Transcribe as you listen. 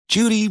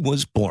Judy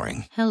was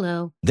boring.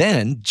 Hello.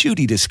 Then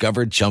Judy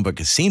discovered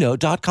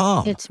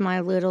ChumbaCasino.com. It's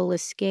my little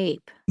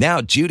escape. Now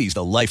Judy's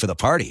the life of the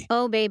party.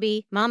 Oh,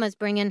 baby, mama's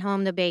bringing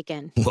home the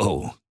bacon.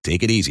 Whoa,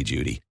 take it easy,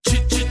 Judy.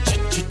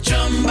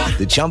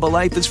 The Chumba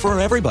life is for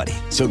everybody.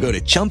 So go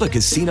to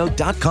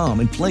ChumbaCasino.com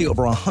and play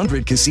over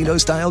 100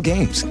 casino-style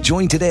games.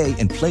 Join today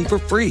and play for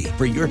free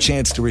for your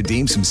chance to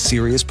redeem some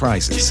serious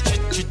prizes.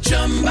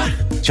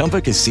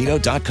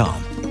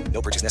 ChumbaCasino.com.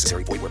 No purchase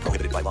necessary. Void where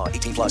prohibited by law.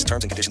 18 plus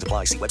terms and conditions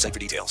apply. See website for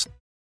details.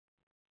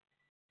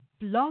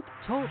 Blog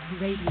Talk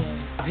Radio.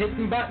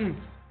 Hitting buttons.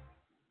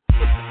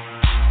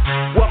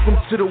 Welcome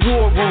to the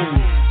War Room.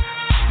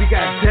 We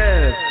got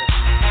Dev,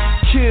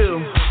 Kill,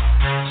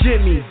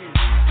 Jimmy,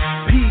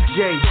 PJ,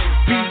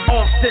 B.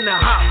 Austin, the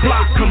Hot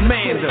Block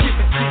Commander.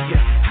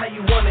 How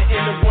you want it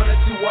in a 1 or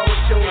 2 hour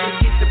show to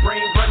keep the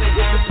brain running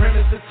with the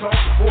premise to talk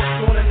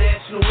sports on a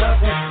national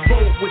level.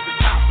 Roll with the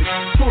topic,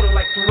 sort of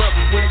like the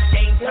rebels when it's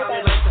game time.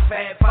 They like the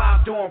Fab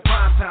Five during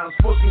prime time.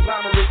 Sports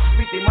conglomerates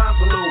speak their minds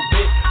a little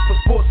bit. For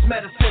sports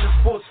medicine and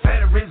sports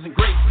veterans and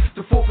greats.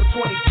 The 4 for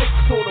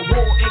 26, so the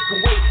war in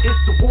Kuwait.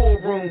 It's the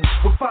War Room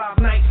with 5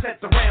 nights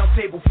at the round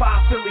table.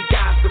 5 Philly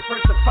guys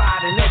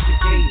diversified and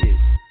educated.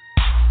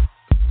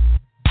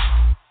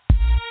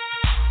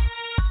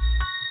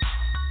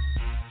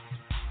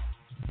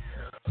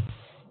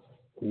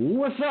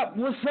 What's up,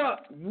 War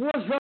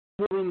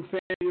Room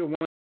family? One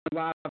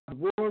live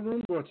War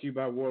Room, brought to you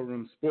by War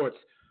Room Sports.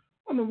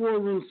 On the War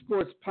Room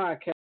Sports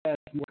podcast,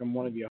 I'm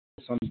one of your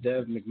hosts, I'm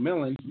Dev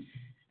McMillan.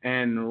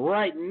 And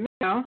right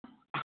now,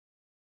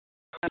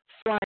 I'm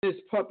flying this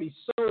puppy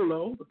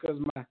solo because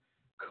my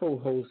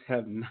co-hosts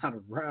have not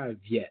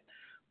arrived yet.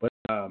 But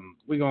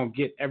we're going to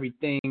get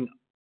everything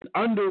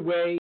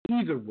underway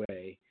either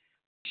way.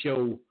 The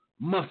show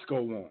must go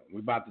on. We're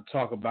about to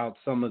talk about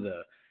some of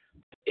the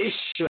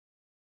issues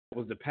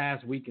was the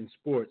past week in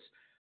sports.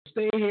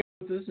 Stay here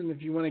with us, and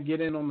if you want to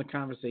get in on the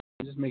conversation,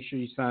 just make sure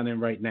you sign in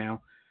right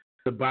now.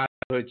 The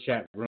Bodyhood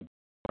chat room,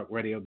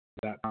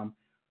 radio.com/the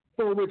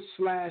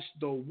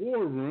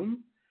War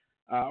Room.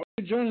 Or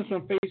join us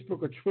on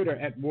Facebook or Twitter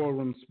at War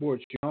Room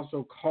Sports. You can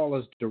also call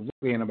us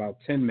directly in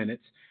about 10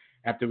 minutes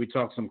after we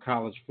talk some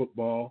college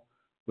football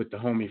with the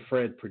homie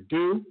Fred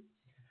Perdue.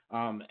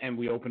 And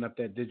we open up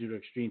that Digital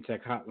Extreme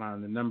Tech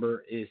hotline. The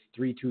number is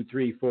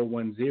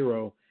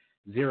 323-410-0012.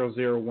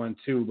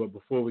 But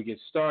before we get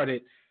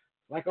started,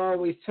 like I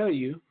always tell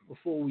you,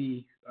 before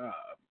we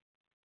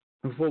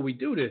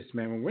do this,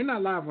 man, when we're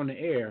not live on the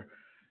air,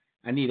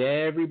 I need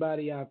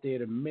everybody out there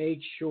to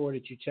make sure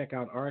that you check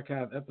out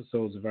archive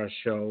episodes of our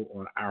show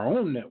on our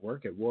own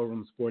network at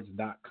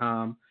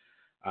warroomsports.com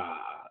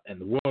and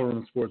the War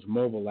Room Sports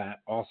mobile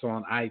app, also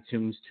on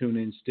iTunes,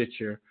 TuneIn,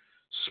 Stitcher,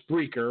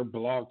 Spreaker,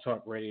 Blog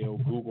Talk Radio,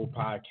 Google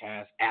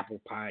Podcasts, Apple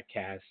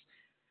Podcasts,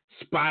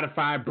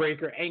 Spotify,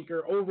 Breaker,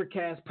 Anchor,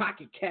 Overcast,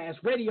 Pocket Cast,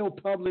 Radio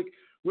Public.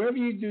 Wherever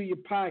you do your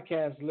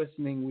podcast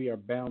listening, we are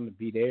bound to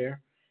be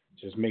there.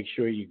 Just make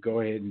sure you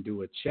go ahead and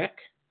do a check,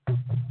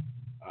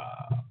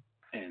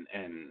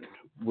 and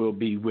we'll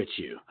be with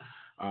you.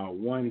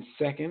 1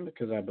 second,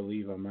 because I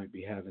believe I might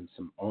be having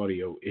some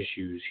audio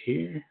issues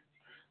here.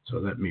 So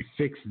let me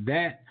fix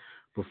that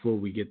before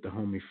we get the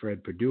homie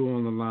Fred Perdue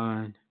on the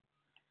line.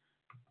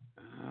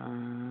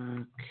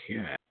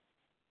 Okay.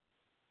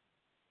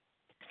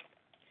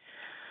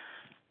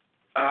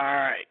 All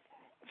right.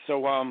 So,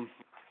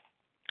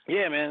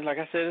 yeah, man. Like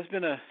I said, it's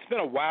been a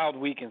wild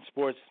week in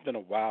sports. It's been a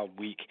wild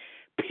week,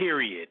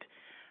 period,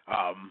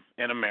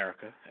 in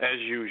America as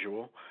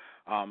usual.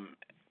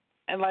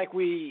 And like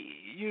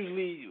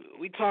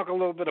we talk a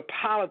little bit of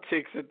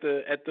politics at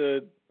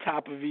the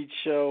top of each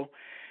show.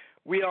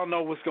 We all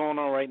know what's going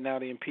on right now.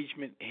 The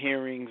impeachment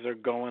hearings are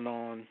going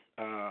on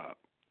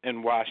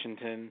in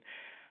Washington.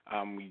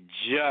 I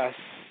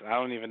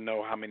don't even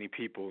know how many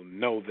people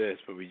know this,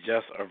 but we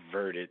just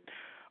averted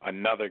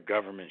another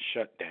government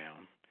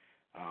shutdown.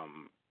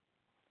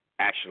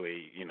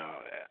 Actually, you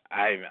know,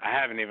 I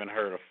haven't even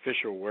heard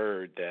official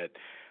word that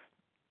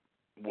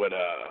what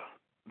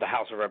the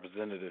House of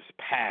Representatives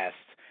passed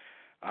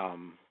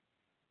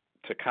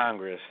to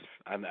Congress.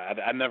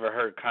 I never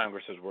heard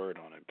Congress's word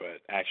on it,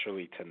 but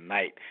actually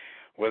tonight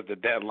was the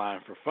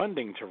deadline for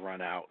funding to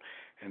run out,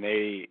 and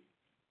they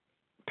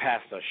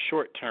passed a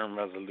short-term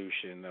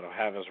resolution that'll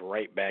have us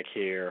right back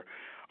here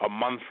a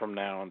month from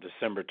now on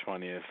December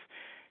 20th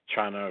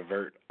trying to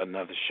avert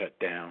another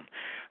shutdown.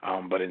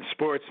 But in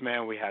sports,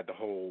 man, we had the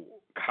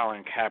whole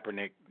Colin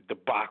Kaepernick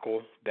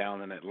debacle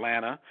down in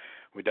Atlanta.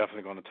 We're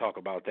definitely going to talk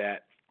about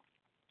that.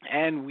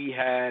 And we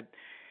had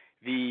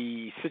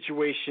the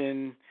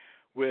situation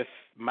with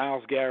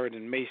Myles Garrett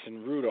and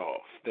Mason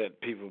Rudolph that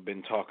people have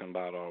been talking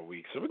about all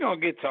week. So we're going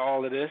to get to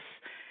all of this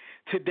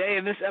today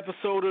in this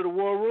episode of the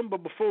War Room.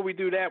 But before we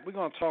do that, we're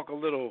going to talk a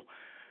little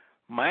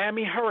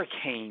Miami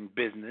Hurricane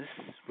business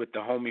with the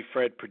homie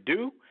Fred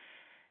Perdue.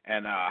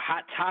 And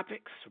Hot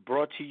Topics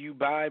brought to you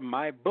by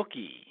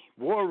MyBookie.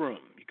 War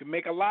Room. You can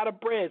make a lot of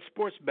bread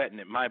sports betting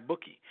at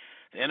MyBookie.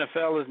 The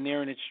NFL is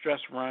nearing its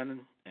stress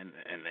run, and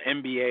the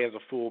NBA is a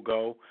full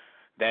go.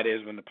 That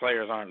is when the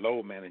players aren't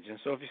load managing.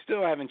 So if you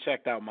still haven't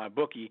checked out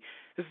MyBookie,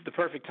 this is the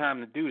perfect time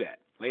to do that.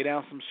 Lay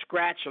down some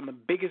scratch on the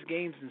biggest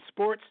games in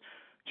sports.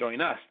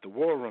 Join us, the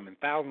War Room, and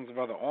thousands of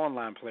other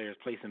online players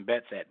placing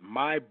bets at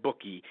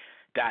mybookie.ag.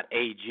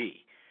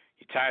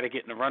 You're tired of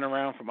getting a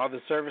runaround from other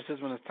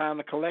services when it's time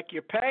to collect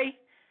your pay?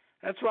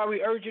 That's why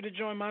we urge you to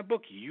join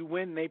MyBookie. You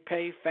win, they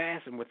pay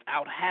fast and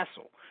without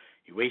hassle.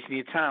 You're wasting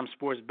your time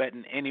sports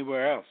betting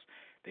anywhere else.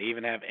 They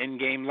even have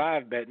in-game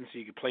live betting so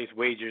you can place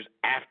wagers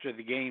after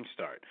the game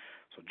start.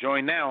 So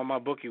join now, and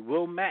MyBookie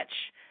will match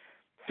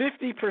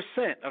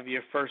 50% of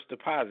your first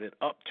deposit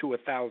up to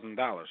 $1,000.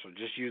 So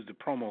just use the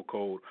promo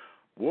code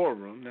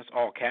WARROOM, that's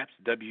all caps,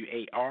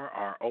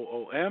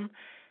 WARROOM,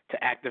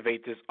 to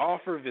activate this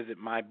offer. Visit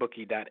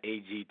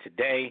mybookie.ag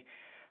today.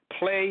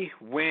 Play,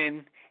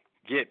 win,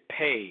 get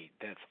paid.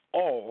 That's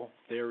all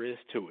there is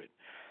to it.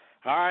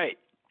 All right,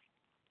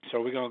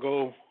 so we're going to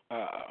go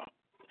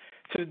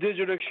to the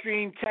Digital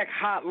Extreme Tech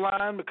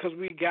Hotline because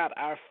we got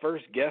our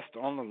first guest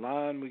on the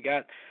line. We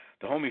got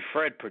the homie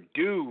Fred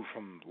Perdue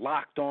from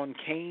Locked On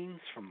Canes,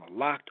 from the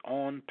Locked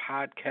On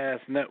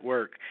Podcast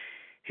Network,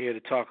 here to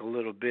talk a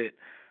little bit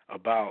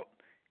about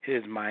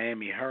his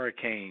Miami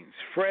Hurricanes.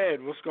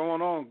 Fred, what's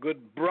going on?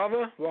 Good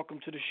brother. Welcome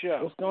to the show.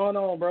 What's going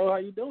on, bro? How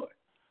you doing?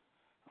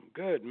 I'm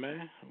good,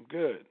 man. I'm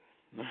good.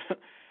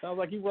 Sounds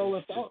like you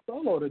rolling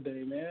solo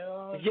today,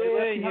 man.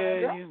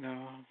 Yeah, you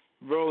know,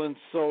 rolling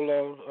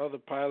solo. Other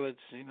pilots,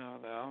 you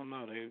know, I don't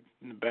know. They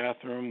in the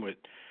bathroom with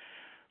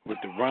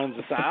the runs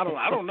aside. I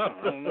don't know.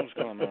 I don't know what's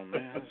going on,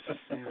 man. It's just,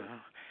 you know.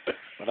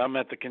 But I'm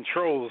at the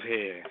controls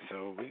here,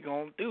 so we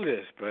gonna do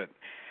this. But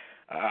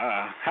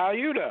how are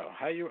you though?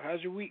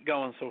 How's your week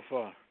going so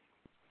far?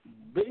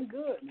 Been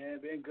good, man.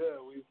 Been good.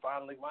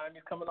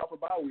 Miami's coming off a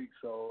bye week,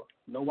 so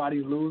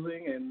nobody's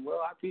losing, and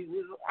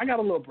I got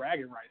a little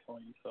bragging rights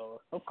on you, so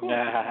of course.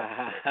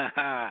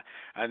 I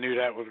knew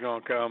that was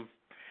gonna come.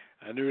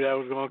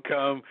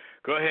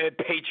 Go ahead,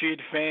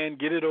 Patriot fan,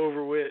 get it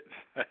over with.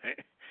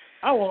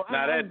 I was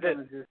gonna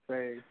just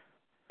say.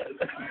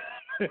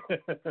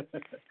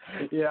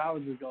 Yeah, I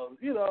was just going.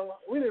 You know,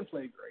 we didn't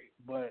play great,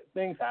 but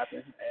things happen,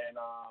 and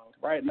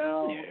right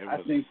now, I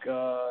think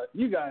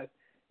you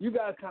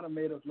guys kind of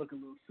made us look a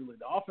little silly.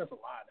 The offensive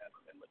line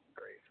hasn't been looking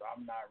great, so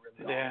I'm not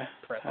really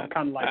impressed. I'm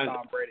kind of like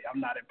Tom Brady. I'm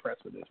not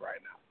impressed with this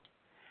right now.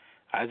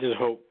 I just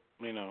hope,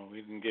 you know,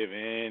 we can give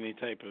any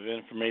type of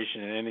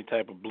information and any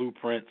type of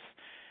blueprints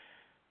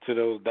to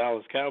those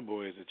Dallas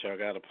Cowboys that y'all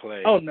got to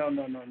play. Oh, no.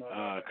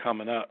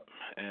 Coming up.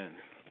 And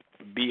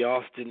B.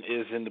 Austin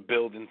is in the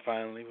building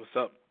finally. What's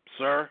up,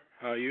 sir?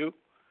 How are you?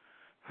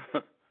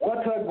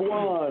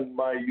 Whac-A-Mole,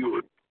 my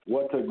youth.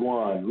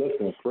 Whac-A-Mole.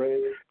 Listen, Fred,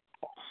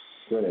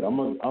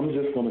 I'm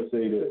just going to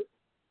say this.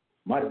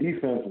 My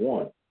defense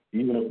won,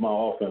 even if my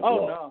offense lost.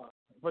 Oh, no.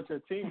 But your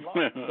team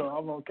lost, so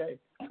I'm okay.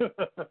 With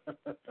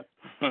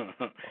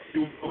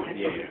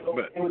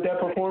that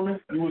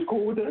performance? You was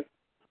cool with that?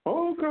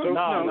 Oh, okay. So,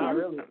 no, not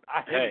really.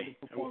 Hey,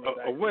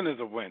 a win is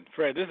a win.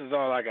 Fred, this is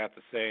all I got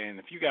to say. And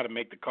if you got to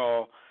make the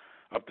call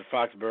up to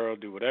Foxborough,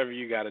 do whatever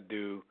you got to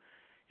do,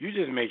 you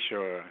just make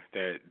sure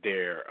that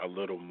they're a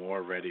little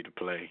more ready to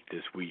play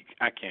this week.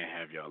 I can't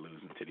have y'all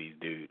losing to these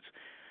dudes,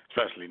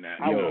 especially now.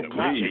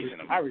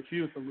 I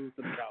refuse to lose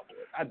to the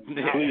Cowboys. I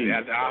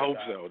hope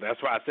so.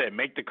 That's why I said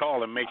make the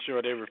call and make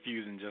sure they're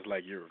refusing just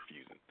like you're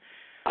refusing.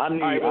 I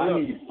need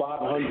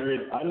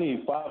 500. I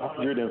need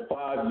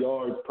 505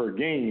 yards per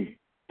game.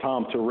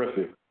 Tom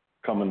Terrific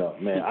coming up,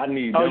 man. I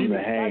need them to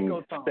hang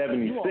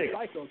 76.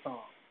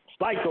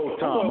 Psycho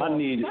Tom. I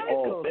need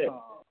all that.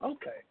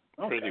 Okay.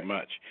 Pretty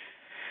much.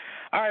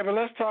 All right, but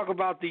let's talk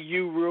about the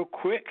U real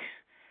quick.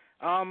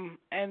 And,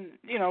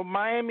 you know,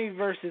 Miami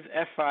versus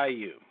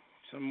FIU.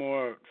 Some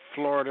more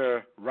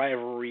Florida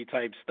rivalry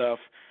type stuff.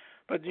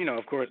 But, you know,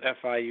 of course,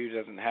 FIU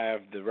doesn't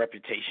have the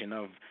reputation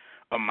of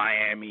a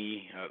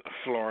Miami,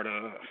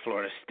 Florida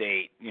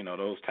State, you know,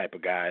 those type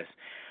of guys.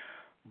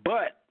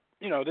 But,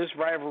 you know, this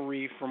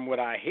rivalry, from what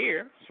I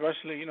hear,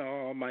 especially, you know,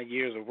 all my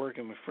years of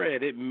working with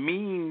Fred, it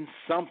means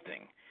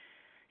something,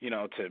 you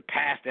know, to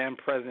past and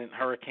present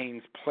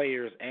Hurricanes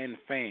players and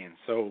fans.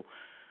 So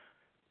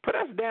put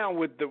us down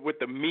with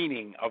the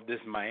meaning of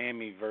this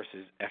Miami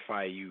versus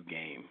FIU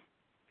game.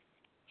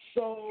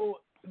 So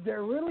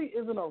there really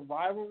isn't a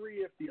rivalry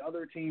if the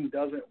other team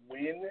doesn't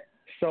win.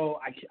 So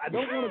I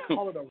don't want to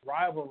call it a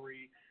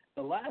rivalry.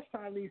 The last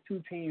time these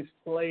two teams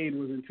played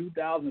was in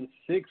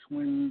 2006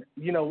 when,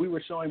 you know, we were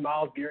showing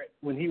Myles Garrett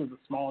when he was a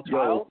small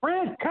child.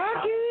 Fred,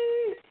 cocky!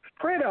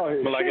 Fred out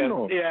here. Well,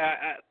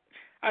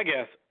 I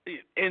guess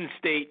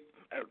in-state,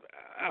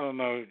 I don't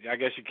know, I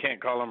guess you can't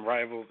call them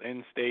rivals,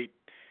 in-state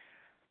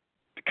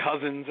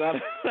cousins. I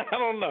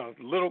don't know,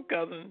 little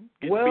cousin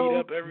getting beat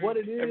up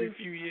every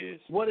few years.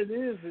 What it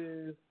is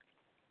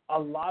a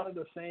lot of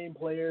the same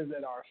players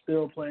that are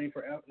still playing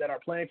for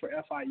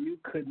FIU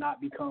could not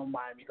become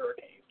Miami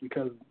Hurricanes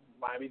because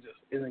Miami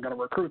just isn't going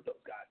to recruit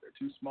those guys. They're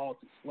too small,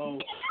 too slow.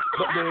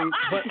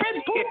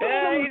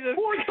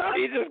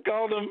 He just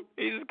called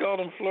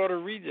them Florida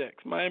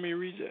rejects, Miami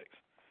rejects.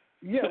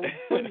 Yeah,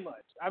 pretty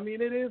much. I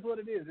mean, it is what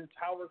it is. It's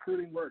how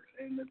recruiting works.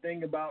 And the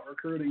thing about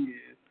recruiting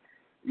is,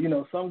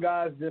 some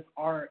guys just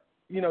aren't.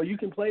 You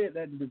can play at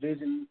that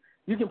division.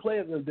 You can play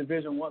at the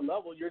Division I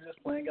level. You're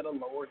just playing at a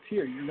lower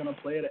tier. You're going to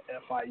play at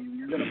FIU.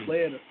 You're going to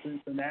play at a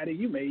Cincinnati.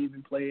 You may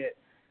even play at,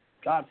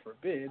 God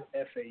forbid,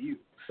 FAU.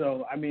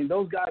 So, I mean,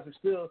 those guys are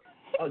still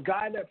a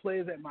guy that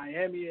plays at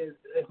Miami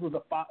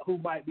who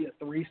might be a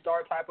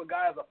 3-star type of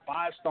guy is a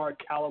 5-star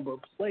caliber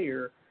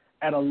player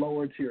at a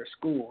lower tier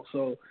school.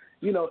 So,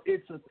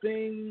 it's a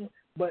thing.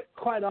 But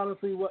quite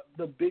honestly, what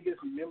the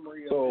biggest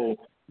memory of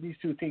these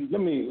two teams.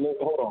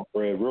 Hold on,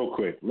 Fred, real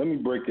quick. Let me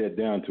break that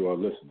down to our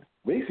listeners.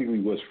 Basically,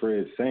 what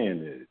Fred's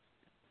saying is,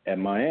 at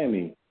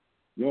Miami,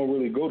 you don't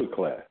really go to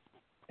class,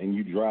 and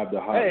you drive the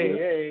hot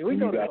lift, and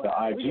you got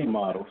the IG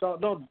model.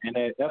 And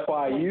at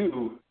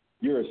FIU,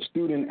 you're a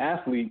student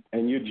athlete,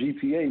 and your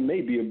GPA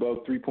may be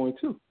above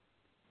 3.2.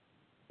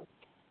 I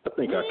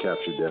think I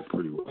captured that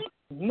pretty well.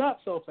 Not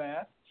so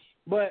fast.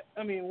 But,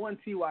 I mean, one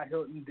T.Y.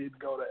 Hilton did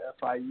go to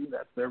FIU.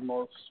 That's their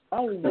most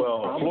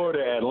Well,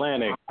 Florida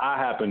Atlantic, I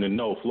happen to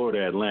know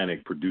Florida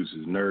Atlantic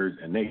produces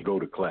nerds, and they go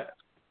to class.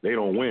 They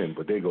don't win,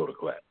 but they go to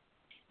class.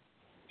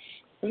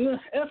 And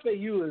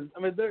FAU is, I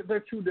mean,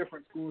 they're two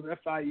different schools,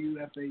 FIU,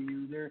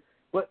 FAU.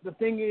 But the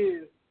thing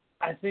is,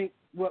 I think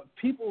what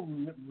people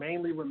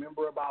mainly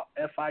remember about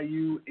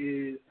FIU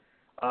is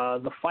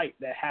the fight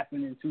that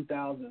happened in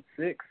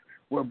 2006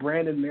 where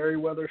Brandon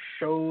Merriweather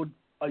showed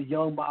a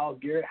young Myles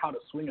Garrett how to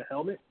swing a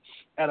helmet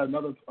at an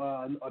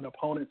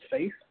opponent's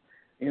face.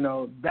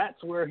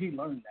 That's where he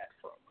learned that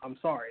from. I'm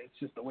sorry, it's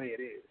just the way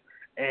it is.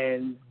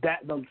 And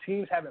that the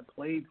teams haven't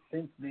played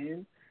since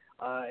then.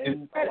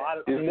 And a lot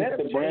of things have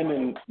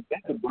changed. Is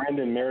that the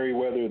Brandon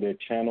Merriweather that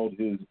channeled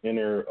his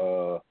inner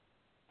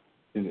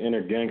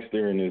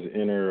gangster and his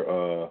inner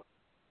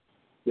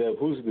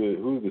who's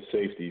the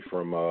safety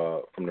from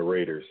the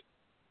Raiders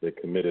that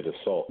committed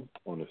assault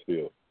on the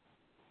field?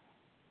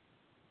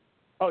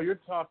 Oh,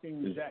 you're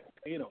talking Jack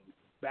Tatum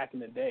back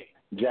in the day.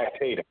 Jack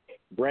Tatum.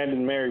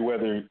 Brandon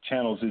Merriweather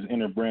channels his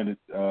inner Brandon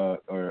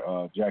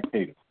Jack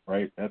Tatum,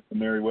 right? That's the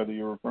Merriweather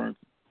you're referring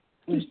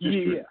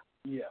to?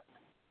 Yeah.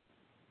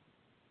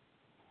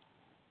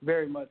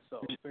 Very much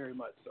so.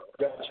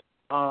 Gotcha.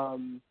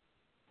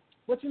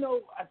 But,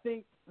 I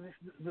think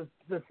the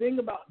thing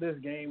about this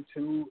game,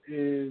 too,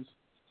 is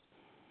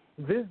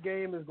this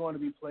game is going to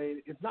be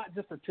played. It's not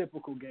just a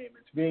typical game.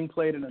 It's being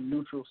played in a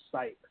neutral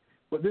site.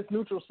 But this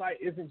neutral site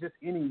isn't just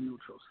any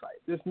neutral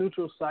site. This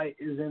neutral site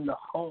is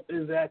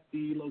at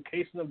the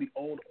location of the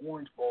old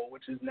Orange Bowl,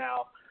 which is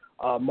now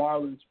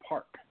Marlins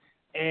Park.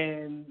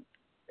 And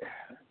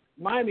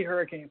Miami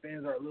Hurricane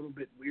fans are a little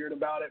bit weird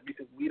about it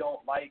because we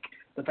don't like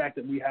the fact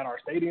that we had our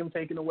stadium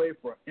taken away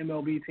for an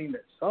MLB team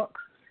that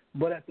sucks.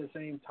 But at the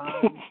same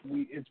time,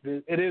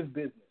 it is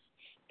business.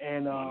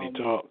 And money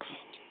talks.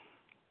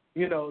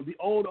 The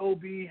old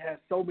OB has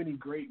so many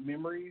great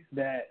memories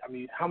that, I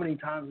mean, how many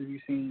times have you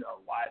seen a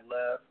wide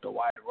left, a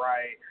wide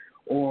right,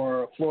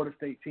 or a Florida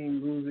State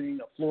team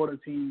losing, a Florida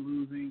team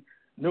losing,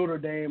 Notre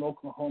Dame,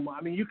 Oklahoma?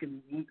 I mean, you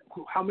can,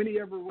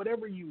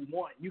 whatever you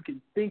want, you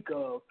can think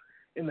of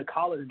in the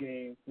college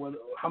game,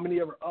 how many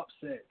ever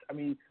upsets. I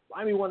mean,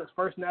 Miami won its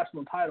first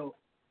national title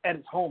at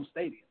its home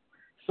stadium.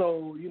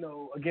 So,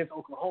 against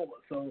Oklahoma.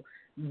 So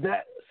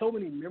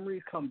many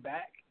memories come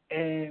back,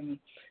 and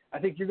I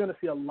think you're going to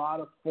see a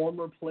lot of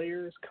former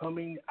players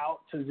coming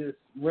out to just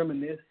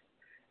reminisce.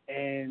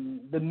 And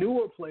the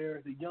newer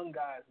players, the young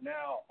guys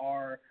now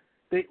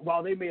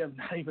while they may have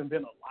not even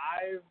been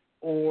alive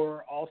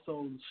or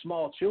also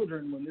small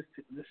children when this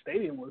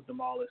stadium was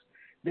demolished,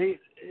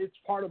 it's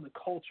part of the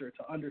culture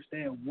to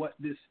understand what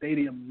this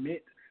stadium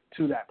meant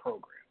to that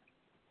program.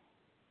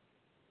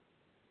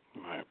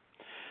 Right.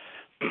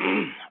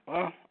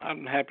 Well,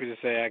 I'm happy to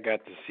say I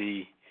got to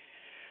see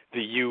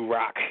the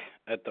U-Rock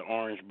at the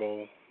Orange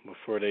Bowl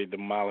before they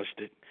demolished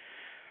it.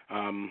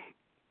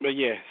 But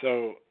yeah,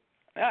 so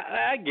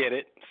I get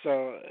it.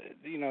 So,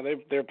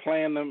 they're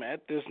playing them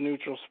at this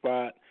neutral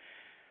spot.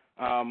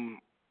 How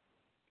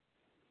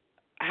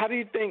do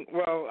you think,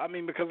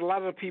 because a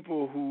lot of the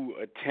people who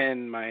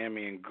attend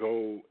Miami and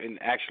go and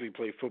actually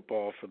play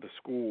football for the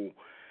school,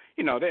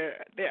 a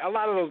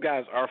lot of those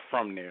guys are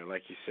from there,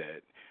 like you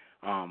said.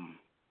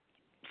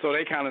 So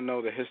they kind of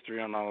know the history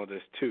on all of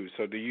this too.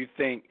 So do you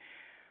think,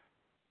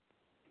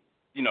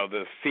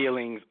 the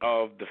feelings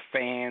of the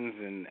fans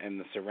and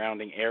the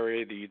surrounding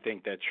area, do you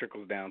think that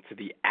trickles down to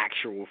the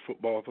actual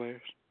football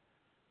players?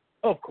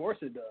 Of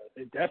course it does.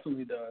 It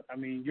definitely does. I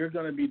mean, you're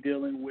going to be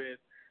dealing with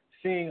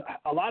seeing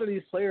a lot of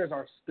these players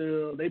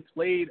they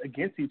played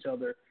against each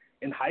other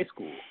in high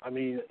school. I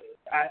mean,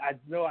 I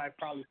know I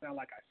probably sound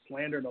like I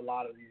slandered a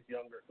lot of these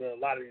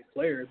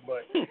players,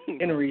 but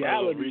in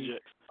reality,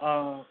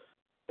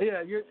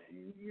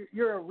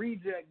 you're a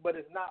reject, but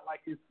it's not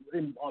like it's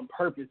on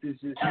purpose. It's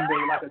just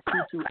you're like a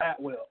Tutu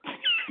Atwell,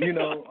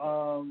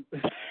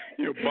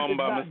 You're bummed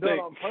by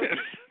mistake.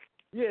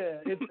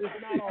 Yeah, it's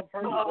not on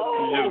purpose.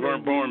 You just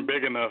weren't born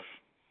big enough.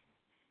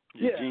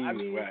 Your genes I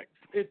mean, whacked.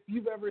 If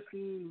you've ever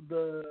seen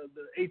the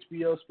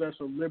HBO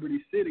special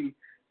Liberty City,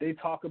 they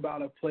talk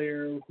about a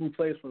player who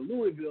plays for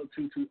Louisville,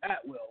 Tutu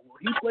Atwell. Well,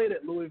 he played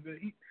at Louisville.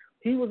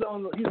 He's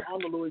on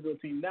the Louisville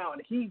team now,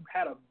 and he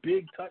had a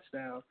big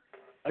touchdown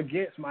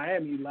against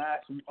Miami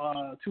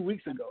 2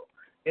 weeks ago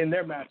in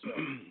their matchup.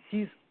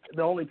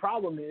 The only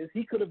problem is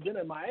he could have been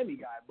a Miami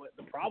guy, but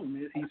the problem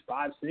is he's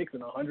 5'6"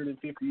 and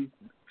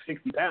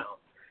 60 pounds.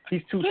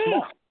 He's too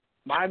small.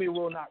 Miami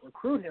will not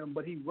recruit him,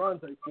 but he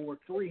runs a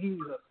 4.3.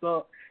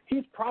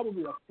 He's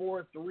probably a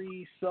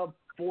 4.3, sub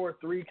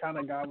 4.3 kind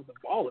of guy with the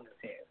ball in his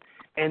hand.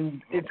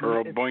 And it's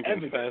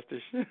boinking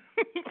fastish.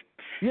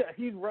 Yeah,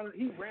 he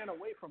ran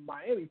away from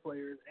Miami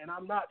players, and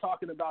I'm not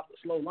talking about the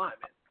slow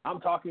linemen. I'm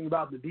talking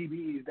about the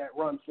DBs that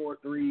run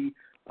 4.3,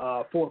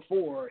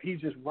 4.4. He's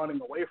just running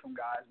away from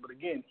guys, but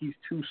again, he's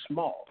too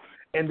small,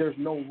 and there's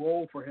no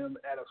role for him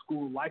at a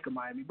school like a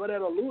Miami. But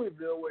at a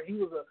Louisville, where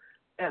he's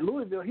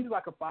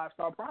like a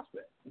 5-star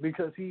prospect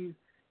because he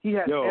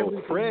has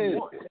everything he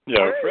wants.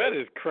 Fred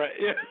is crazy.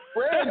 Yeah.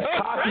 Fred's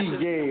hockey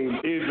game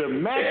is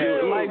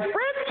immaculate. Like,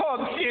 Fred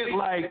talks shit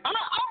like,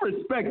 I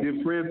respect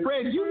it, Fred.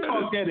 Fred, you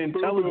talk that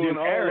intelligent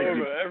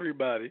arrogance. All over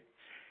everybody.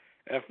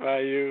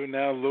 FIU,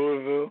 now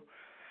Louisville.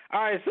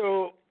 All right,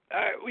 so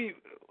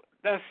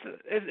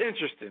it's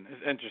interesting.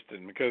 It's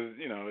interesting because,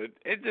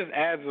 it just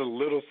adds a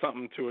little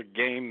something to a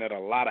game that a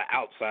lot of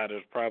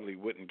outsiders probably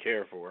wouldn't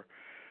care for.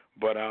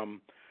 But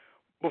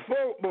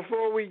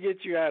before we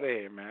get you out of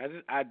here,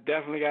 man, I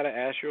definitely got to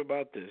ask you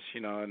about this.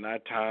 In our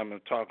time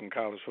of talking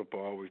college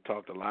football, we've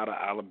talked a lot of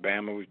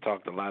Alabama. We've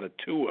talked a lot of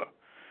Tua.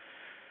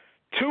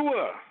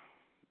 Tua,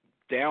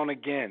 down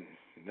again.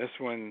 This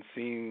one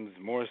seems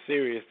more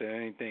serious than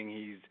anything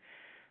he's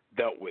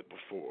dealt with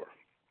before.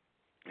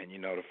 And,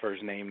 the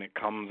first name that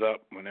comes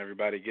up when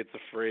everybody gets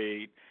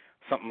afraid,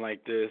 something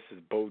like this, is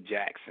Bo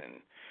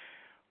Jackson.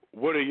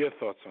 What are your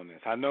thoughts on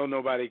this? I know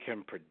nobody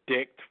can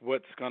predict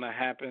what's going to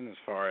happen as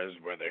far as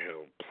whether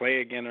he'll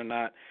play again or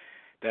not.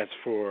 That's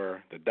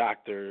for the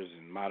doctors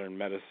and modern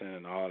medicine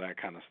and all that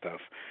kind of stuff.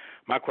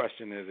 My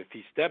question is, if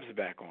he steps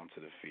back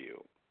onto the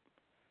field,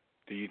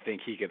 do you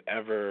think he could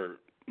ever,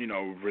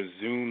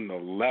 resume the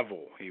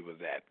level he was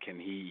at? Can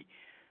he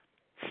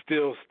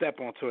still step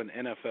onto an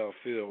NFL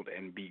field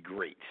and be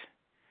great?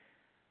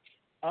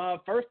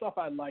 First off,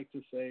 I'd like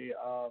to say,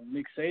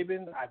 Nick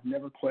Saban, I've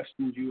never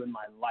questioned you in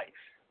my life.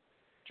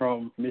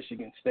 From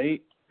Michigan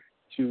State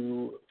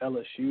to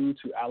LSU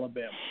to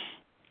Alabama.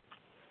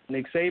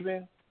 Nick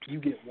Saban, you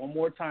get one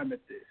more time at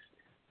this.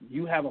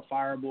 You have a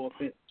fireable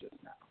offense just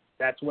now.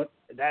 That's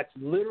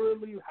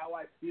literally how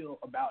I feel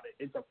about it.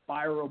 It's a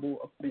fireable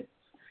offense.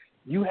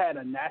 You had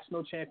a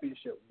national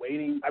championship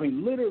waiting. I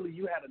mean, literally,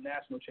 you had a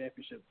national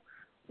championship.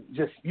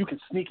 Just you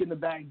could sneak in the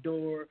back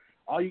door.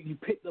 You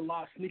pick the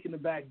lock, sneak in the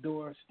back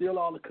door, steal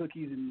all the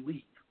cookies, and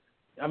leave.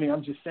 I mean,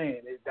 I'm just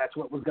saying that's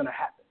what was going to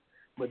happen.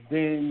 But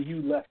then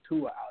you left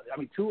Tua out. I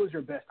mean, Tua is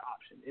your best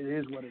option. It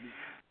is what it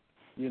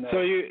is. So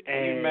you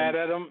mad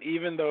at him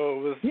even though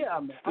it was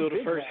still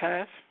the first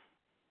half?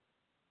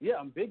 Yeah,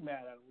 I'm big mad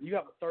at him. You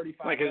have a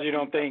 35. Because you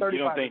don't think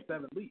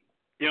lead.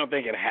 You don't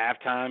think at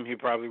halftime he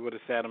probably would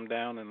have sat him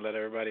down and let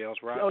everybody else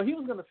rock? No, he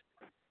was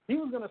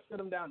gonna sit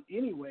him down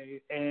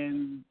anyway,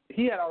 and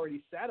he had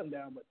already sat him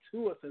down. But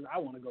Tua says, "I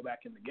want to go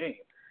back in the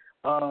game."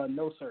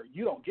 No, sir,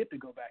 you don't get to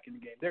go back in the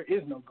game. There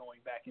is no going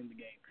back in the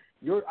game.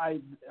 I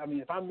mean,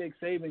 if I'm Nick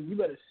Saban, you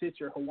better sit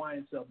your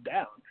Hawaiian self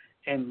down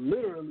and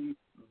literally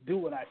do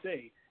what I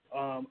say.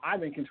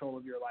 I'm in control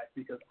of your life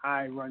because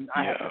I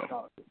have a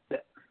scholarship.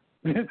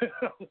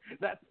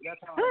 That's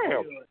how I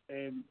feel it.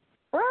 And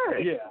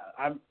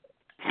I'm.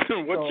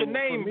 What's your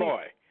name,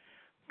 boy?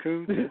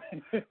 Coon.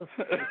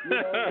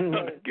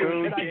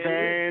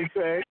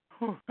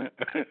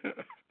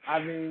 I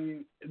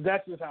mean,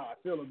 that's just how I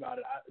feel about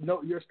it.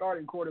 Your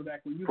starting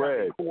quarterback, when you have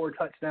a 4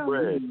 touchdown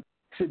lead,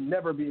 should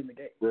never be in the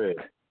game. Fred,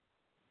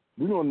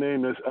 we're going to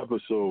name this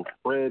episode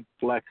Fred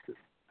Flexes.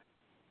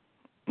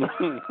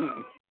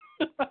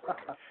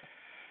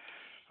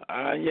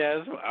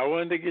 Yes, I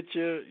wanted to get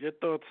your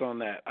thoughts on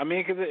that. I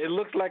mean, because it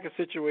looks like a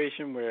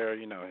situation where,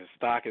 his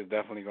stock is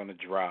definitely going to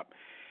drop.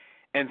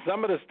 And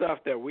some of the stuff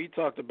that we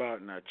talked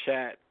about in our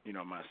chat,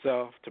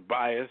 myself,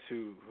 Tobias,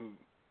 who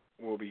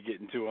we'll be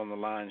getting to on the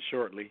line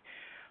shortly,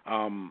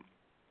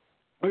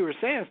 we were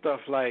saying stuff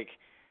like,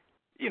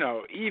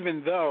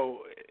 even though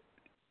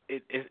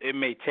it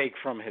may take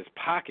from his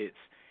pockets,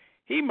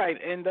 he might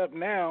end up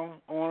now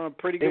on a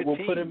pretty good team. It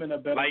will put him in a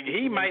better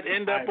he might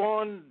end up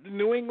on the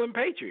New England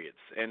Patriots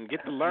and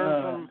get to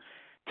learn from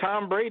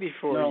Tom Brady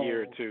for a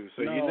year or two.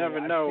 So you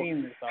never know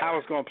how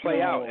it's going to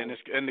play out.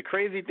 And the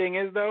crazy thing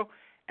is, though,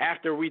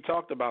 after we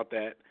talked about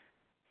that,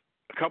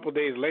 a couple of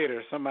days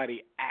later,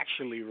 somebody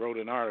actually wrote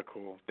an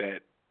article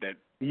that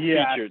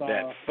featured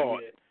that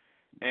thought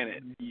in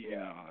it.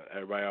 Yeah.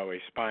 Everybody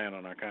always spying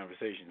on our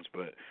conversations,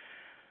 but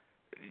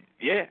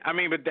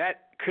but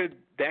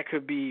that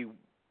could be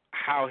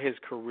how his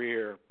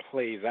career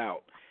plays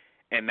out,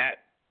 and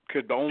that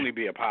could only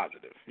be a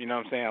positive. You know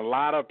what I'm saying? A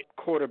lot of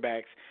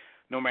quarterbacks,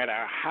 no matter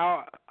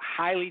how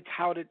highly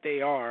touted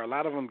they are, a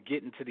lot of them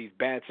get into these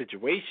bad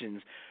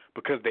situations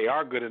because they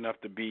are good enough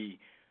to be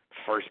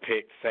first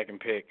pick, second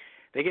pick.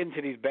 They get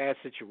into these bad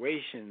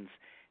situations,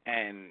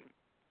 and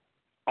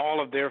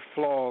all of their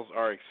flaws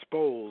are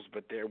exposed,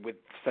 but they're with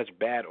such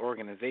bad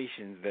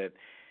organizations that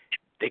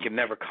they can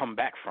never come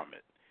back from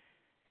it.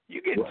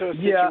 You get into a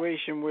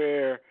situation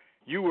where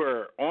you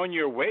were on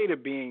your way to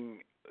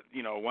being,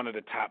 one of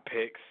the top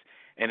picks,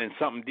 and then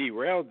something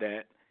derailed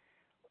that.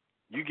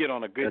 You get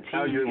on a good team.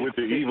 Now you're with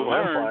the evil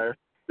empire.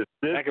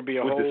 That could be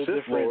a whole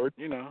different, Lord.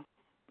 Yeah.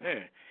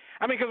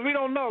 I mean, because we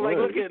don't know. Like,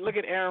 look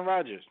at Aaron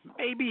Rodgers.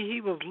 Maybe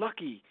he was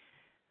lucky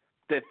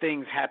that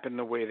things happened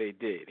the way they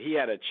did. He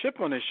had a chip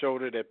on his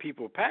shoulder that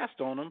people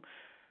passed on him,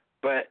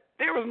 but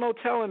there was no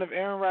telling if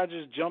Aaron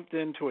Rodgers jumped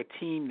into a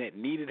team that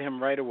needed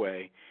him right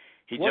away.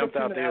 He jumped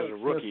out there as a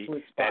rookie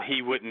that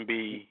he wouldn't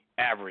be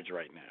average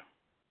right now.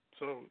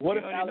 So what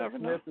if Alex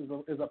Smith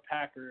is a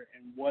Packer,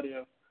 and what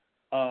if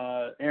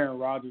Aaron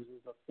Rodgers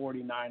is a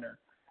 49er?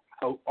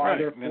 So are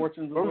their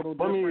fortunes a little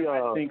different?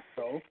 I think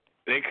so.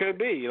 They could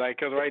be,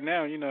 because right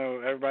now,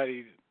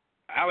 everybody,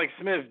 Alex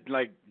Smith,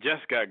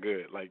 just got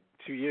good,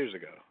 2 years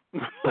ago.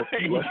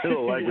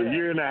 like a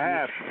year and a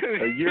half.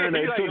 A year and a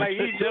half.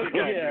 He just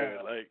got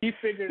good. He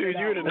figured it out.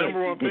 You were the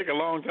number one pick a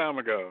long time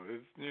ago.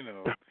 It's,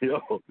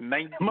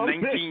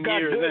 19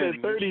 years in.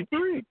 At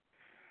 33.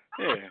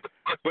 Yeah.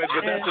 But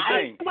that's the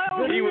thing.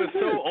 He was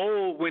so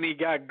old when he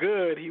got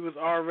good, he was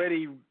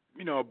already,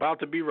 about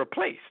to be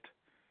replaced.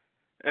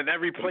 At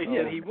every place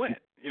that he went.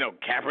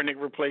 Kaepernick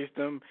replaced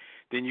him.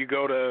 Then you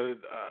go to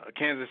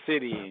Kansas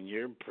City, and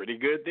you're pretty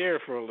good there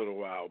for a little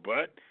while.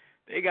 But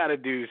they got a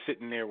dude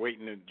sitting there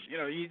waiting to,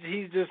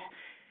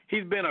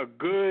 he's been a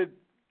good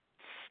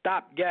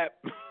stopgap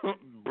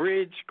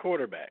bridge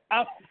quarterback.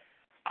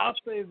 I'll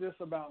say this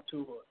about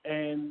Tua,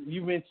 and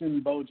you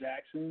mentioned Bo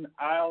Jackson.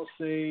 I'll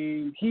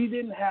say he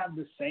didn't have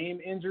the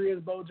same injury as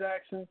Bo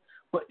Jackson,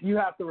 but you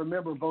have to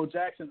remember Bo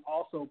Jackson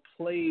also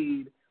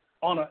played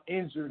on an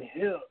injured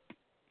hip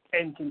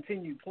and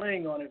continued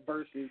playing on it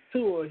versus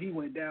Tua. He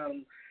went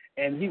down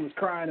and he was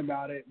crying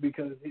about it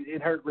because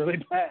it hurt really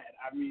bad.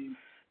 I mean,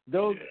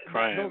 those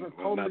are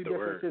totally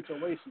different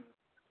situations.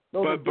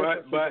 But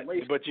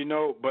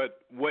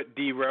what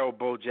derailed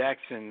Bo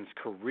Jackson's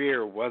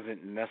career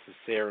wasn't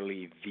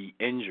necessarily the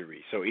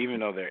injury. So even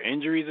though their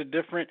injuries are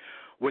different,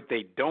 what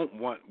they don't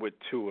want with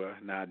Tua,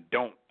 now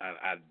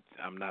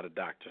I'm not a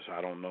doctor, so I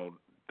don't know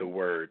the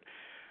word.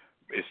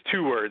 It's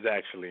two words,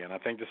 actually, and I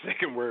think the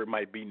second word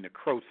might be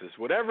necrosis.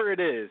 Whatever it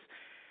is,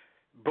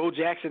 Bo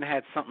Jackson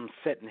had something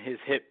set in his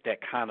hip that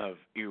kind of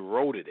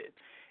eroded it.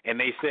 And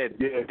they said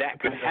that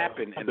could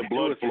happen in the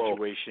Tua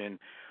situation,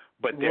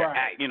 but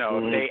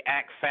if they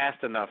act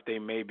fast enough, they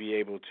may be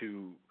able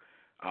to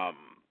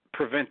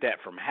prevent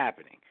that from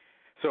happening.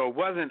 So it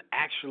wasn't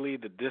actually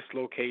the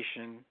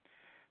dislocation,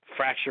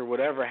 fracture,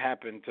 whatever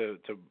happened to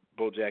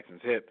Bo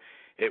Jackson's hip.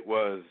 It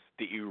was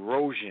the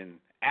erosion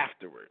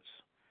afterwards.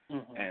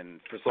 Mm-hmm.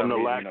 And for some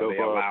reason,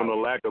 from the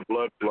lack of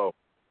blood flow.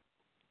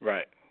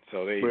 Right.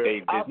 So they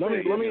did. Let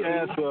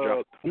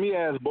me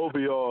ask both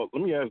of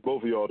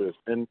y'all this,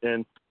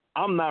 and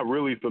I'm not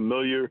really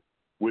familiar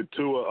with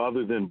Tua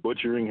other than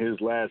butchering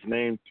his last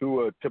name,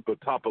 Tua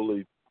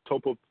Tipitopoli,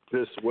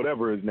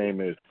 whatever his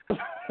name is.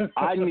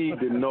 I need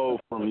to know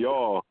from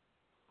y'all,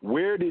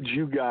 where did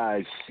you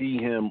guys see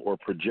him or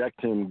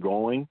project him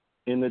going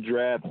in the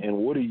draft, and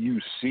what do you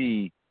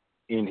see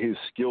in his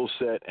skill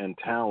set and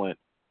talent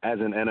as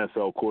an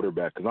NFL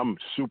quarterback? Because I'm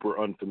super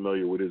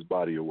unfamiliar with his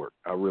body of work.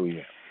 I really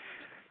am.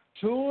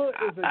 Tua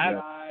is a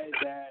guy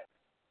that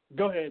 –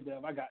 go ahead,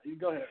 Dev. I got you.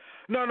 Go ahead.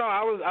 No,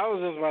 I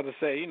was just about to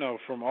say,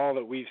 from all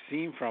that we've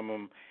seen from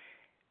him,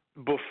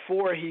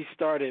 before he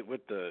started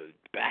with the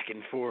back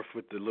and forth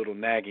with the little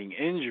nagging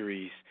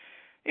injuries,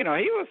 he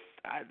was,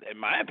 in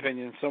my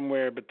opinion,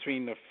 somewhere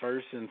between the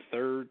first and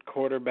third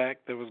quarterback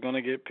that was going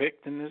to get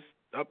picked in this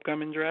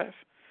upcoming draft.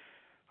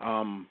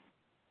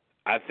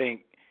 I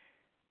think,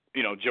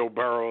 Joe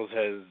Burrows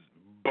has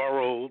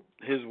burrowed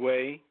his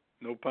way,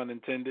 no pun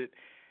intended,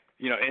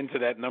 into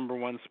that number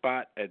one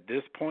spot at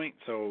this point.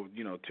 So,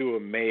 Tua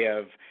may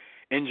have,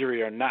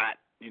 injury or not,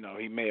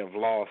 he may have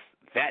lost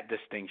that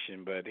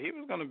distinction, but he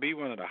was going to be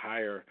one of the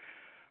higher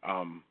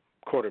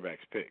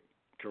quarterbacks picked.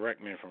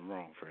 Correct me if I'm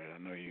wrong, Fred. I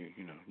know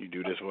you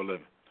do this for a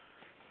living.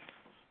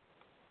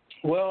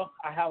 Well,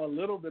 I have a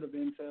little bit of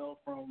intel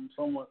from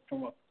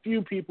a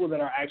few people that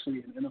are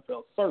actually in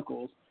NFL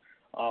circles,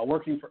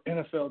 working for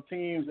NFL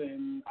teams,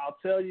 and I'll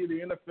tell you,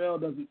 the NFL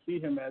doesn't see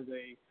him as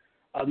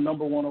a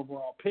number one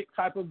overall pick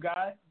type of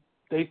guy.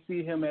 They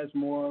see him as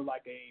more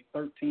like a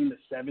 13 to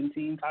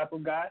 17 type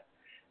of guy,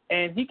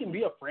 and he can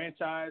be a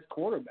franchise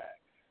quarterback,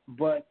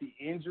 but the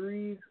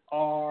injuries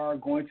are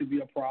going to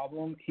be a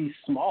problem. He's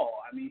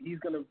small. I mean, he's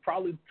going to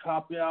probably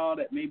top out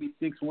at maybe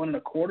 6'1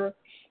 1/4,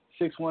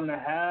 6'1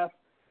 1/2,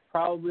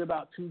 probably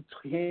about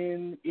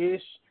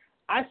 210-ish.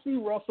 I see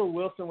Russell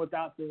Wilson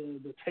without the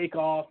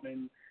takeoff,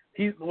 and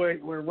he's where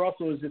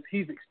Russell is just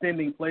he's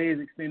extending plays.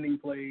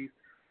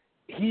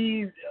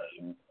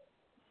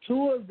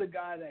 Tua's the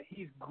guy that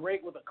he's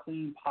great with a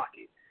clean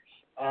pocket.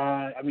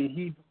 I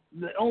mean,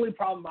 the only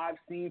problem I've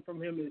seen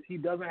from him is he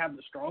doesn't have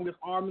the strongest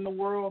arm in the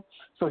world,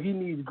 so he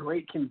needs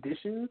great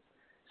conditions.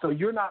 So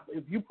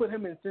if you put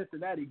him in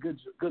Cincinnati, good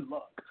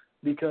luck,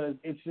 because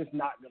it's just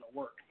not going to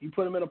work. You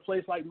put him in a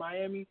place like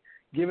Miami,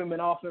 give him an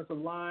offensive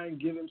line,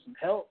 give him some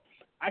help,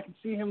 I can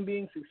see him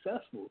being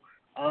successful.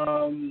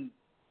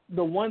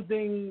 The one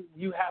thing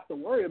you have to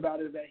worry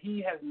about is that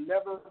he has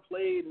never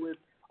played with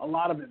a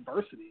lot of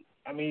adversity.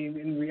 I mean,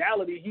 in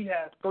reality, he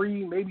has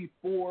 3, maybe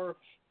 4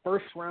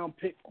 first-round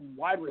pick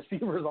wide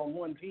receivers on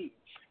one team.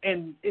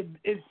 And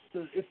it's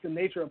the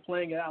nature of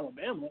playing at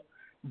Alabama.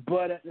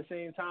 But at the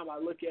same time, I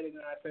look at it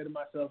and I say to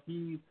myself,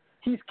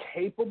 he's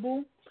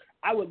capable.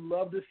 I would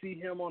love to see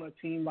him on a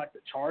team like the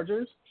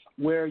Chargers,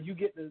 where you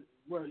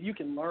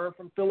can learn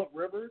from Phillip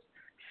Rivers,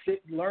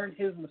 learn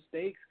his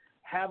mistakes,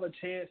 have a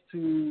chance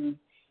to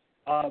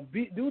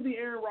do the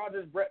Aaron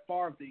Rodgers, Brett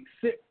Favre thing.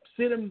 Sit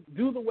him,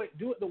 do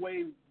it the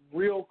way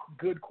real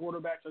good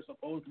quarterbacks are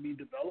supposed to be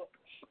developed.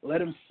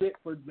 Let him sit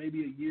for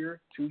maybe a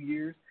year, 2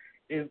 years.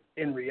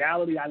 In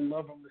reality, I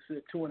love him to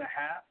sit 2.5.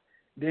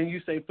 Then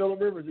you say, Phillip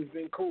Rivers has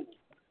been cool.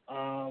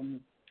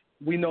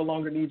 We no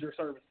longer need your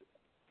services.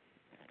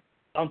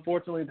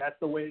 Unfortunately, that's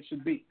the way it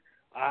should be.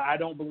 I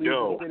don't believe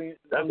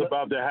that's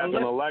about to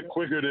happen a lot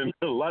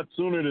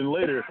sooner than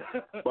later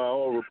by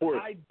all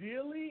reports.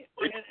 Ideally,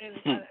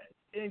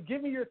 and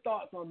give me your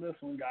thoughts on this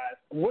one, guys.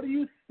 What do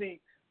you think?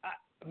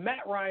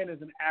 Matt Ryan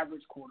is an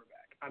average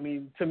quarterback. I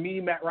mean, to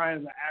me, Matt Ryan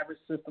is an average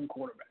system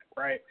quarterback,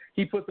 right?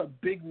 He puts up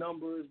big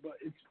numbers, but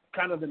it's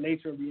kind of the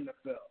nature of the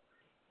NFL.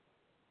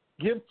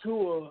 Give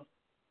Tua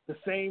the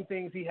same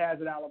things he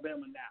has at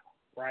Alabama now,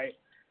 right?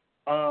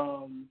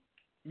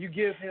 You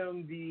give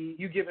him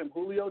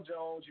Julio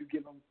Jones, you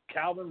give him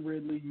Calvin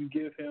Ridley,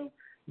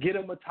 get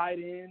him a tight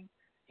end.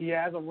 He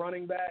has a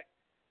running back.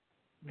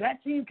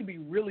 That team can be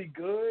really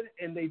good,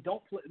 and they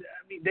don't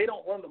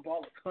run the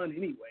ball a ton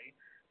anyway.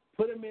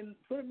 Put him in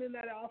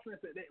that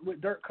offense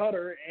with Dirk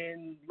Cutter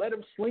and let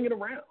him sling it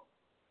around.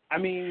 I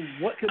mean,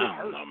 what could it hurt?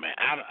 I don't know, man.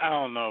 I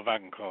don't know if I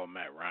can call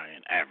Matt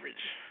Ryan average.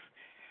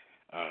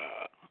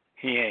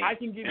 He ain't. I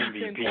can give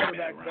you 10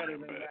 quarterbacks better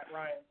than Matt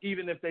Ryan,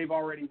 even if they've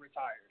already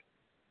retired.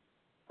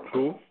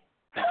 Who?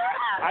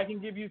 I can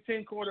give you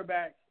 10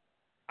 quarterbacks.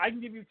 I'd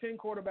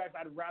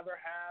rather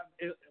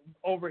have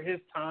over his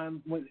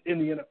time in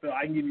the NFL.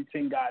 I can give you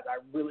 10 guys I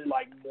really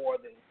like more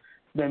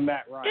than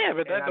Matt Ryan. Yeah,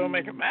 but that don't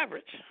make him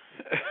average.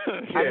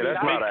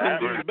 That's not an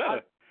average.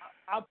 Better.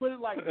 I'll put it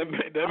like that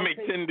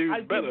make 10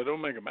 dudes better.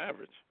 Don't make them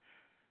average.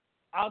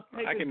 I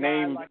can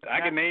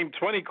name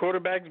 20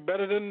 quarterbacks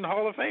better than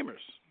Hall of Famers.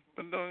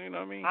 But don't, you know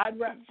what I mean?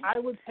 I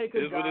would take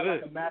a guy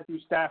like a Matthew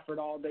Stafford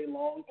all day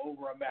long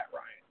over a Matt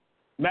Ryan.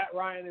 Matt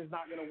Ryan is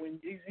not going to win.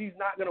 He's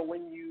not going to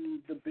win you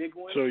the big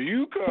one. So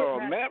you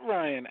call Matt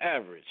Ryan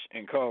average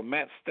and call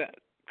Matthew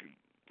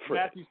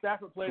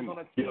Stafford plays on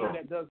a team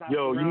that does not.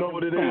 You know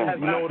what it is.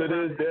 You know what it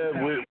is, Dev.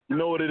 You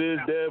know what it is,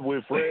 Dev.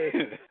 With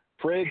Fred.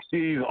 Fred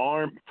sees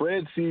arm.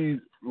 Fred sees.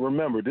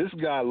 Remember, this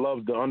guy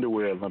loves the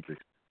underwear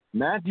Olympics.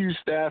 Matthew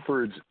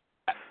Stafford's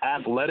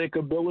athletic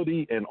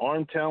ability and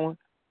arm talent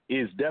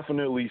is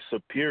definitely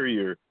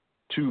superior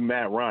to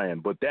Matt Ryan,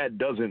 but that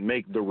doesn't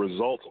make the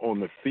results on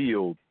the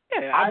field.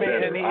 Yeah, I mean,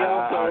 and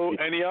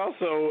he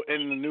also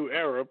in the new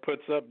era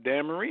puts up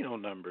Dan Marino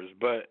numbers,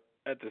 but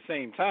at the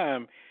same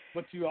time,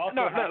 but you also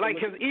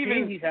because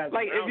even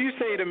like if you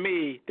say to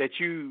me that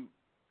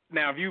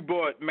if you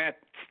brought Matt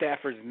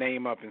Stafford's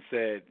name up and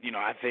said,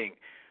 I think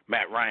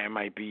Matt Ryan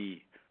might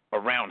be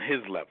around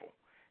his level,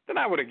 then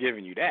I would have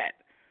given you that.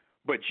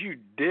 But you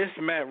diss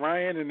Matt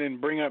Ryan and then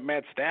bring up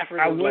Matt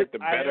Stafford as the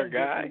better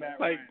guy.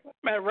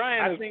 Matt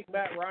Ryan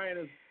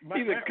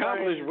he's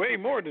accomplished way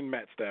more than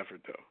Matt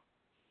Stafford though.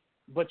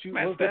 But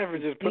Matt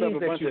Stafford just put up a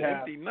bunch of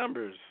empty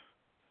numbers.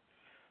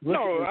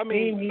 No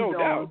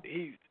doubt.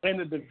 In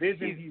the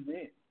division he's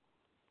in.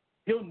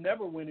 He'll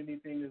never win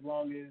anything as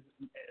long as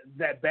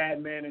that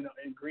bad man in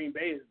Green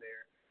Bay is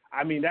there.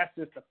 I mean, that's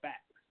just a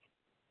fact.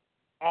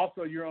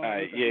 Also, you're on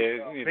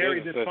very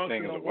there's dysfunctional such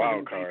thing as a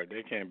wild card.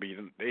 They can't beat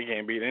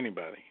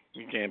anybody.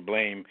 You can't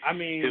blame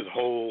his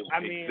whole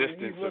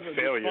existence of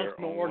failure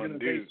on one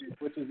dude,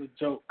 which is a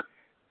joke.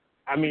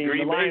 I mean,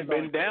 Green Bay's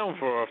been down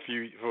for a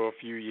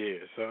few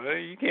years, so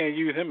you can't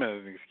use him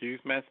as an excuse.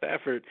 Matt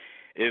Stafford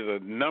is a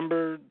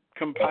number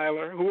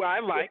compiler who I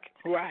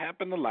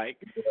happen to like,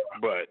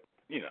 but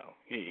he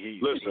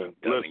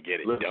doesn't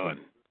get it done.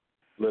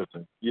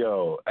 Listen,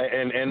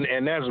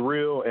 and that's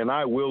real, and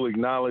I will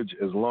acknowledge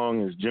as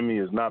long as Jimmy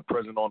is not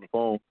present on the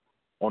phone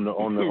on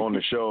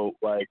the show.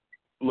 Like,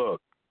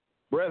 look,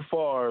 Brett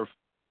Favre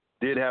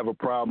did have a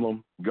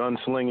problem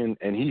gunslinging,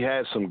 and he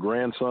had some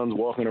grandsons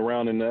walking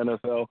around in the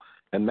NFL,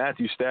 and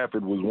Matthew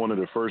Stafford was one of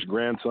the first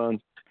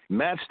grandsons.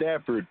 Matt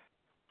Stafford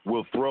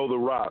will throw the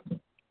rock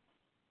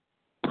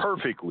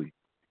perfectly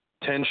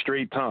 10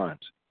 straight times,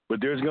 but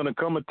there's going to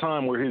come a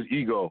time where his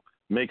ego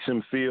makes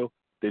him feel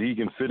that he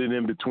can fit it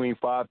in between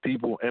 5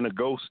 people and a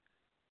ghost,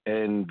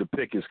 and the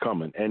pick is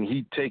coming. And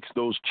he takes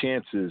those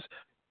chances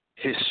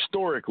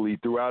historically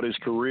throughout his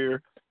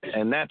career,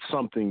 And that's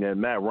something that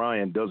Matt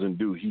Ryan doesn't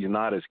do. He's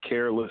not as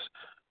careless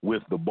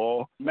with the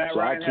ball. Matt so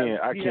Ryan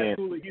I can't.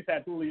 He's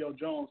had Julio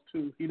Jones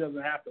too. He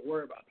doesn't have to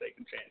worry about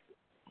taking chances.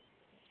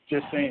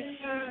 Just saying.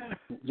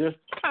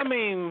 I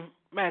mean,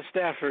 Matt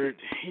Stafford,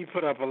 he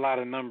put up a lot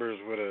of numbers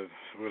with a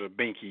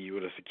binky,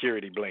 with a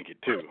security blanket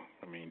too.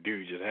 I mean,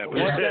 dude just had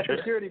that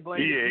security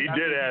blanket. Yeah, he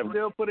did have. He's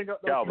still putting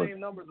up those same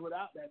numbers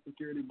without that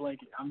security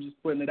blanket. I'm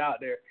just putting it out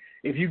there.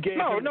 If you gave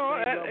that's what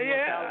I'm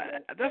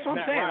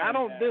saying. Ryan I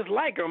don't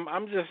dislike him.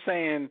 I'm just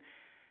saying,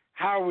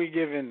 how are we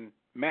giving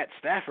Matt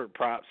Stafford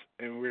props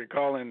and we're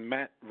calling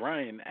Matt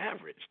Ryan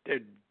average?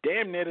 They're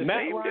damn near the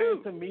same Ryan,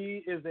 dude. to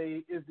me, is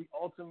the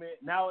ultimate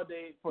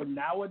nowadays. For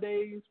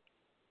nowadays,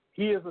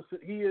 he is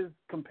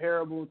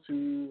comparable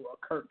to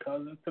Kirk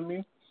Cousins to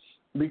me,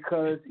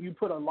 because you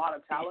put a lot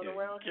of talent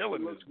around him. He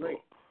looks great.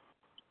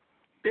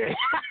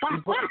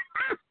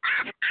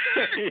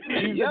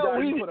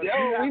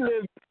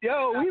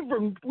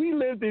 We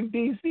lived in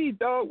DC,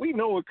 dog. We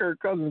know what Kirk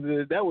Cousins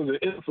is. That was an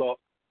insult.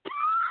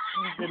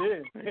 It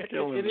is.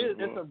 It is.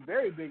 It's a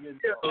very big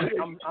insult.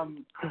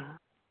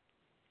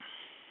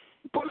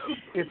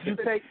 If you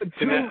take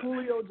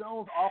Julio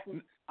Jones off,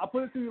 I'll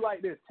put it to you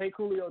like this: take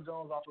Julio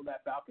Jones off of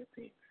that Falcons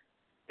team.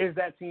 Is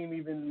that team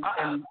even?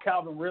 And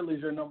Calvin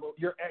Ridley's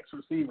your X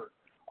receiver.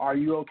 Are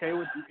you okay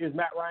with? Is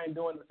Matt Ryan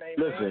doing the same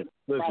thing?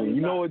 Listen.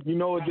 You know what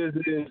this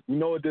is. You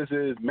know what this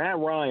is. Matt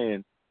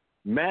Ryan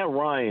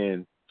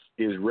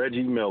is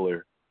Reggie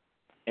Miller,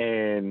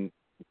 and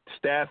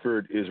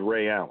Stafford is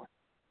Ray Allen.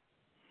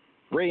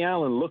 Ray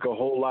Allen look a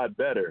whole lot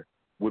better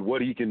with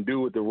what he can do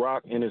with the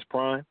rock in his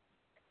prime,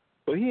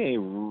 but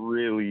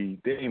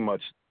there ain't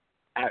much.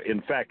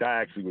 In fact,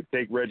 I actually would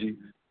take Reggie,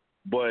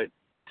 but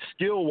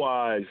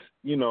skill-wise,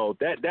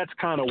 that's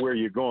kind of where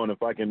you're going.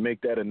 If I can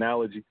make that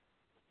analogy,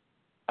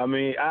 I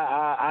mean,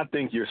 I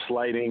think you're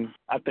slighting.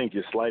 I think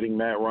you're slighting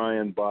Matt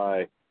Ryan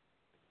by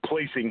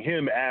placing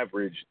him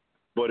average,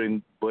 but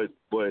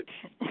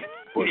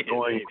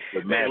going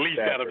with Matt at least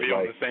Stafford, gotta be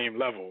on the same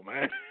level,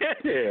 man.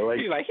 Yeah,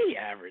 he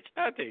average.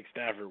 I think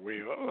Stafford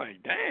will. I'm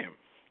like, damn,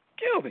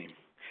 killed him.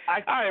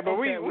 All right, but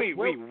we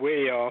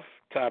way off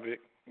topic.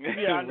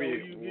 Yeah,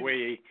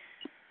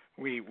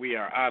 we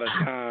are out of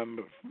time.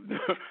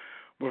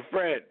 But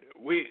Fred,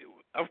 we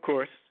of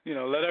course,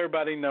 let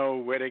everybody know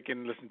where they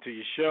can listen to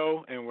your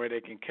show and where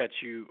they can catch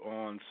you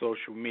on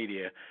social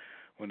media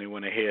when they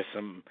want to hear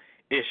some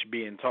ish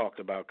being talked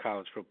about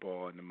college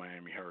football and the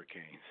Miami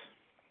Hurricanes.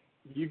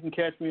 You can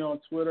catch me on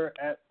Twitter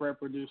at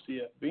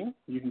FredPerdueCFB.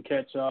 You can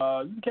catch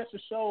the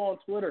show on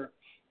Twitter,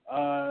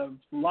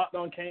 Locked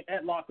On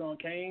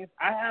Canes.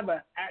 I have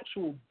an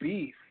actual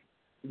beef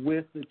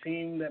with the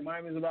team that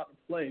Miami's about to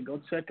play. Go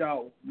check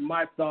out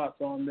my thoughts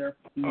on their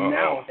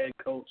now head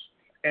coach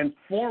and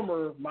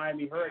former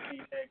Miami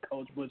Hurricanes head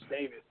coach Butch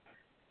Davis.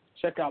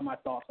 Check out my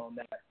thoughts on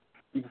that.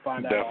 You can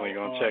find definitely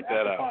gonna check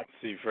that out.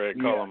 See Fred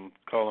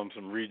call him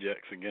some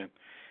rejects again.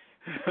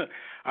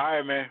 All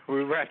right, man.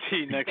 We'll wrap to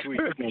you next week.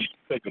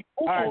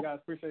 All right, guys.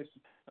 Appreciate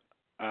you.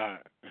 All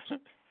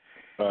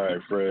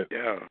right, Fred.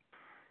 Yeah.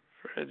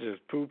 Fred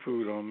just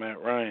poo-pooed on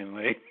Matt Ryan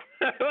like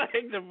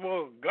the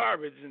more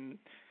garbage and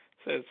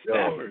said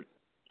Stafford.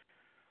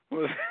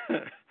 You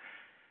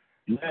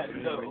got a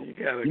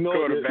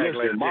quarterback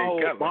like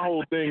Jay Cutler. My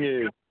whole thing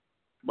is,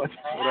 what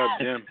up,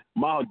 Jim?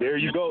 There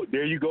you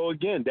go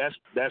again.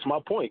 That's my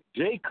point.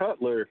 Jay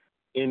Cutler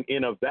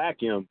in a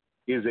vacuum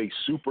is a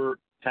super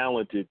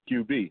talented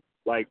QB,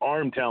 like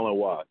arm talent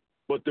wise.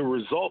 But the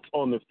results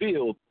on the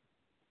field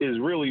is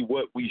really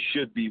what we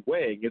should be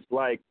weighing. It's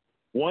like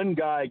one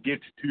guy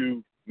gets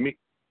to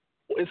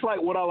it's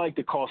like what I like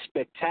to call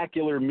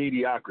spectacular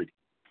mediocrity.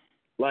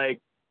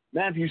 Like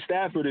Matthew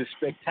Stafford is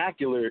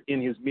spectacular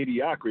in his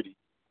mediocrity,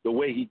 the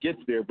way he gets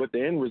there, but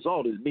the end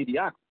result is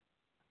mediocrity.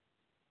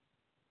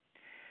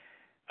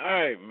 All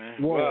right,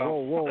 man.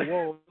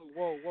 Whoa.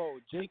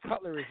 Jay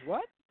Cutler is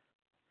what?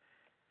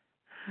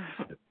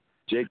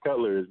 Jay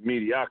Cutler is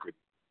mediocrity.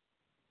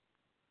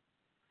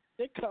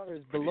 Jay Cutler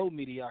is below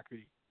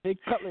mediocrity. Jay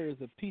Cutler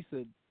is a piece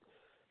of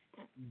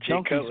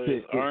Jay Cutler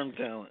is arm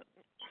talent.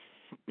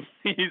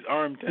 He's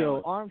arm talent.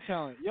 Yo, arm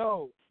talent.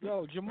 Yo,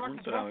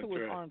 Jamarcus Russell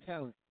was arm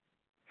talent.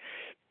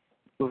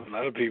 A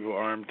lot of people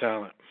arm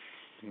talent.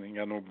 They ain't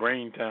got no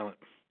brain talent.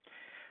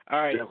 All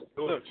right,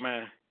 look,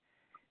 man.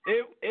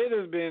 It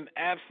has been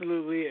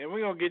absolutely, and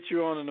we're going to get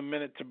you on in a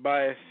minute,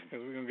 Tobias,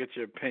 because we're going to get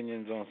your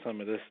opinions on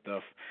some of this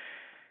stuff.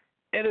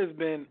 It has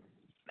been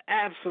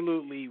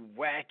absolutely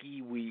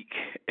wacky week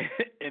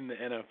in the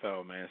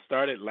NFL, man.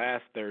 Started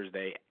last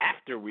Thursday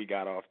after we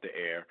got off the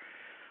air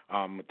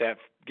with that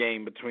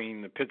game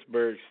between the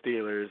Pittsburgh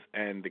Steelers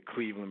and the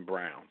Cleveland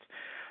Browns.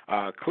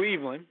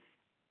 Cleveland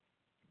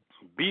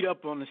beat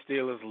up on the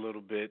Steelers a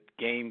little bit.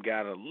 Game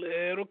got a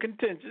little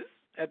contentious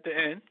at the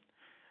end.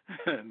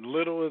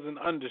 Little is an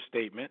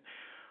understatement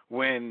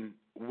when,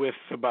 with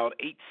about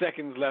 8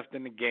 seconds left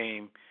in the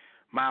game,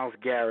 Myles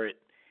Garrett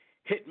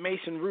hit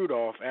Mason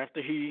Rudolph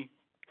after he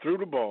threw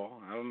the ball.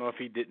 I don't know if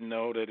he didn't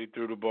know that he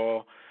threw the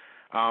ball.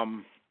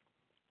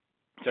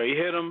 So he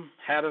hit him,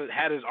 had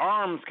his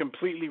arms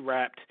completely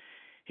wrapped.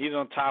 He's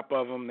on top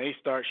of him. They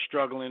start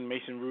struggling.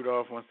 Mason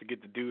Rudolph wants to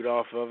get the dude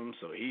off of him,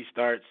 so he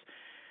starts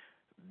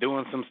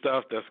doing some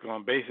stuff that's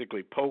going to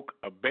basically poke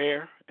a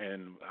bear.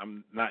 And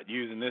I'm not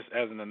using this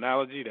as an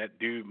analogy. That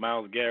dude,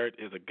 Myles Garrett,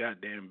 is a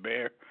goddamn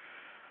bear.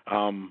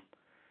 A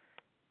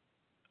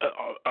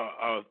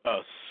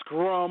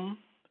scrum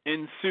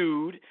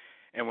ensued,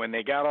 and when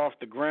they got off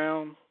the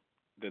ground,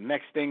 the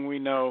next thing we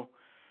know,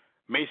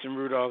 Mason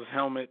Rudolph's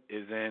helmet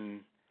is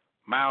in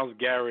Myles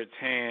Garrett's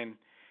hand.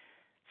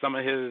 Some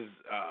of his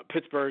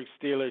Pittsburgh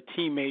Steelers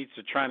teammates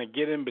are trying to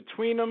get in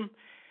between them,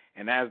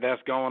 and as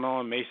that's going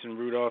on, Mason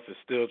Rudolph is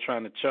still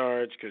trying to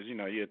charge because, you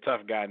know, you're a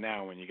tough guy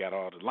now when you got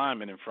all the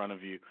linemen in front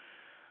of you.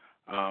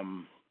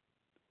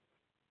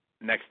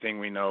 Next thing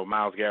we know,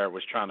 Myles Garrett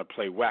was trying to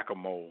play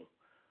Whac-A-Mole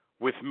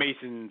with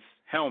Mason's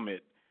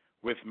helmet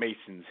with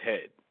Mason's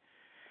head.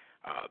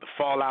 The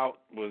fallout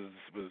was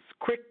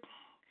quick.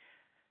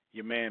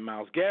 Your man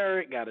Myles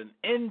Garrett got an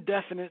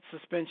indefinite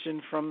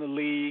suspension from the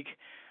league.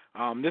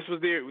 These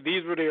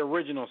were the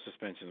original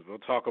suspensions. We'll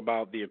talk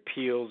about the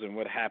appeals and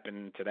what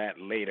happened to that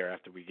later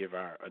after we give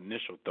our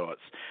initial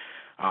thoughts.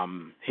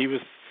 He was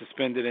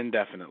suspended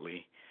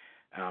indefinitely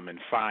and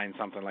fined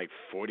something like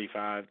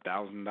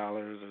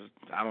 $45,000.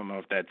 I don't know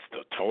if that's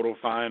the total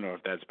fine or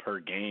if that's per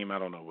game. I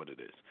don't know what it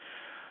is.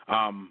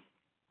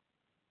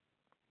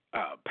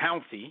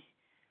 Pouncey,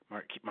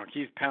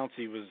 Marquise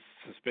Pouncey, was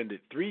suspended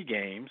 3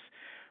 games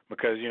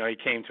because, you know, he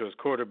came to his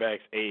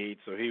quarterback's aid,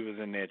 so he was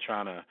in there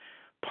trying to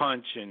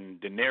punch and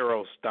De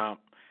Niro stomp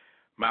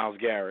Myles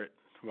Garrett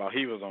while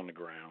he was on the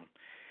ground.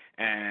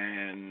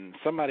 And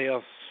somebody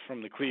else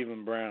from the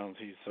Cleveland Browns,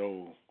 he's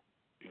so,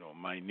 you know,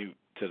 minute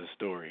to the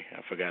story.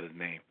 I forgot his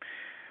name.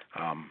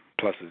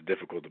 Plus it's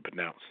difficult to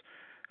pronounce.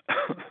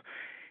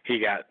 He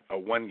got a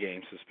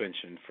 1-game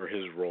suspension for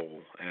his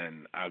role,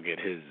 and I'll get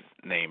his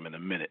name in a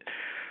minute.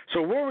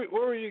 So what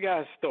were you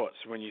guys' thoughts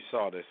when you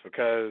saw this?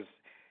 Because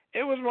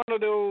it was one of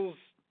those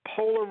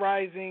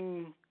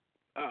polarizing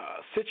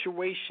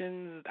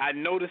situations. I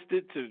noticed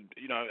it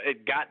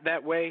it got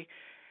that way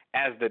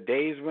as the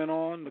days went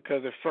on,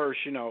 because at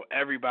first, you know,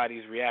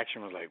 everybody's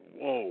reaction was like,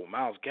 whoa,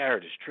 Myles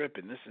Garrett is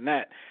tripping, this and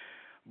that.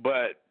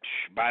 But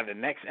by the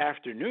next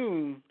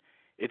afternoon,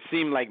 it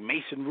seemed like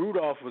Mason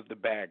Rudolph was the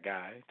bad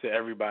guy to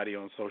everybody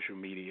on social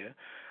media,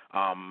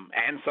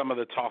 and some of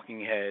the talking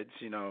heads.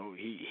 You know,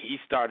 he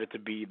started to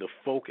be the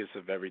focus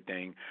of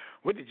everything.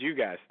 What did you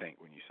guys think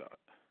when you saw it?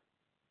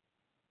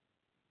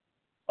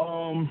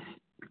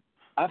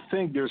 I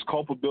think there's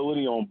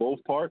culpability on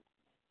both parts,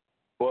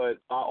 but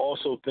I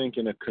also think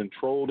in a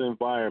controlled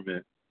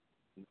environment,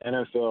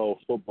 NFL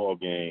football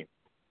game,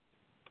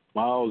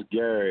 Myles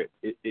Garrett,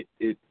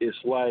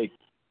 it's like,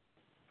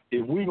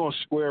 if we're going to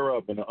square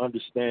up, and the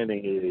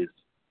understanding is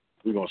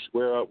we're going to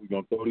square up, we're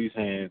going to throw these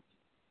hands,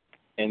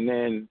 and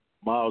then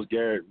Myles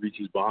Garrett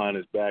reaches behind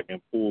his back and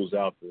pulls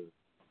out the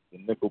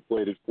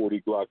nickel-plated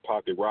 40 Glock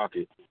pocket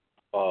rocket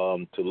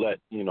to let,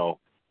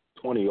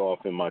 20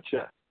 off in my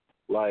chest.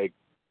 Like,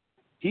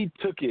 he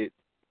took it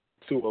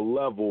to a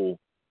level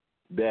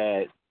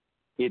that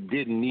it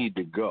didn't need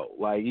to go.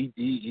 Like,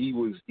 he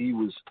was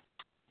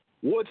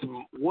what's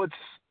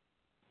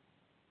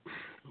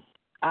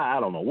I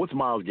don't know. What's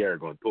Myles Garrett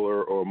going to do,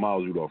 or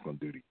Myles Rudolph going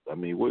to do to you? I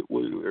mean,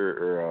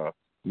 or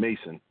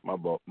Mason, my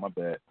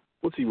bad.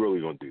 What's he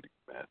really going to do to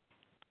you, man?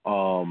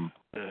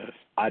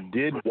 I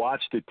did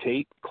watch the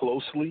tape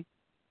closely,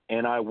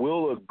 and I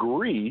will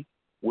agree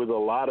with a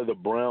lot of the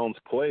Browns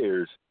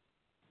players.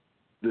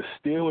 The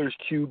Steelers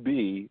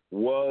QB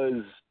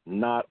was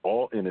not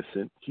all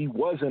innocent. He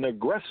was an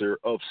aggressor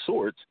of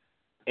sorts,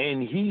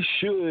 and he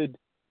should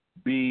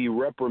be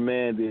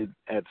reprimanded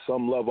at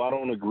some level. I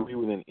don't agree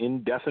with an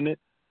indefinite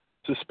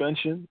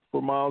suspension for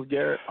Myles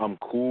Garrett. I'm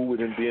cool with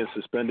him being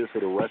suspended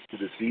for the rest of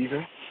the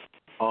season.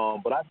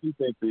 But I do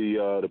think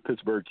the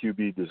Pittsburgh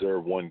QB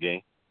deserved 1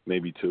 game,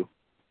 maybe 2.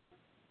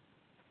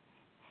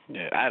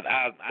 Yeah,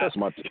 that's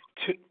my take.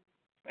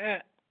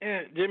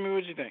 Jimmy,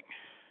 what'd you think?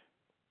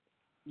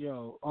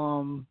 Yo,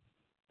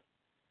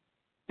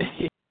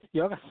 I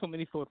got so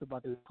many thoughts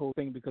about this whole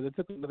thing because it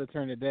took another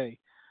turn today.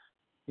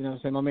 You know what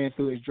I'm saying? My man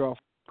threw his draw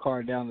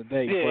card down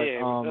today. Yeah,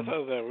 but, that's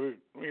how that.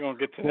 We're gonna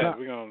get to that.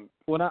 We're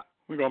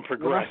gonna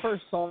progress. When I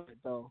first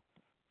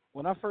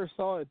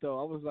saw it though,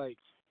 I was like,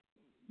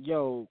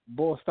 yo,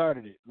 Bull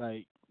started it.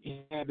 Like,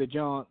 he had the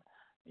jaunt.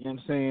 You know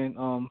what I'm saying?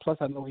 Plus,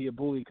 I know he a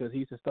bully because he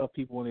used to stuff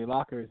people in their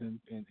lockers and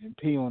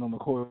pee on them a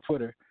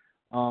footer.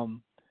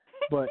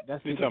 But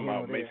that's you talking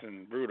about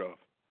Mason Rudolph.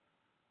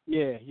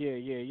 Yeah.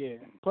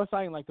 Plus,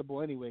 I ain't like the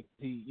boy anyway.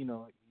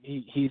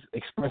 He's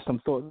expressed some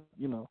thoughts.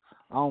 You know,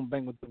 I don't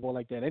bang with the boy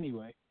like that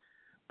anyway.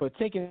 But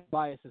taking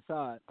bias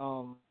aside,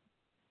 like,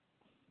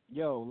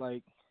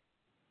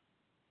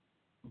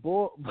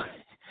 boy,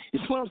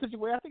 it's one of those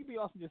situations. I think we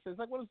also just said it's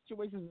like one of those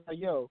situations like,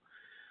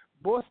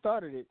 boy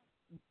started it.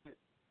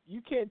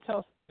 You can't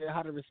tell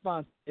how to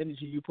respond to the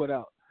energy you put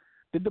out.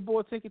 Did the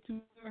boy take it too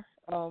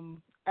far?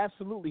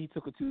 Absolutely, he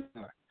took it too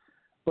far.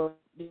 But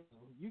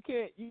you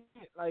can't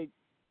like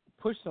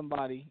push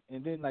somebody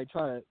and then like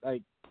try to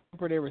like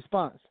temper their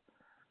response.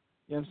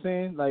 You know what I'm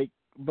saying? Like,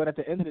 But at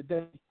the end of the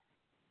day,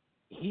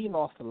 he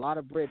lost a lot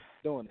of bread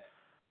doing that.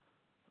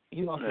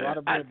 He lost a lot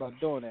of bread by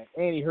doing that,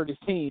 and he hurt his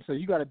team. So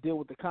you got to deal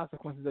with the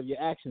consequences of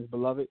your actions,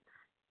 beloved.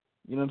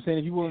 You know what I'm saying?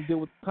 If you want to deal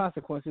with the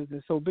consequences,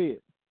 then so be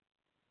it.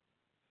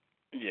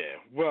 Yeah,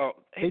 well,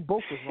 they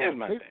both was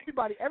wrong.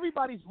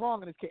 Everybody's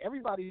wrong in this case.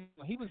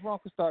 He was wrong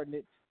for starting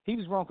it. He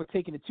was wrong for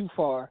taking it too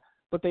far,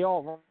 but they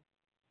all wrong.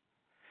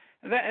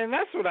 And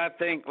that's what I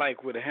think.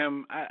 Like with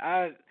him,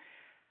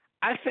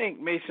 I think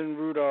Mason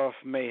Rudolph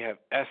may have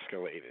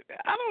escalated.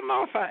 I don't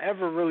know if I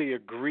ever really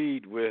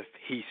agreed with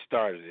he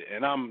started it.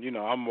 And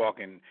I'm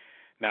walking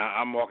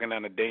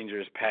down a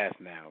dangerous path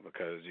now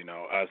because,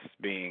 us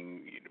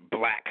being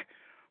black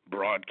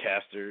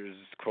broadcasters,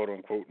 quote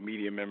unquote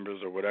media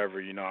members or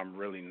whatever, I'm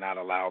really not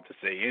allowed to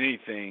say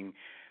anything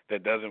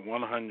that doesn't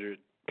 100%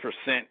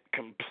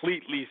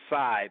 completely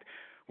side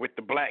with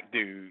the black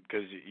dude,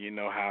 because you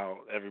know how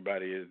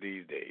everybody is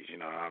these days.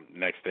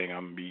 Next thing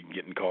I'm be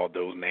getting called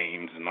those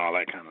names and all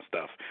that kind of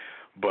stuff.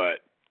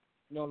 But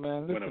no,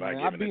 man, listen, when have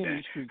I given a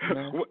damn? Streets,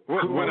 man.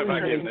 when have I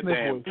given a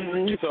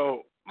damn?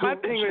 So my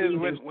thing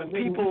is when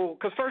people,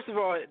 because first of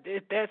all,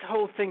 that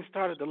whole thing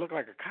started to look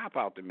like a cop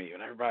out to me,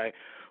 and everybody,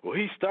 well,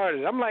 he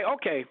started it. I'm like,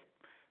 okay,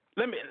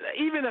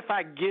 even if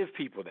I give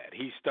people that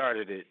he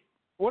started it.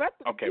 Well,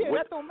 okay.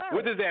 That don't matter.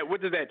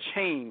 What does that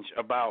change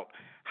about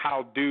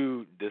how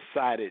dude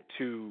decided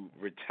to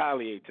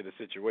retaliate to the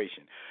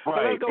situation? So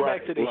let's go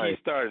back to the he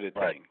started it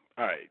thing.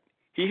 All right.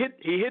 He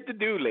hit the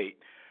dude late,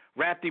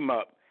 wrapped him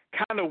up,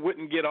 kind of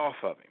wouldn't get off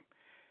of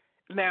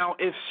him. Now,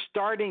 if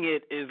starting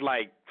it is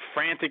like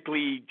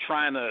frantically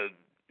trying to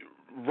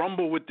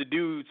rumble with the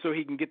dude so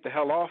he can get the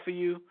hell off of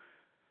you,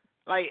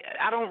 like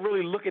I don't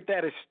really look at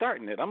that as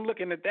starting it. I'm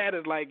looking at that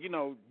as like,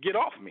 get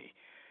off me.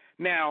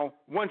 Now,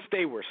 once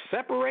they were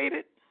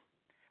separated,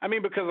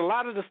 because a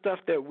lot of the stuff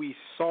that we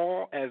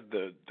saw as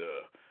the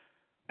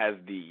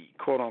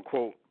quote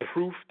unquote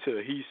proof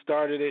to he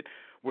started it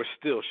were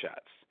still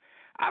shots.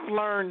 I've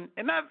learned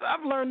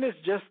this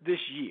just this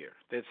year,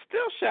 that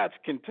still shots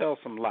can tell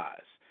some lies.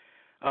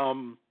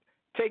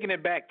 Taking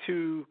it back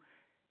to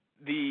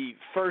the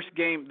first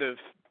game, was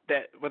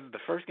it the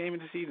first game of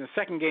the season, the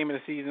second game of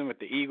the season with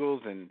the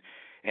Eagles and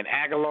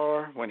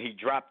Aguilar when he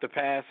dropped the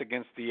pass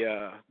against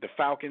the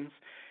Falcons,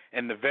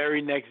 and the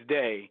very next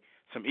day,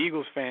 some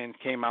Eagles fans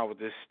came out with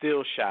this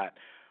still shot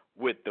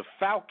with the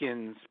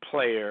Falcons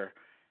player,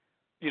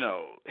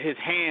 his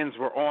hands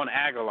were on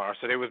Aguilar,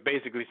 so they was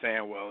basically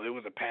saying, well, it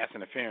was a pass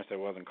interference that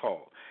wasn't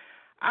called.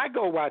 I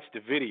go watch the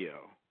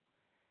video,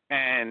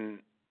 and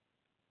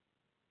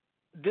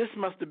this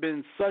must have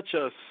been such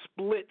a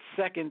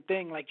split-second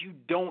thing, like you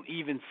don't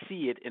even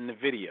see it in the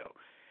video.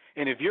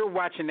 And if you're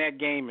watching that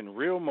game in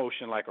real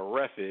motion like a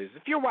ref is,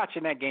 if you're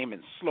watching that game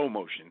in slow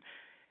motion,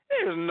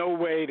 there's no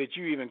way that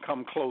you even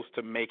come close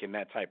to making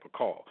that type of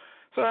call.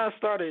 So I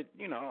started,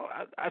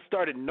 I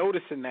started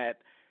noticing that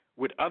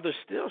with other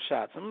still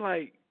shots. I'm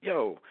like,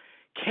 yo,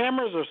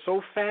 cameras are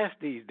so fast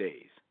these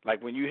days.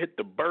 Like when you hit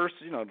the burst,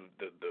 the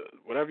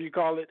whatever you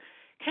call it,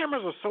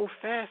 cameras are so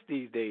fast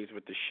these days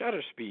with the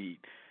shutter speed.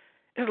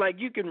 It's like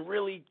you can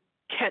really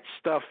catch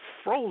stuff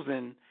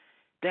frozen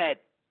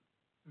that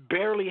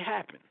barely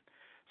happened.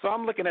 So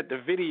I'm looking at the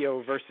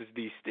video versus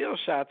these still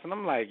shots, and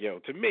I'm like, yo,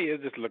 to me,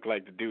 it just looked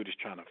like the dude is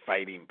trying to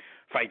fight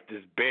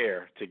this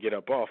bear to get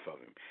up off of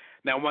him.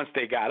 Now, once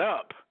they got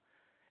up,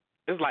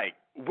 it's like,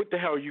 what the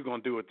hell are you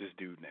going to do with this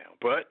dude now?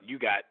 But you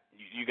got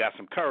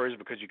some courage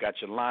because you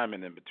got your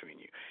lineman in between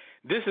you.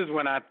 This is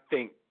when I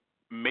think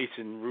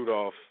Mason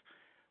Rudolph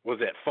was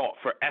at fault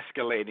for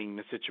escalating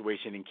the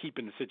situation and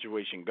keeping the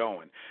situation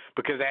going.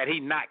 Because had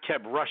he not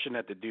kept rushing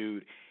at the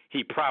dude,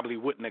 he probably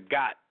wouldn't have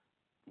got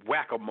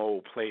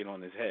Whac-A-Mole played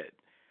on his head.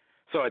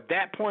 So at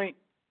that point,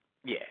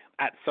 yeah.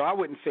 So I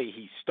wouldn't say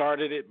he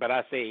started it, but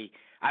I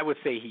would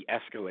say he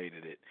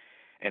escalated it.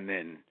 And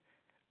then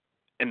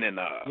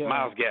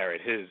Myles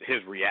Garrett,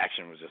 his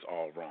reaction was just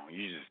all wrong.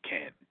 You just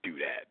can't do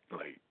that.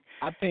 Like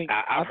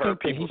I've heard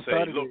people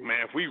say, look,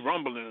 man, if we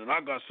rumbling and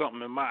I got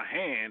something in my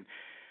hand,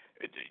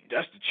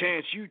 that's the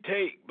chance you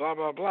take, blah,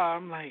 blah, blah.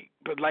 I'm like,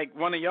 but like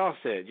one of y'all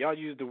said, y'all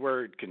used the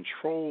word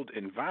controlled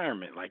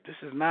environment. Like this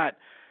is not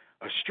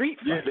a street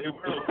fight. Yeah, they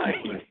were.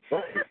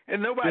 Like,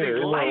 and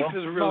nobody's life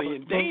is really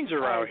in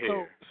danger out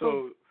here.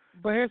 So,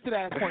 but here's to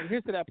that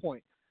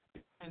point.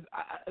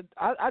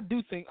 I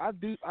do think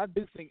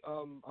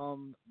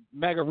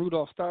MAGA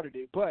Rudolph started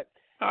it, but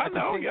I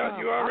know you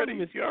already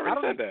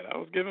said that. I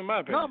was giving my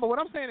opinion. No, but what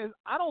I'm saying is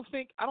I don't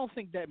think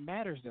that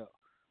matters though.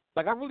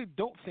 Like I really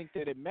don't think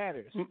that it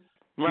matters.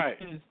 Right.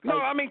 No,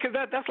 I mean because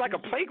that's like a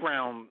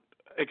playground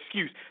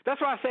excuse.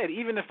 That's why I said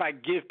even if I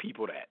give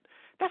people that,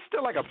 that's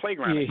still like a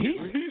playground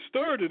excuse. He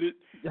started it.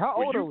 How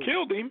old you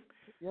killed him.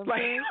 You know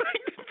like he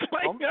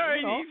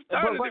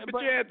started it,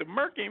 but you had to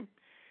murk him.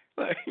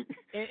 Like,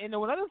 and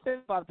another thing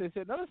about this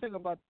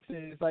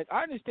is like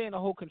I understand the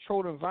whole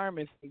controlled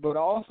environment thing, but I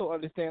also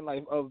understand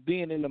like of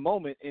being in the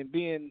moment and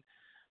being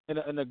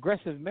an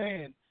aggressive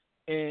man.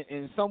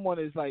 and someone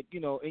is like,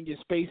 in your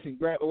space and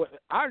grab.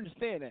 I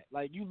understand that.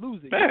 Like, you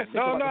lose it. Man,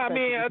 no. I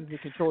mean,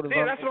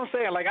 that's what I'm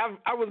saying. Like,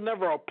 I was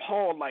never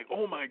appalled. Like,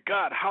 oh my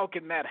God, how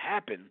can that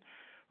happen?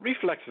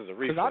 Reflexes are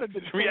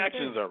reflexes.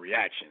 Reactions are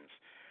reactions.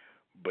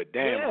 But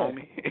damn,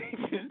 homie,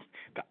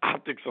 the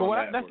optics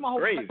on that's my whole,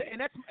 crazy.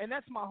 And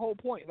that's my whole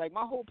point. Like,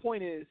 my whole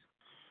point is,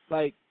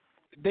 like,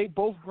 they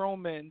both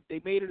grown men.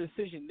 They made a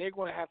decision. They're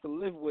going to have to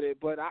live with it.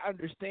 But I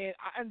understand.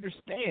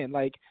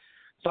 Like,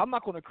 so I'm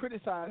not going to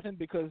criticize him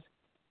because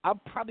I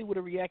probably would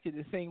have reacted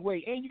the same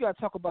way. And you got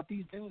to talk about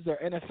these dudes are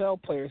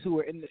NFL players who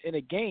are in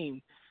a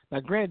game. Now,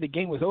 granted, the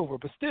game was over,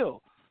 but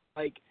still,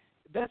 like,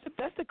 that's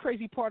the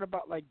crazy part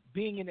about, like,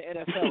 being in the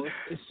NFL.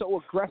 It's so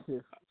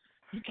aggressive.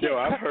 You can't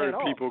I've heard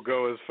people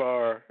go as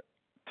far,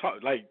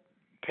 like,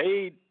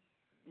 paid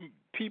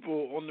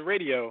people on the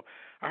radio.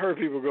 I heard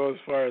people go as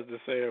far as to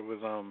say it was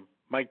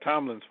Mike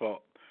Tomlin's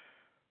fault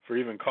for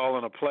even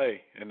calling a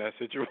play in that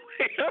situation.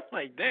 I'm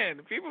like, damn,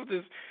 people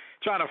just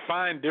trying to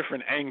find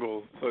different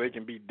angles so they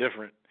can be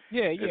different.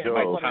 Yeah. Yo,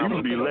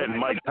 you be letting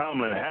Mike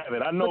Tomlin have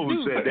it. I know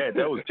who said that.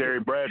 That was Terry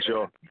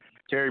Bradshaw.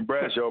 Terry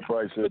Bradshaw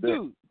probably said that.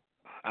 Dude,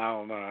 I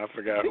don't know. I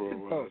forgot who it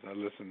was. I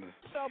listened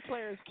to. NFL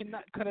players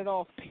cannot cut it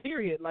off,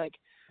 period. Like,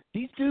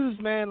 these dudes,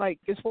 man, like,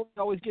 it's supposed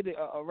to always get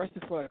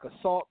arrested for, like,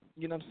 assault,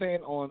 you know what I'm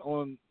saying,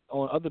 on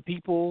other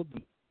people,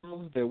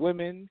 their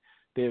women,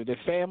 their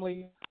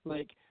family.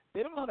 Like,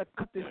 they don't know how to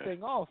cut this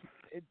thing off.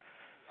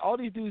 All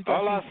these dudes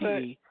got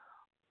CTE.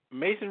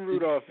 Mason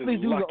Rudolph is lucky.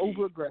 These dudes lucky. are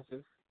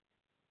over-aggressive.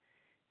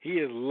 He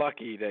is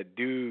lucky that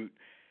dude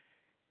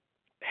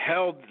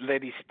that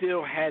he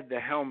still had the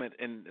helmet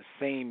in the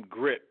same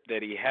grip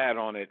that he had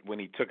on it when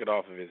he took it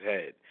off of his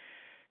head.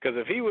 Because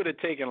if he would have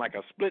taken like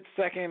a split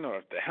second, or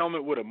if the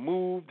helmet would have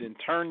moved and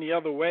turned the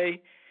other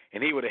way,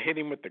 and he would have hit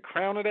him with the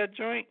crown of that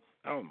joint,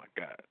 oh my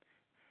God.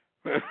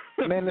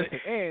 Man, listen,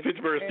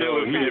 Pittsburgh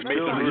Steelers be at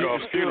Mason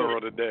Rudolph's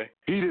funeral today.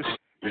 He'd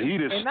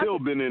have still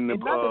been in the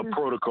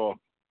protocol.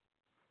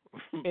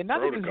 And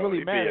not that this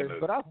really matters,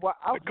 but I've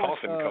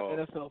watched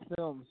NFL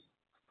films.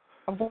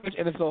 I've watched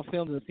NFL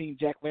films and seen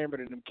Jack Lambert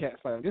and them cats.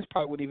 Like, this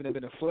probably wouldn't even have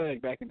been a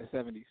flag back in the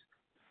 70s.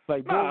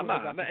 Like,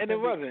 and it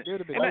wasn't.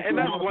 And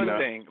that's one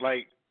thing.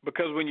 Like,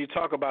 because when you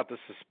talk about the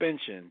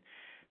suspension,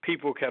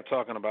 people kept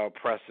talking about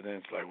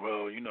precedents. Like,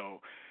 well,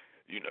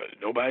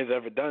 nobody's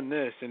ever done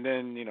this, and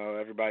then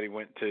everybody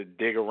went to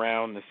dig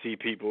around to see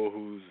people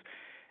who's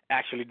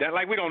actually done.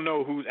 Like, we don't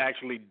know who's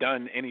actually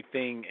done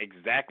anything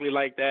exactly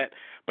like that,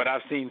 but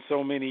I've seen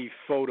so many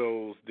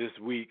photos this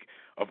week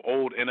of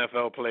old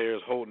NFL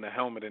players holding a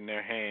helmet in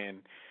their hand,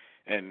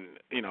 and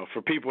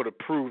for people to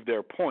prove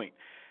their point.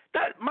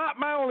 That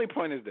my only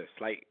point is this: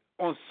 like,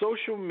 on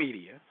social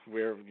media,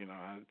 where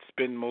I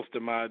spend most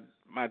of my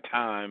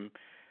time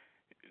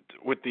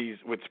with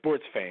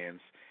sports fans,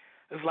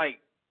 it's like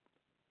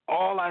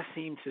all I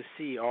seem to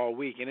see all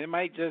week, and it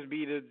might just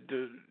be the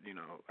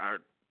our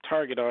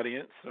target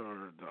audience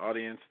or the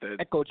audience that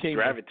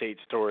gravitates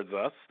towards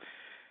us.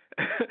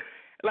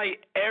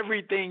 Like,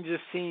 everything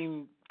just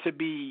seemed to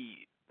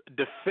be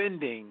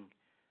defending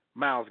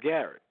Myles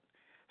Garrett.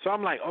 So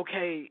I'm like,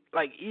 okay,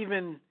 like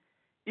even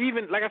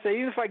like I said,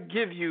 even if I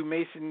give you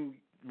Mason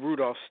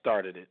Rudolph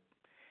started it,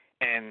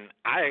 and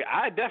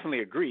I definitely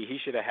agree he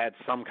should have had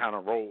some kind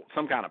of role,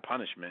 some kind of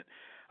punishment.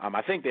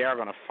 I think they are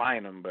going to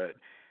fine him, but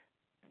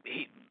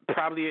he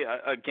probably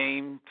a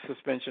game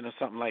suspension or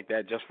something like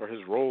that just for his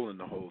role in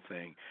the whole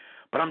thing.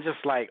 But I'm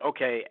just like,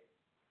 okay,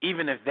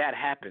 even if that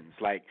happens,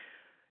 like,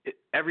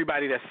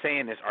 everybody that's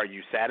saying this, are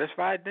you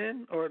satisfied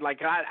then? Or, like,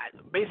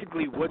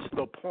 basically, what's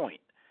the point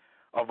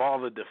of all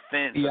the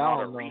defense and all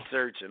the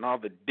research and all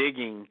the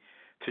digging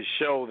to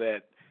show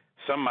that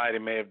somebody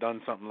may have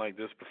done something like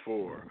this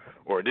before,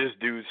 or this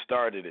dude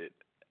started it?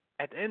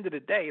 At the end of the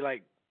day,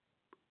 like,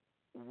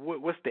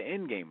 what's the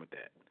end game with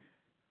that?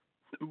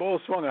 Bull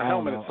swung a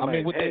helmet at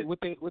somebody's head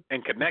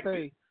and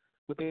connected.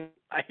 What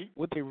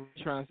they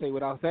trying to say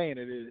without saying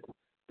it is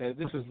that if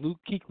this was Luke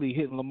Kuechly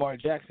hitting Lamar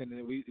Jackson,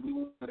 and we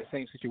were in the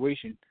same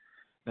situation.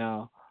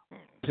 Now,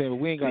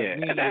 we ain't got.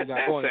 That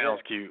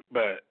sounds cute,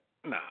 but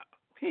nah,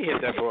 he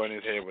hit that boy in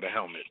his head with a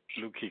helmet.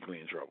 Luke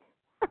Kuechly in trouble.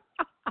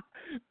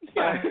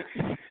 Yeah.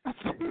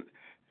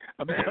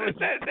 I mean,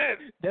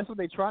 that's what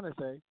they trying to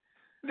say.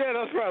 Yeah,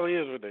 that probably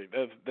is what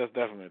that's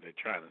definitely what they're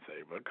trying to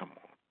say. But come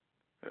on.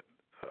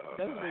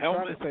 That's what they're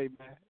trying to say,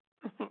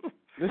 man.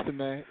 Listen,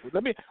 man.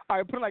 All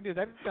right, put it like this.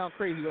 That sounds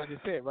crazy what I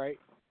just said, right?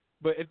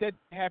 But if that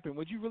happened,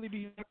 would you really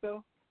be shocked,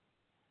 though?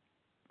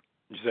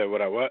 You said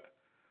what?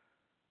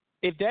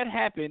 If that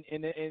happened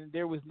and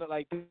there was no,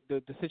 like,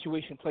 the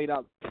situation played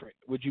out different,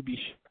 would you be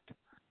shocked?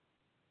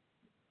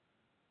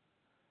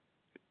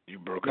 You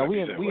broke up.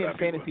 We in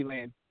fantasy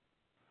land.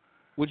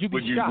 Would you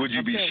be shocked? Would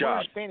you be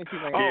shocked? Fantasy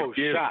land. Oh,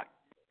 shocked.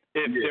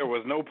 If there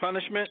was no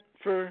punishment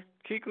for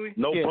Kuechly?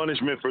 No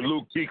punishment for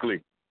Luke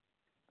Kuechly.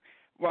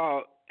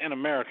 Well, in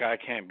America, I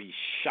can't be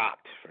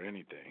shocked for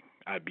anything.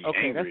 I'd be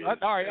angry. All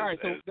right.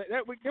 So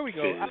there we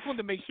go. I just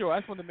wanted to make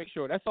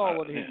sure. That's all I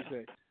wanted to hear you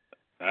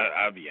say.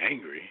 I'd be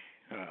angry.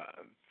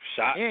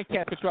 Shocked. And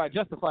Cat could try to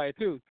justify it,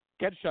 too.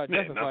 catch shot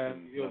justify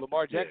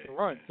Lamar Jackson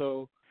run.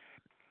 So.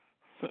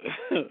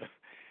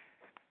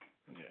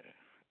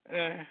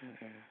 Yeah.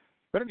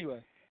 But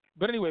anyway.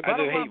 I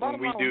just hate when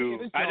we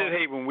do. I just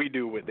hate when we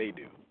do what they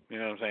do. You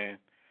know what I'm saying?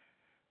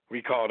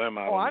 We call them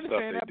out on the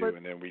stuff they do,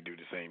 and then we do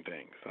the same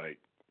things. Like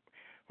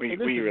we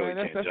really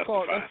can't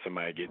justify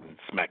somebody getting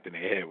smacked in the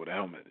head with a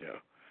helmet, yo.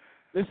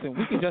 Listen,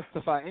 we can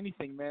justify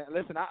anything, man.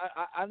 Listen, I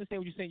understand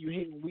what you're saying. You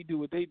hate when we do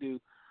what they do,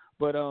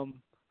 but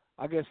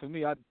I guess for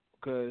me,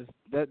 because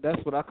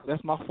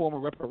that's my form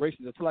of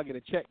reparations. Until I get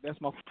a check,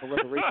 that's my form of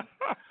reparations.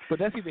 But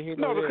that's either here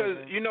nor there. No,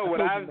 because you know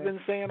what I've been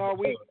saying all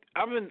week.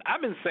 I've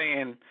been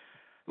saying,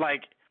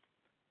 like,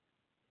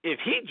 if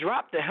he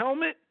dropped the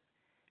helmet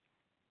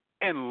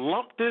and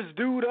lumped this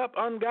dude up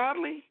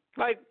ungodly,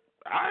 like,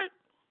 all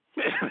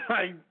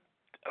right,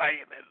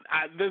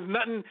 there's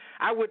nothing.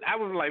 I would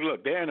like,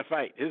 look, they're in a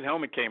fight. His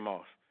helmet came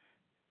off.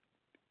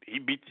 He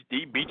beat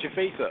your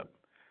face up.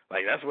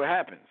 Like, that's what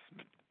happens.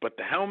 But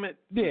the helmet,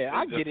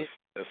 I get it.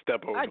 A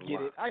step over the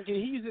line. I get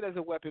it. He used it as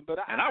a weapon, but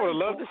I would have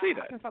loved to see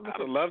that. I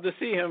would love to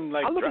see him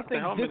like drop the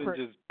helmet and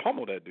just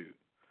pummel that dude.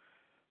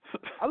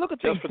 I look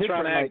at things just for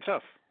trying to act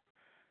tough.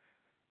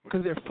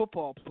 Because they're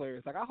football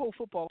players. Like, I hold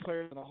football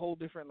players in a whole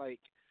different, like,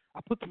 I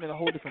put them in a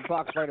whole different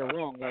box, right or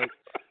wrong. Like,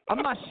 I'm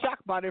not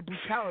shocked by their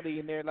brutality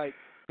and their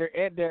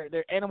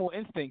animal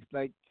instincts.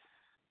 Like,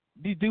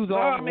 these dudes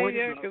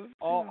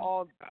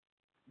all.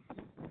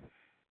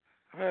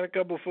 I've had a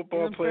couple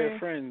football player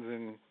friends,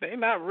 and they're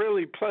not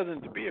really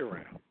pleasant to be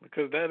around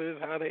because that is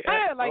how they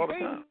act all the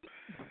time.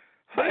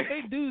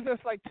 They dudes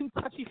that's like too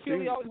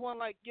touchy-feely, always want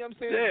like, you know what I'm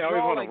saying? Yeah,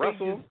 always want to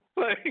wrestle.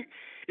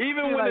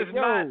 Even when it's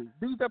not,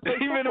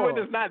 even when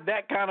it's not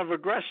that kind of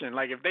aggression.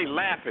 Like if they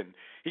laughing,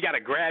 he got to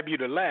grab you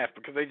to laugh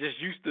because they just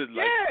used to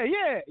like.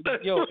 Yeah.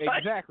 Yo,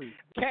 exactly.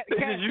 They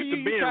just used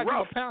to being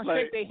rough.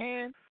 Shake their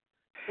hand.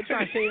 They're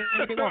trying to say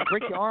anything, want to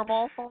break your arm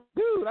off.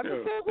 Dude, I just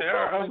said, they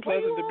are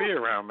unpleasant to be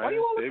around, man.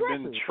 They've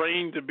been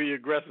trained to be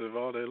aggressive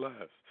all their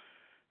lives.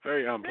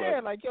 Very unpleasant.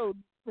 Yeah, like, yo,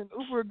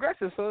 uber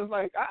aggressive. So it's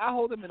like I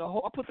hold them in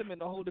I put them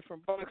in a whole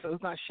different box. So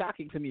it's not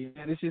shocking to me,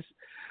 man. It's just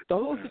the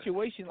whole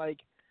situation, like,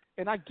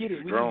 and I get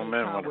it. We grown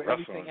men want to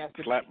wrestle and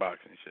slapbox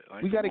and shit.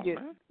 Like,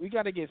 we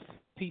gotta get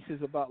pieces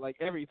about like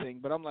everything.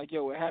 But I'm like,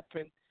 yo, what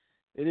happened?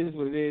 It is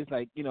what it is.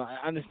 Like, you know,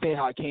 I understand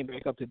how I came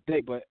back up to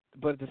date, but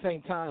at the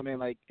same time, man,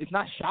 like, it's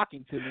not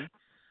shocking to me.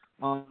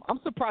 I'm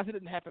surprised it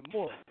didn't happen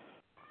more.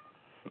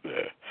 Yeah.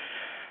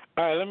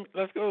 All right,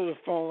 let's go to the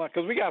phone line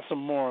because we got some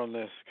more on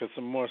this because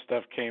some more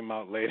stuff came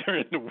out later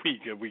in the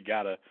week that we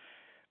gotta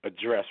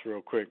address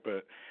real quick.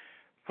 But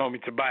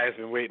homie Tobias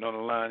been waiting on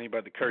the line. He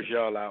about to curse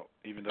y'all out,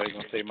 even though he's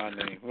gonna say my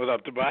name. What's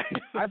up, Tobias?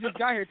 I just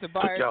got here,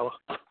 Tobias.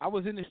 I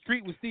was in the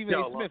street with Stephen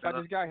A. Smith. I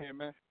just got here,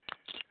 man.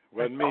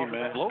 Wasn't me,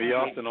 man. B.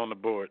 Austin on the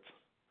boards.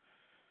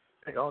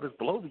 Hey, all this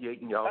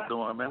bloviating y'all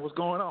doing, man. What's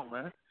going on,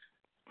 man?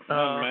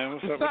 Man,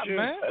 what's up with you?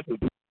 Man?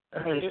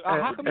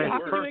 How come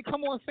you ain't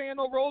come on saying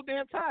no roll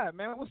damn time,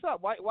 man? What's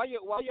up? Why you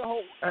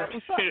whole?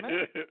 What's up,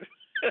 man?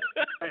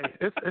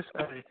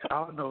 Hey,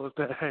 all I know is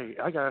that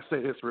I gotta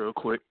say this real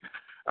quick.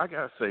 I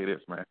gotta say this,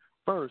 man.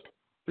 First,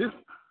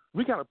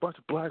 we got a bunch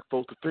of black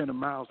folks defending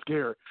Myles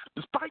Garrett,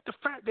 despite the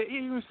fact that he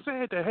even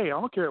said that, hey, I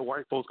don't care if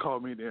white folks call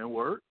me the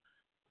N-word.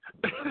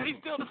 He's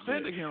still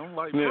defending him.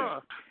 Like,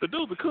 bruh, the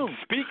dude's a coon.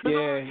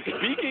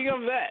 Speaking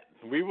of that,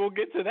 we will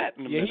get to that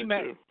in a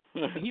minute,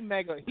 too. He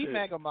mega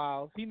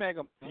Miles. He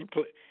mega.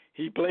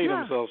 He played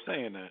himself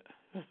saying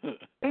that.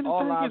 And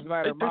all lives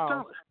matter,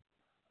 Miles.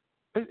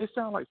 It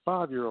sounds like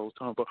 5-year-olds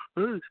talking about,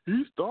 hey,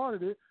 he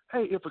started it.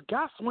 Hey, if a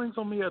guy swings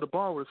on me at the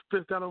bar with his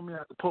fist, that don't mean I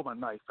have to pull my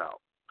knife out.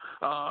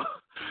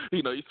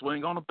 He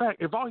swing on the back.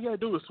 If all he had to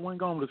do was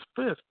swing on with his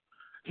fist,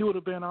 he would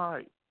have been all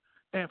right.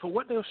 And for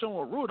what they were showing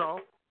with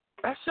Rudolph,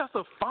 that's just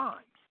a fine.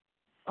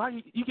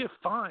 You get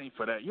fined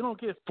for that. You don't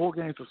get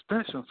 4-game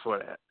suspensions for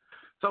that.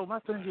 So my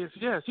thing is,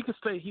 yes, you can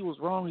say he was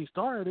wrong, he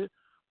started it,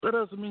 but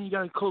that doesn't mean you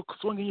got to go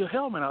swinging your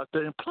helmet out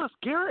there. And plus,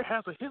 Garrett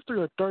has a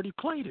history of dirty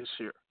play this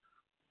year.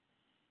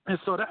 And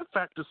so that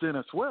factors in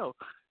as well.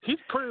 He's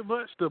pretty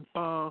much the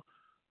funny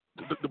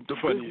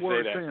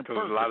you say that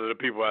because a lot of the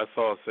people I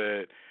saw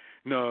said,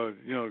 no,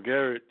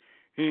 Garrett,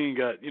 he ain't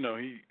got,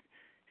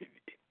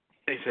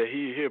 they said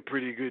he a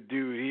pretty good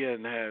dude. He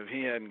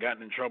hadn't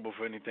gotten in trouble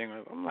for anything.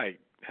 I'm like,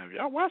 have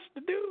y'all watched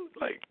the dude?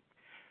 Like,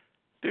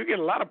 dude get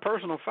a lot of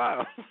personal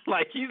fouls.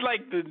 Like he's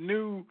like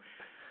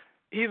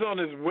he's on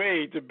his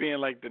way to being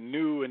like the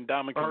new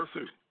Ndamukong Suh.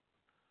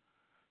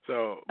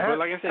 So, but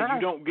like I said,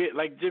 you don't get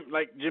like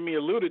Jimmy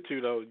alluded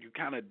to though. You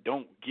kind of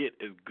don't get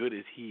as good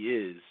as he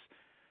is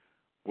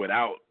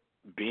without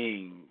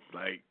being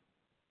like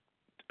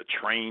a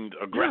trained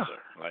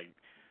aggressor. Yeah. Like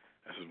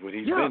this is what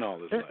he's been all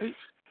his life.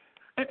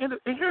 And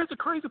here's the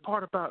crazy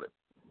part about it.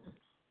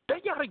 They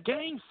got a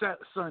game set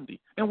Sunday,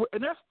 and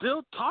they're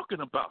still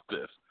talking about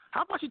this.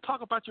 How about you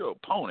talk about your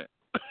opponent?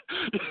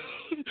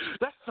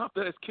 That's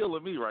something that's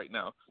killing me right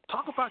now.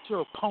 Talk about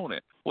your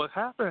opponent. What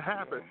happened.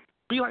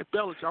 Be like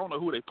Belichick. I don't know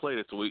who they play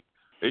this week.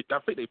 I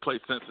think they play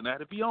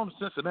Cincinnati. Be on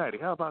Cincinnati.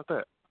 How about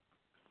that?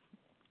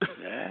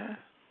 Yeah.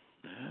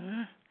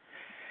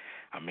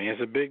 I mean,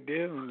 it's a big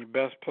deal when your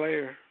best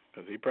player,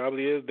 because he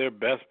probably is their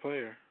best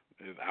player,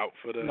 is out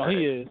for the. No,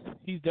 he is.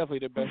 He's definitely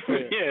the best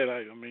player.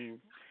 Yeah, I mean.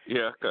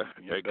 Yeah,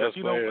 your best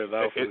player is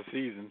out for the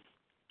season.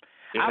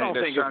 I don't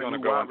think it's going to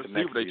go into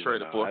next season.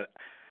 Traded for.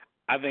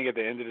 I think at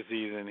the end of the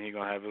season he's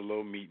going to have a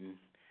little meeting,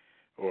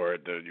 or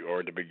at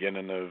the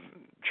beginning of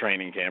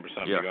training camp or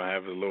something. They're going to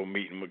have a little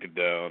meeting with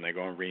Goodell, and they're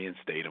going to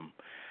reinstate him.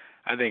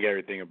 I think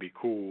everything will be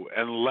cool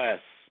unless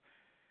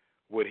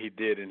what he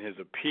did in his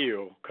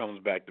appeal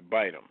comes back to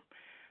bite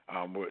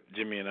him. What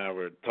Jimmy and I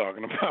were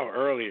talking about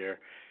earlier,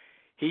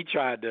 he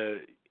tried to.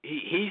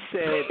 He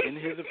said in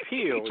his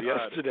appeal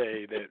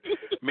yesterday that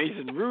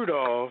Mason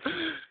Rudolph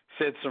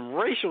said some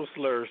racial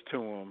slurs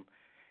to him,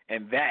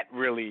 and that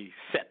really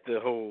set the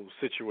whole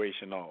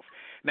situation off.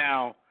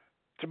 Now,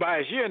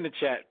 Tobias, you're in the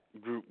chat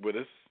group with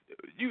us.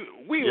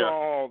 We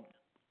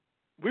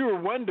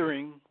were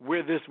wondering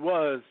where this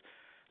was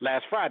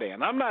last Friday,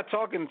 and I'm not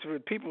talking to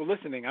people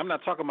listening. I'm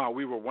not talking about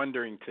we were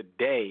wondering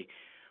today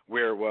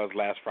where it was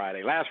last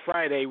Friday. Last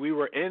Friday, we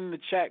were in the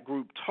chat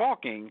group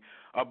talking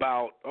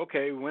about,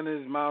 okay, when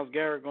is Myles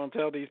Garrett going to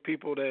tell these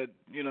people that,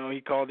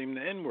 he called him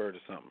the N-word or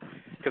something?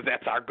 Because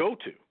that's our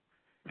go-to.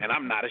 And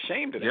I'm not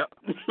ashamed of that.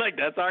 Yep. Like,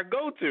 that's our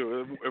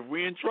go-to. If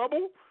we're in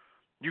trouble,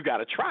 you got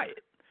to try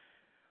it.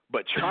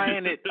 But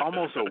trying it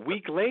almost a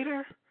week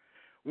later,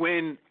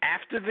 when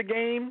after the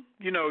game,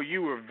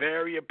 you were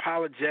very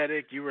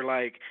apologetic. You were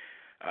like,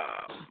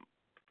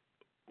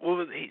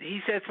 he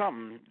said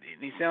something.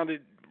 He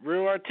sounded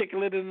real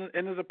articulate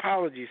in his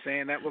apology,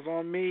 saying that was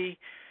on me,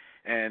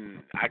 and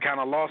I kind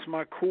of lost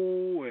my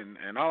cool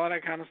and all of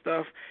that kind of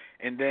stuff.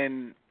 And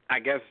then I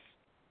guess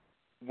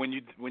when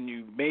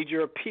you made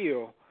your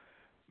appeal,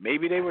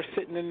 maybe they were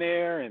sitting in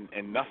there and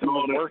nothing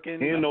was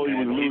working.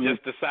 He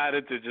just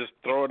decided to just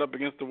throw it up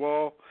against the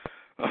wall.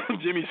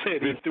 Jimmy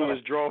said he threw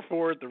his draw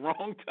forward at the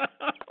wrong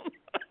time.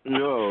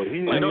 Yo, he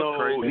didn't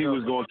know he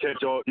was going to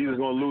catch all. He was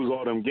going to lose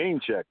all them game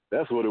checks.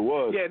 That's what it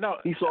was. Yeah, no.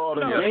 He saw all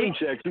them game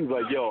checks. He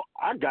was like, "Yo,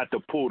 I got to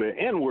pull the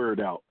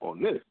N-word out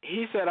on this."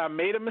 He said, "I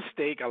made a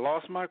mistake. I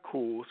lost my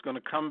cool. It's going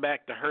to come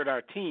back to hurt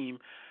our team.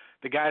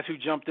 The guys who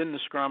jumped in the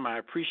scrum, I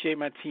appreciate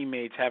my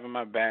teammates having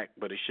my back,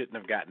 but it shouldn't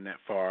have gotten that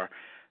far.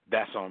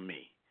 That's on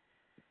me."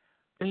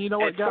 And you know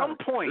what? At some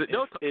point,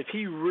 if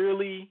he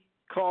really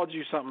called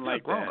you something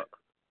like that.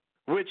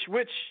 Which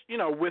with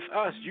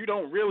us, you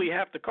don't really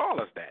have to call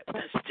us that.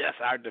 It's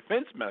just our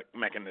defense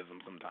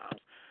mechanism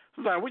sometimes.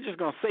 Sometimes we're just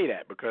going to say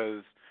that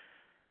because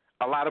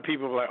a lot of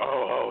people are like,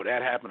 oh,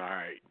 that happened. All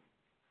right,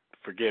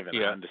 forgive it.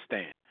 I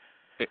understand.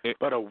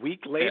 But a week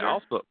later,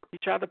 also, he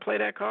tried to play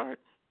that card.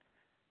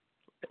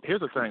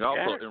 Here's the thing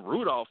also, and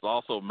Rudolph's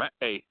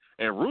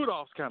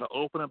kind of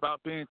open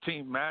about being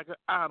Team MAGA.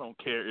 I don't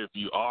care if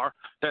you are.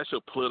 That's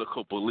your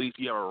political belief.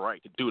 You have a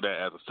right to do that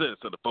as a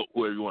citizen to vote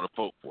whoever you want to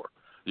vote for.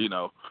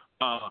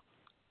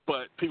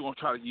 But people want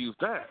to try to use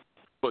that.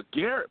 But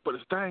the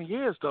thing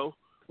is, though,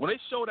 when they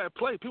show that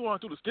play, people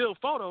want to do the still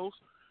photos.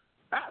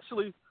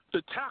 Actually,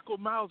 the tackle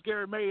Myles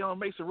Garrett made on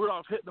Mason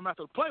Rudolph hitting him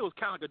after the play was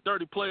kind of like a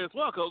dirty play as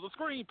well because it was a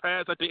screen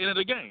pass at the end of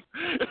the game.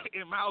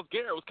 And Myles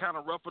Garrett was kind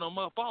of roughing him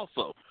up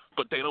also.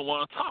 But they don't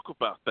want to talk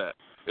about that.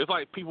 It's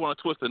like people want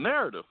to twist the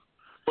narrative.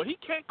 But he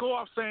can't go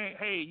off saying,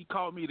 hey, you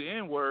called me the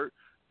N-word.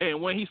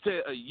 And when he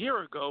said a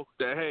year ago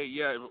that, hey,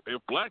 yeah,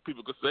 if black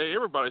people could say it,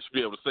 everybody should be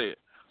able to say it.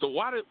 So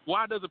why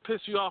does it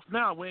piss you off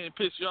now when it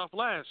pissed you off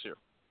last year?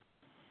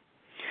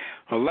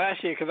 Well,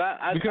 last year, because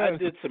I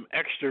did some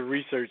extra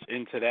research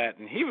into that,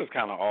 and he was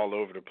kind of all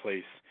over the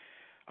place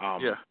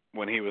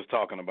when he was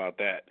talking about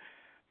that.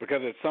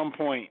 Because at some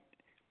point,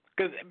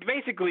 because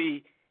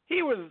basically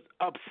he was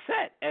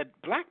upset at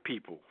black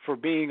people for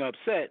being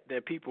upset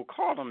that people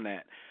called him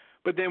that.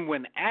 But then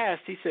when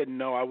asked, he said,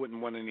 no, I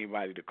wouldn't want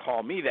anybody to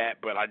call me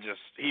that, but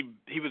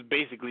he was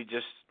basically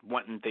just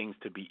wanting things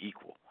to be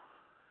equal.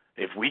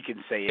 If we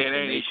can say it,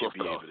 then they should be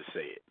able to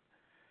say it.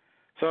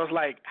 So it's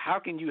like, how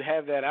can you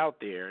have that out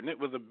there? And it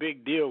was a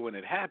big deal when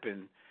it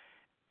happened,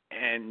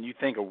 and you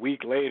think a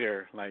week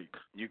later, like,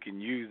 you can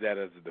use that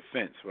as a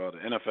defense. Well, the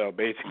NFL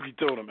basically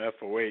told him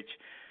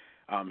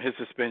FOH. His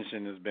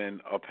suspension has been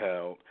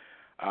upheld.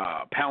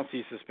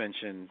 Pouncey's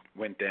suspension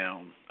went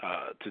down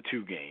to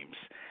 2 games.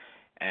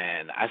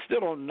 And I still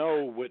don't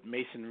know what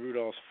Mason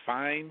Rudolph's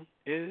fine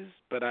is,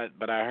 but I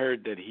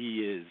heard that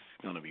he is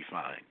going to be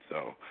fine.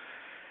 So,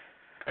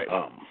 can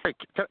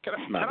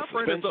I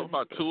bring this up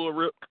about Tua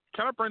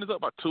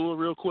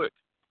real quick?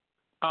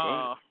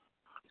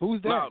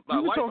 Who's that?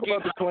 You were talking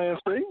about the Klan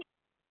thing.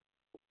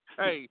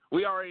 Hey,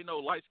 we already know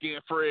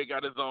light-skinned Fred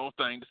got his own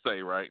thing to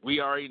say, right? We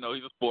already know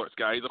he's a sports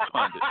guy. He's a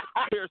pundit.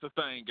 Here's the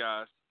thing,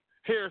 guys.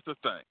 Here's the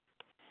thing.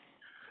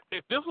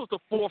 If this was the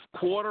fourth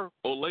quarter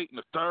or late in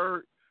the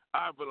third,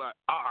 I'd be like,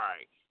 all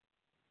right.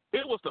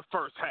 It was the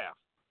first half.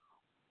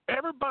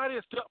 Everybody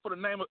except for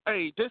the name of,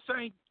 hey, this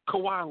ain't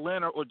Kawhi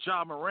Leonard or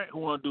Ja Morant who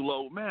want to do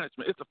load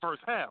management. It's the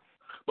first half.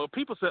 But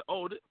people said,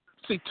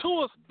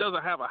 Tua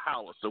doesn't have a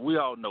howler, so we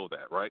all know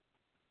that, right?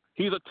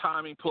 He's a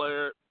timing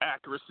player,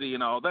 accuracy,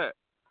 and all that.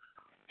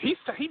 He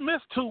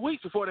missed 2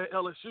 weeks before that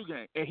LSU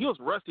game, and he was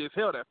rusty as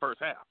hell that first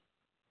half.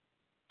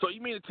 So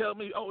you mean to tell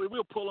me, oh,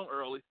 we'll pull him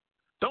early,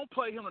 don't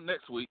play him the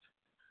next week,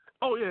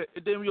 oh, yeah,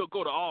 and then we'll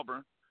go to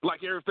Auburn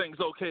like everything's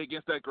okay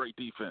against that great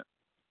defense?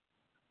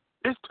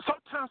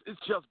 Sometimes it's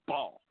just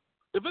ball.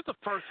 If it's the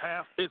first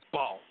half, it's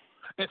ball.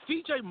 And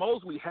C.J.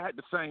 Mosley had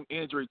the same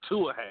injury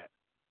Tua had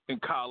in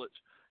college,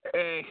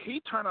 and he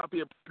turned out to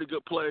be a pretty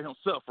good player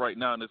himself right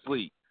now in this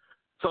league.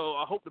 So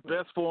I hope the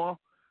best for him,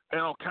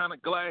 and I'm kind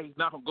of glad he's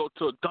not going to go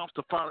to a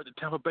dumpster fire like the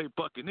Tampa Bay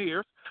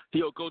Buccaneers.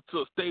 He'll go to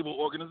a stable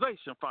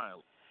organization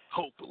finally,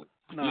 hopefully.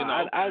 No,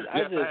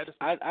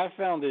 I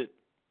found it.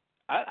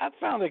 I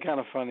found it kind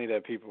of funny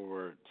that people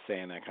were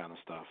saying that kind of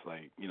stuff,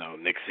 like,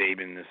 Nick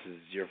Saban, this is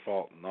your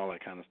fault and all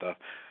that kind of stuff.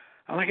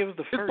 I'm like, it was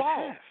the first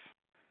half.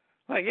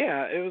 Like,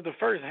 yeah, it was the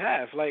first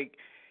half. Like,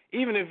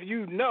 even if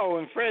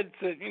and Fred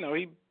said,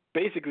 he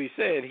basically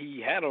said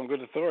he had on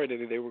good authority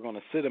that they were going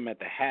to sit him at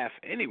the half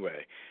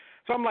anyway.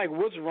 So I'm like,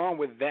 what's wrong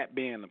with that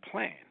being the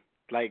plan?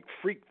 Like,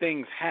 freak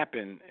things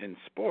happen in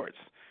sports.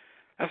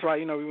 That's why,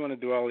 we want to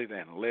do all these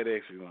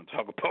analytics. We want to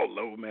talk about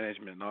load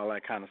management and all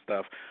that kind of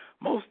stuff.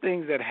 Most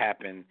things that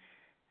happen,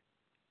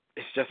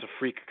 it's just a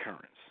freak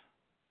occurrence.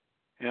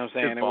 You know what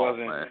I'm saying? It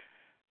wasn't. Man.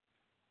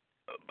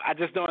 I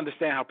just don't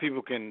understand how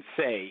people can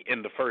say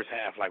in the first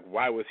half, like,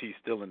 why was he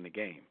still in the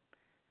game?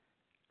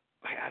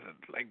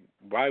 Like,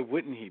 why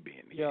wouldn't he be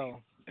in the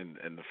game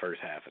in the first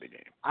half of the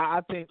game?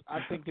 I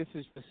think this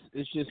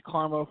is just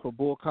karma for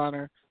Bull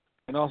Connor,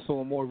 and also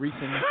a more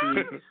recent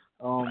history.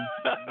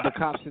 The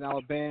cops in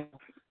Alabama.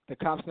 The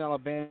cops in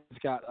Alabama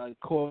got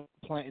caught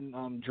planting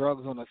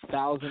drugs on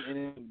 1,000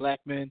 innocent black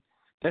men.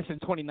 That's in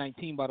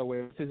 2019, by the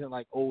way. This isn't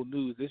like old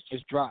news. This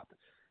just dropped.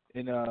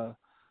 And you know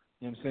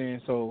what I'm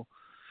saying? So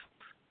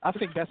I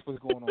think that's what's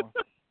going on.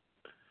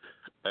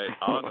 Hey,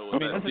 I know.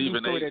 That's a new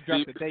story that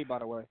dropped today, by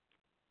the way.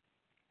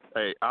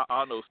 Hey,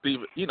 I know,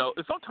 Steven.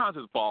 Sometimes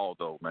it's ball,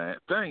 though, man.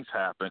 Things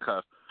happen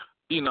because,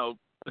 the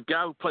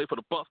guy who played for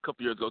the Bucs a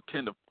couple years ago,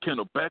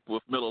 Kendall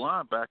Beckwith, middle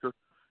linebacker,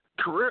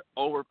 career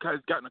over because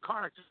he's got in a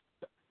car accident.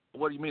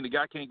 What do you mean the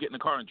guy can't get in the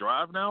car and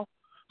drive now?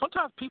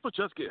 Sometimes people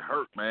just get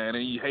hurt, man,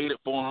 and you hate it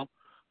for him.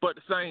 But at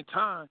the same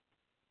time,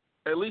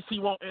 at least he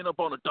won't end up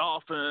on the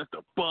Dolphins,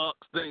 the Bucs,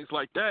 things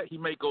like that. He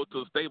may go to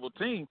a stable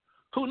team.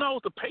 Who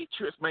knows? The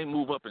Patriots may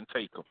move up and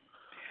take him.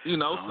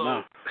 One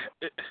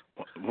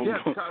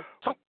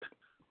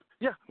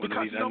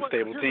of these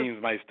unstable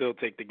teams might still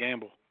take the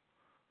gamble.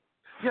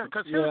 Yeah,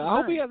 I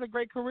hope he has a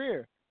great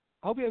career.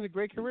 I'm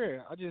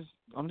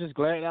just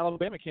glad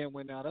Alabama can't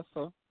win now. That's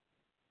all.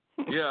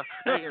 Yeah.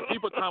 Hey, and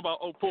people talking about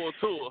pull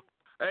Tua.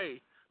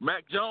 Hey,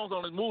 Mac Jones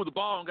only moved the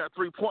ball and got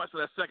 3 points in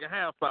that second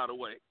half, by the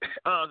way.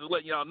 Just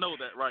letting y'all know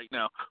that right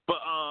now. But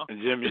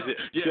Jim,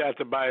 you got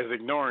Tobias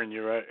ignoring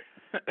you, right?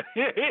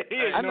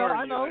 I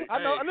know.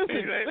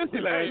 Listen.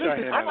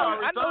 I'm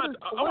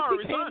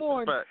already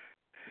resigned.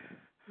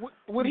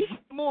 When he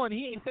came on,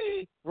 he ain't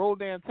say roll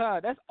damn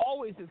tide. That's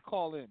always his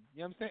call in.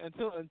 You know what I'm saying?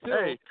 Until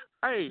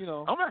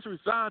I'm actually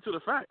resigned to the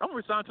fact. I'm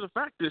resigned to the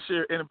fact this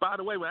year. And by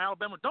the way, when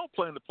Alabama don't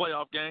play in the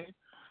playoff game,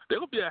 there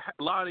will be a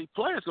lot of these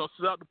players going to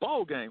sit out the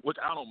bowl game, which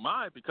I don't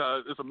mind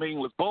because it's a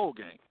meaningless bowl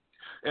game.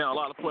 And a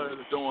lot of players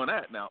are doing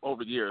that now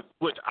over the years,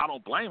 which I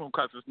don't blame them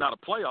because it's not a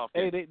playoff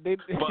game. Hey,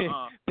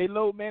 they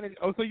load manage.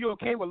 Oh, so you're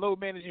okay with load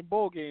managing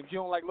bowl games? You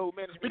don't like load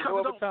management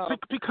because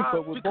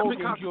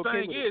the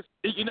thing is,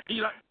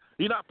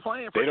 you're not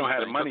playing for. They don't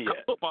have the money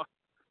yet. Football.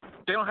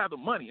 They don't have the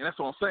money, and that's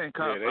what I'm saying.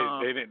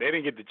 They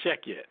didn't get the check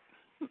yet.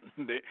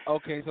 They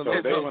want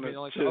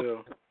to chill.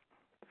 Okay.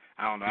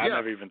 I don't know. I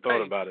never even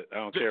thought about it. I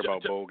don't care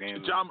about bowl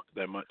games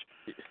that much.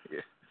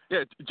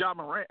 Yeah, John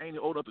Morant ain't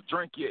old enough to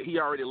drink yet. He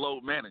already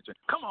load managing.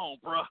 Come on,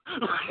 bro.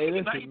 Hey,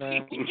 listen,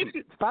 man.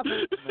 Stop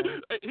it,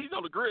 man. He's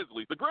on the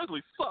Grizzlies. The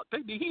Grizzlies suck.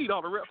 He need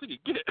all the reps he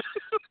can get.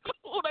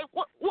 What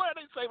are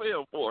they saving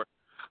him for?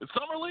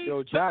 Summer League?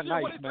 Yo, Ja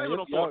nice, man.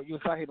 You're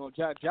talking on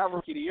Ja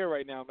Rookie of the Year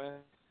right now, man.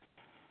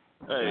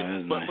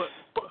 Hey,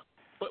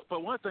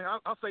 but one thing,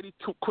 I'll say these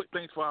 2 quick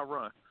things before I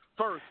run.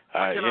 First, we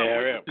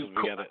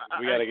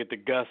gotta get the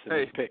Gus and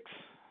his picks.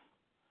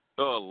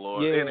 Oh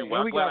Lord! Yeah, anyway,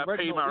 and we got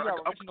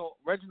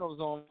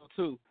Reginald's on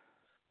too.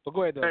 But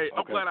go ahead, though. Hey,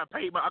 I'm glad I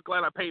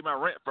paid my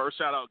rent first.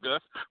 Shout out,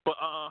 Gus. But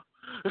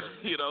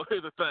here's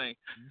the thing.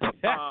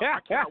 I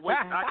cannot wait.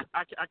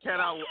 I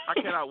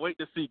cannot wait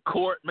to see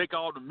Court make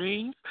all the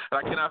memes. And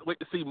I cannot wait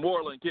to see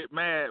Moreland get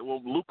mad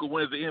when Luka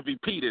wins the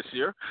MVP this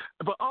year.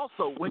 But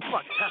also, when you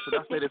watch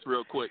Kaepernick, I say this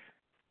real quick.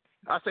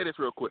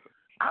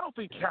 I don't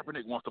think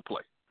Kaepernick wants to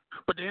play,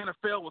 but the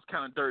NFL was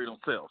kind of dirty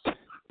themselves.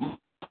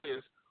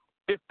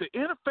 If the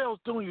NFL is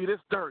doing you this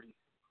dirty,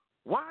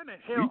 why in the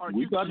hell are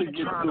you keep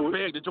trying to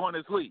beg to join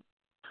this league?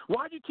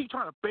 Why do you keep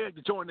trying to beg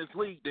to join this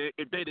league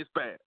if they this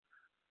bad?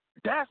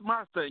 That's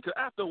my thing, because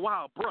after a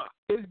while, bruh.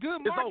 It's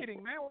good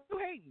marketing, man. What are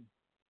you hating?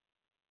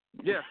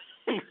 Yeah,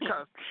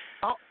 because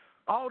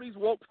all these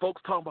woke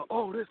folks talking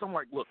about, this. I'm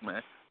like, look,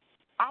 man,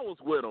 I was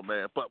with him,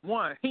 man. But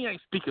one, he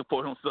ain't speaking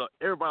for himself.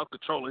 Everybody's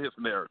controlling his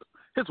narrative.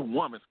 His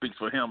woman speaks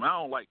for him. I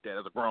don't like that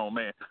as a grown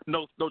man.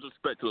 No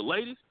disrespect to the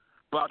ladies.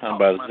 But I'm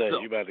about to say,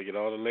 you about to get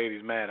all the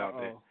ladies mad out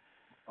there.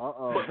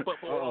 But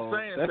what I'm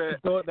saying is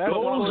that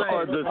those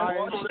are the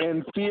thoughts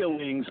and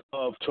feelings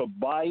of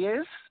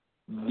Tobias.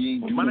 They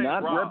do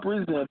not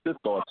represent the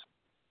thoughts.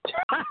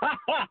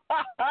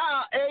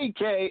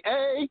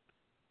 AKA.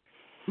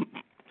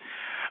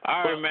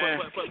 All right, man.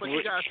 But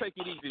you gotta take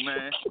it easy,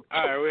 man.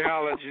 All right, we'll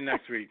holler at you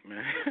next week,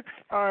 man.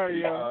 All right,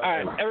 y'all. All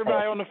right,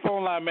 everybody on the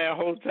phone line, man,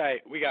 hold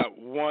tight. We got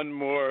one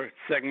more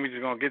segment. We're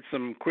just gonna get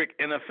some quick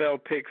NFL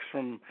picks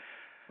from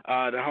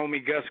the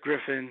homie Gus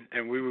Griffin,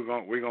 and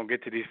we're gonna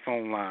get to these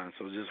phone lines.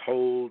 So just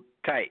hold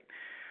tight.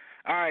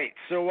 All right,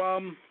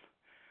 so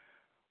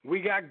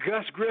we got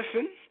Gus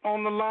Griffin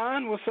on the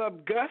line. What's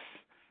up, Gus?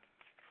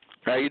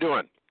 How you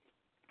doing?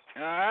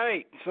 All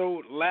right.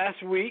 So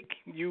last week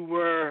you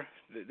were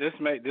this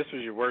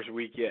was your worst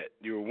week yet.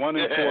 You were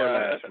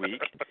 1-4 last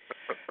week.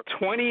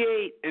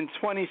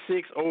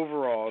 28-26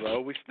 overall, though.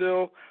 We're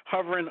still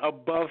hovering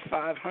above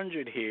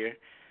 500 here.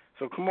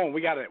 So come on,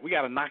 we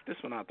gotta knock this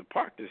one out the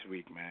park this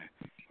week, man.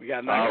 We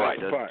gotta knock it out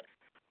the park.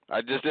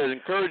 I just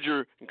encourage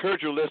your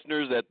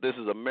listeners that this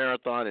is a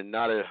marathon and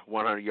not a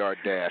 100-yard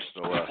dash.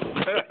 So,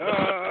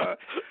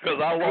 because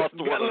I lost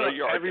the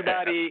 100-yard.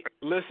 Everybody,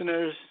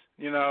 listeners,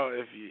 you know,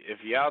 if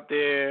you're out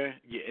there,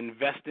 you're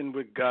investing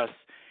with Gus.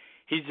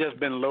 He's just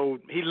been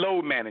load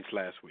managed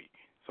last week,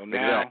 so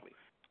now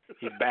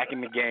he's back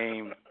in the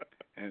game,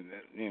 and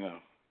you know,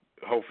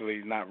 hopefully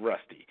he's not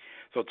rusty.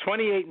 So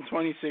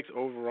 28-26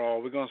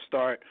 overall. We're gonna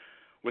start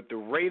with the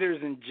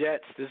Raiders and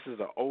Jets. This is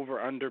an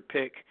over/under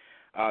pick.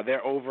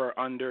 Their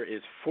over/under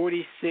is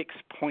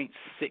 46.6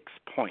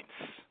 points.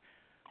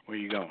 Where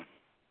are you going?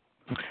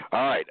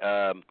 All right.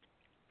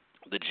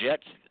 The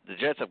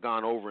Jets have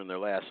gone over in their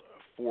last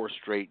 4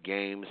 straight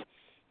games.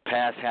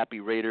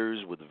 Pass-happy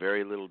Raiders with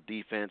very little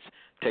defense.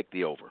 Take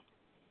the over.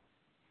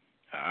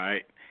 All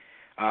right.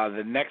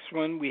 The next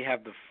one, we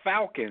have the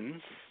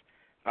Falcons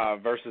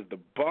versus the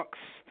Bucks.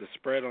 The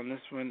spread on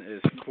this one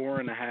is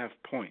 4.5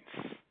 points.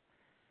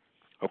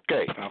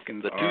 Okay.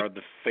 Falcons are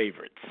the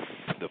favorites.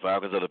 The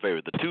Falcons are the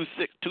favorites. The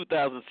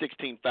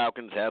 2016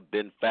 Falcons have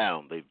been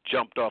found. They've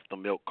jumped off the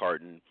milk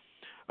carton.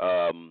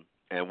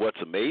 And what's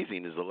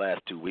amazing is the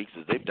last 2 weeks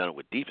is they've done it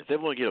with defense.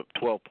 They've only given up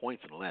 12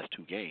 points in the last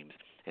 2 games,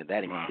 and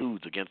that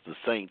includes against the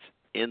Saints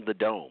in the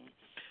Dome.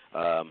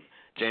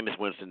 Jameis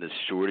Winston is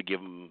sure to give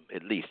them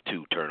at least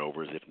 2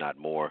 turnovers, if not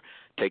more.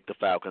 Take the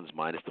Falcons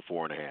minus the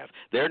 4.5.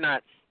 They're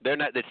not.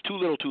 It's too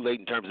little, too late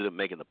in terms of them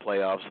making the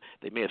playoffs.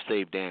 They may have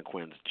saved Dan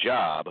Quinn's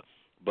job,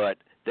 but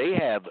they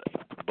have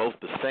both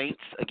the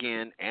Saints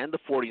again and the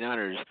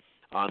 49ers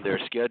on their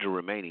schedule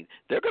remaining.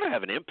 They're going to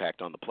have an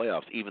impact on the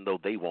playoffs, even though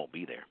they won't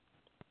be there.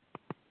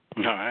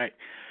 All right.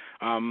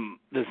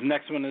 This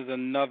next one is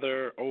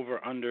another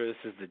over/under. This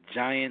is the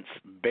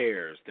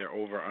Giants-Bears. Their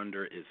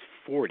over/under is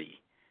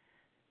 40.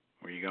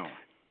 Where are you going?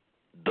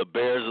 The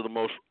Bears are the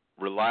most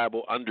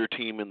reliable under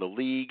team in the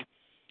league.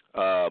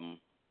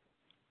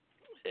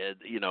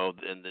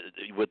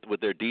 With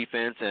their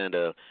defense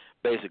and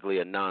basically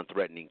a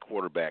non-threatening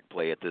quarterback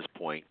play at this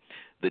point.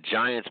 The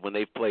Giants, when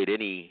they've played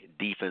any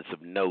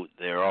defensive note,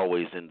 they're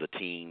always in the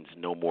teens,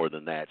 no more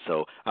than that.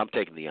 So I'm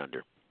taking the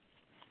under.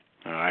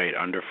 All right,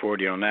 under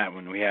 40 on that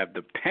one. We have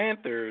the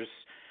Panthers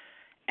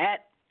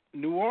at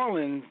New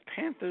Orleans.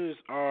 Panthers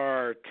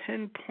are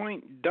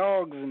 10-point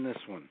dogs in this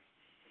one.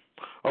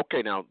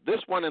 Okay, now this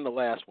one and the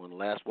last one. We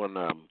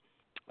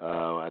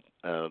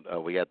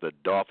got the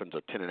Dolphins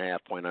are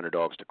 10.5-point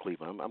underdogs to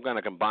Cleveland. I'm going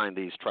to combine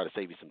these, try to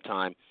save you some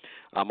time.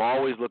 I'm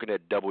always looking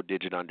at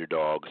double-digit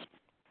underdogs.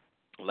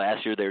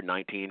 Last year they were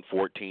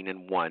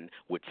 19-14-1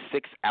 with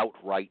 6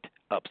 outright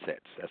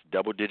upsets. That's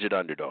double-digit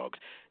underdogs.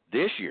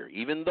 This year,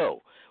 even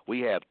though we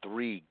have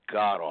 3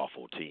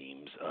 god-awful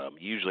teams,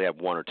 usually have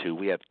 1 or 2,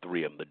 we have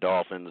 3 of them, the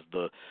Dolphins,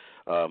 the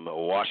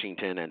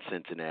Washington, and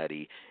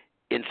Cincinnati.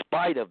 In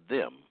spite of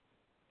them,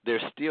 they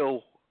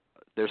still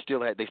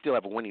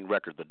have a winning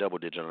record, the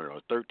double-digit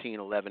underdogs,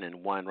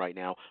 13-11-1 right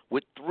now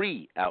with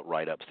 3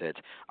 outright upsets.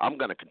 I'm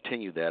going to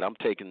continue that. I'm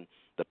taking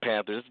the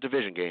Panthers. It's a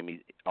division game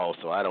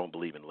also. I don't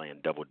believe in laying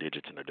double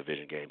digits in a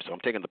division game. So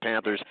I'm taking the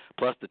Panthers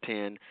plus the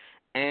 10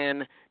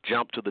 and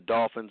jump to the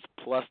Dolphins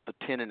plus the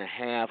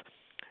 10.5.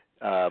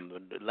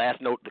 Last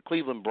note, the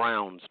Cleveland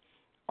Browns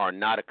are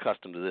not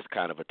accustomed to this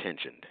kind of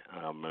attention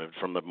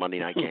from the Monday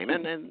night game,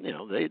 and you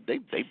know they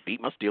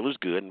beat my Steelers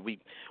good, and we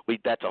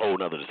that's a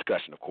whole other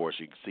discussion. Of course,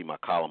 you can see my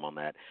column on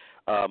that,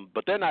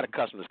 but they're not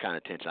accustomed to this kind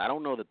of attention. I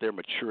don't know that they're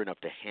mature enough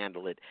to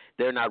handle it.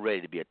 They're not ready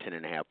to be a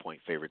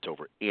 10.5-point favorites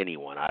over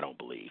anyone, I don't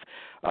believe.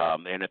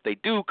 And if they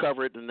do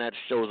cover it, then that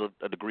shows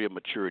a degree of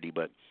maturity,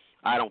 but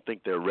I don't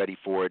think they're ready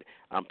for it.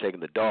 I'm taking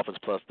the Dolphins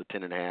plus the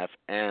 10.5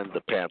 and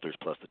the Panthers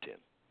plus the 10.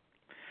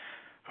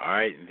 All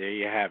right, there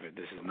you have it.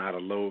 This is not a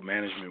load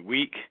management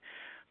week.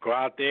 Go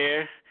out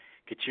there,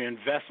 get your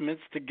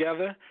investments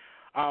together.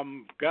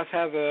 Gus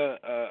has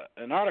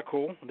an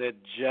article that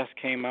just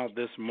came out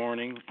this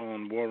morning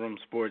on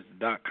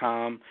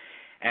warroomsports.com,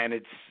 and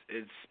it's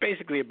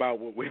basically about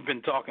what we've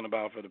been talking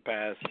about for the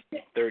past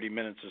 30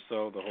 minutes or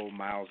so, the whole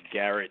Myles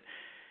Garrett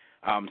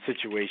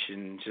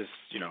situation, just,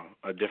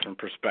 a different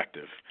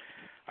perspective.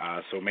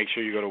 So make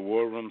sure you go to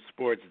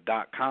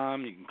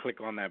warroomsports.com. You can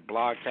click on that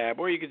blog tab,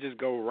 or you can just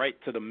go right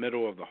to the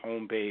middle of the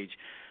homepage.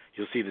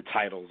 You'll see the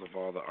titles of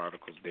all the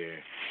articles there.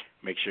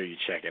 Make sure you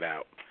check it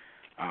out.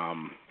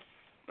 All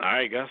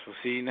right, Gus, we'll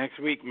see you next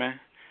week, man.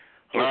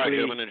 All right,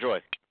 gentlemen,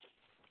 enjoy.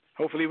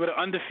 Hopefully with an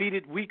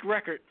undefeated week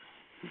record.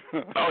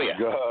 Oh,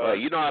 yeah.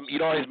 You'd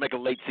always make a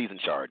late season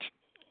charge.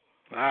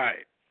 All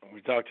right.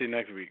 We'll talk to you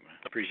next week, man.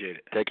 Appreciate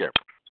it. Take care.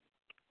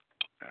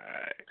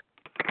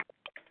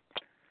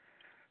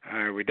 All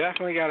right, we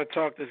definitely got to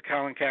talk this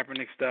Colin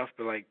Kaepernick stuff,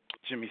 but like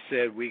Jimmy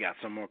said, we got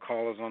some more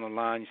callers on the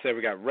line. You said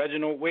we got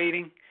Reginald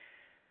waiting.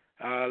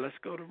 Let's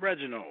go to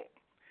Reginald.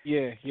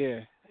 Yeah.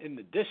 In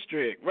the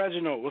district.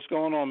 Reginald, what's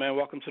going on, man?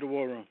 Welcome to the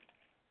War Room.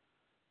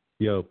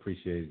 Yo,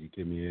 appreciate you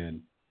getting me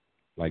in.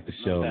 Like the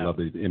show, love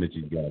the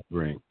energy you guys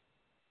bring.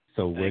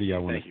 So where do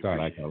y'all want to start?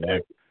 I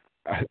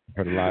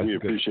heard a lot of we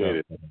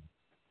appreciate stuff.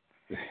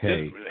 it.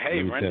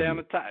 Hey, run down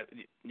the top.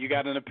 You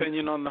got an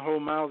opinion on the whole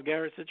Myles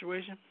Garrett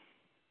situation?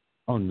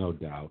 Oh, no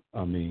doubt.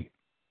 I mean,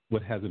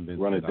 what hasn't been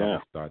run it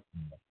down.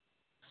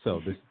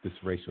 So this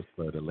racial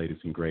slur, the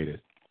latest and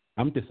greatest.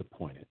 I'm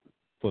disappointed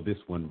for this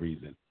one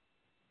reason.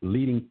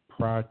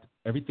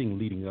 Everything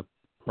leading up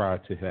prior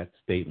to that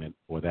statement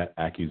or that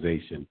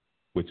accusation,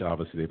 which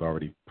obviously they've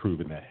already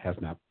proven that has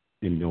not,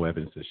 no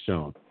evidence has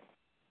shown.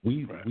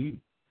 We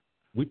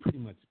pretty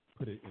much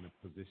put it in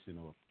a position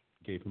or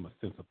gave him a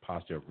sense of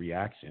posture of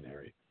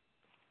reactionary.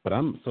 But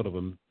I'm sort of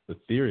the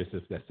theorist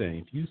that's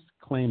saying if you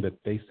claim that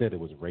they said it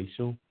was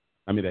racial,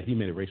 that he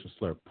made a racial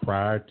slur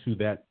prior to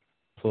that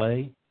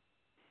play,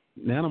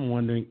 now I'm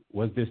wondering,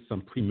 was there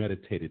some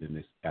premeditated in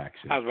this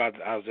action? I was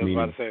just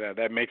about to say that.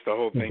 That makes the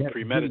whole thing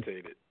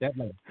premeditated. That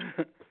might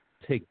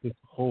take this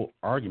whole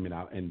argument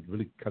out and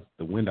really cuts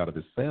the wind out of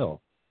his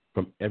sail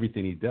from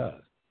everything he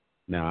does.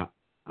 Now,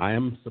 I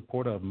am a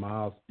supporter of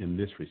Myles in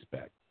this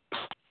respect,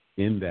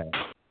 in that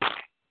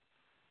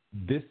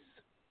this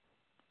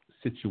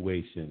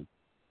situation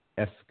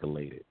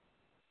escalated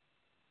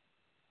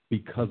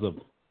because of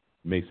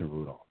Mason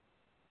Rudolph.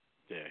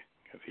 Yeah,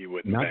 because he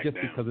wouldn't not back just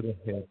down. because of the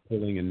head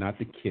pulling and not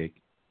the kick,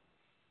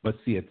 but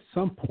see, at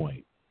some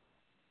point,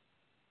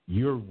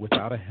 you're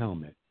without a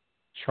helmet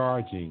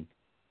charging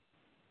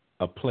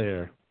a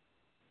player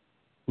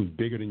who's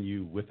bigger than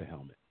you with a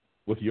helmet,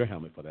 with your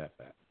helmet for that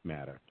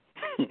matter.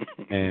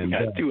 And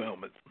you got two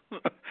helmets.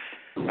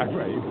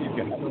 Right.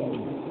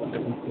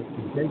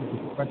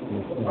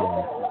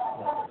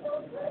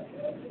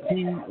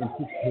 He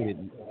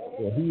anticipated,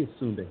 or he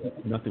assumed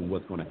that nothing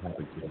was going to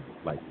happen to him.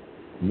 Like,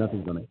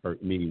 nothing's going to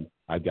hurt me.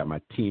 I've got my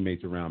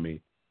teammates around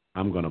me.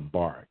 I'm going to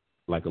bark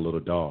like a little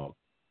dog.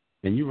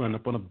 And you run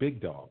up on a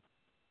big dog.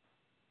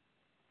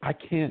 I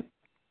can't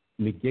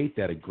negate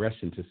that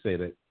aggression to say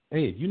that,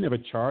 hey, if you never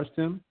charged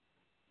him,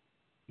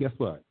 guess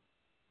what?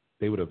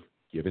 They would have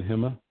given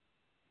him a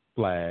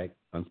flag,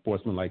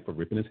 unsportsmanlike, for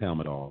ripping his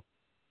helmet off.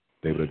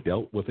 They would have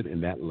dealt with it in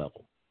that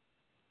level.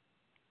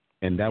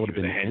 And that would have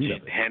been the end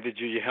of it. Handed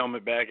you your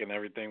helmet back and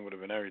everything would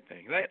have been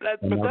everything.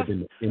 That would have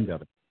been the end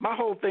of it. My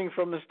whole thing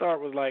from the start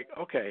was like,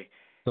 okay,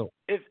 so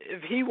if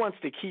he wants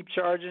to keep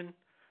charging,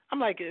 I'm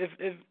like,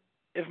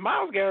 if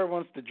Myles Garrett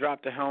wants to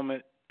drop the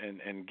helmet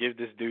and give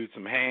this dude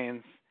some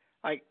hands,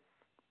 like,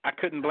 I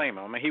couldn't blame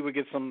him. I mean, he would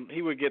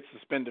get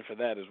suspended for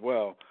that as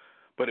well,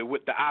 but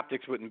the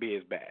optics wouldn't be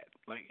as bad.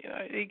 Like,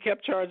 he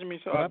kept charging me,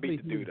 so I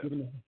beat the dude up.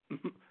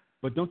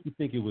 But don't you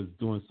think it was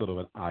doing sort of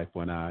an eye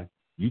for an eye?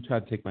 You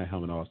tried to take my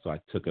helmet off, so I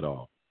took it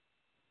off.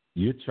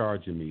 You're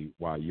charging me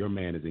while your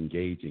man is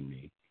engaging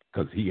me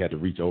because he had to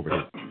reach over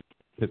his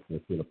pistol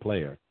to the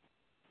player.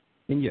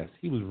 And yes,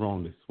 he was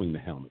wrong to swing the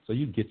helmet. So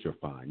you get your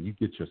fine. You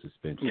get your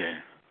suspension. Yeah.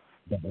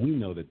 But we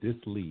know that this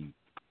league,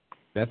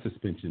 that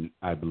suspension,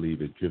 I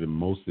believe, is driven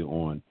mostly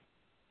on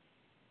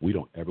we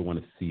don't ever want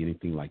to see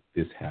anything like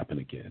this happen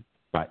again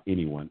by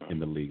anyone in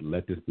the league.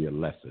 Let this be a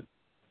lesson.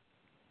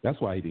 That's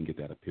why he didn't get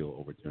that appeal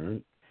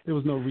overturned. There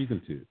was no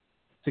reason to.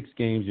 6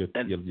 games, your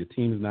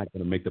team is not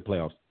going to make the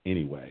playoffs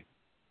anyway.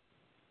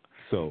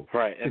 So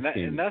right,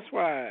 and that's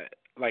why,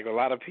 like, a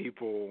lot of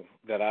people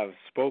that I've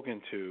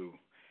spoken to,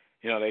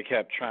 they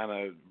kept trying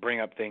to bring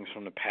up things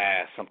from the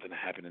past, something that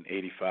happened in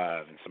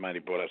 '85, and somebody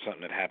brought up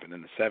something that happened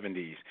in the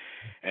 '70s,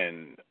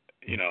 and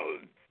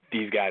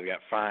these guys got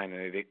fined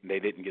and they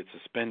didn't get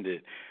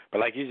suspended. But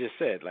like you just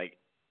said, like,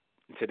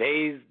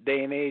 today's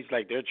day and age,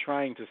 like, they're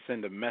trying to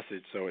send a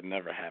message so it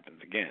never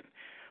happens again.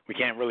 We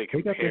can't really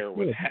compare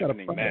what's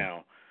happening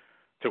now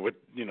to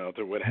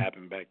what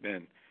happened back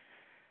then.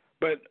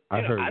 But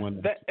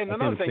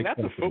another thing, that's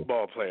a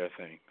football player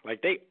thing.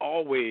 Like, they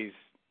always,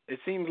 it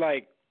seems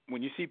like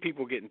when you see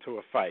people get into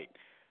a fight,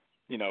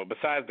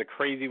 besides the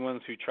crazy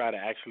ones who try to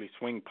actually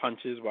swing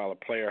punches while a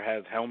player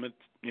has a helmet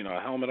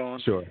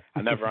on. Sure.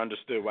 I never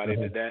understood why they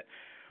did that.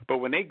 But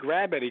when they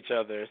grab at each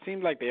other, it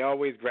seems like they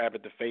always grab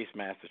at the face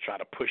mask to try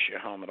to push your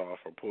helmet off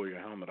or pull your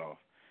helmet off.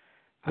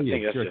 I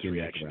think that's just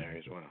reactionary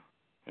as well.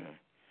 Yeah.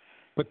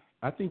 But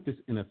I think this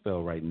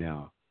NFL right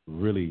now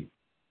really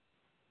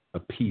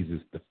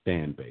appeases the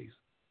fan base.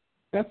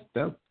 That's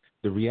the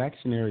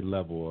reactionary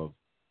level of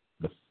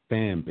the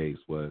fan base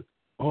was,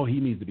 oh, he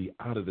needs to be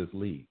out of this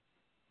league.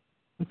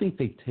 I think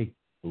they take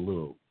a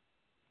little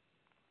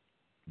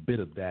bit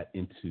of that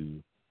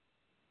into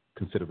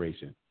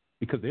consideration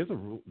because there's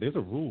a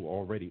rule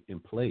already in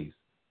place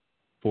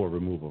for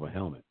removal of a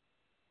helmet.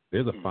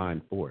 There's a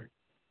fine for it.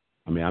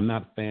 I mean, I'm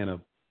not a fan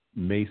of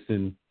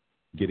Mason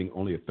getting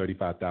only a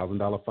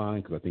 $35,000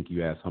 fine because I think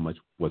you asked how much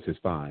was his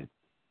fine.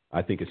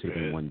 I think it should have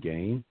been one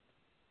game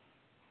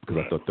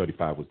because I thought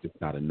 35 was just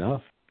not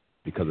enough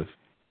because of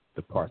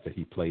the parts that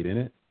he played in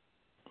it.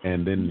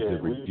 And then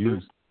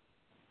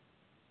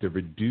to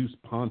reduce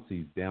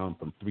Ponce's down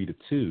from 3 to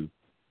 2,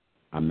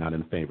 I'm not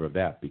in favor of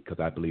that because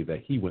I believe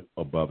that he went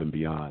above and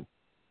beyond,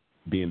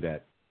 being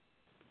that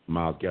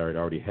Myles Garrett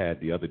already had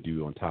the other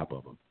dude on top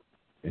of him,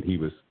 and he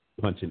was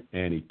punching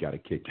and he got a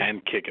kick.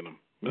 And kicking him.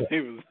 Yeah.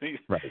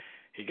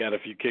 He got a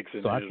few kicks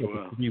in there as well. So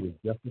I thought the 3 was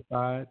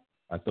justified.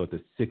 I thought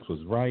the 6 was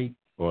right,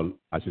 or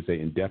I should say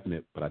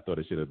indefinite, but I thought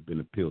it should have been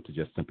appealed to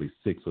just simply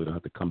 6 so they don't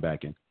have to come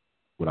back and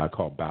what I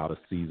call bow to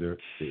Caesar,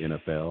 the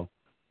NFL.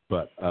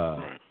 But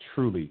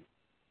truly,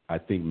 I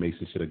think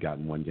Mason should have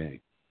gotten one game.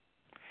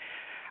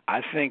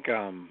 I think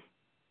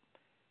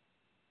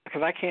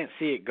because I can't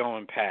see it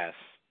going past,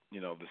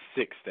 the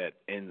 6 that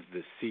ends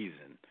this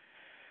season.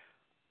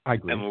 I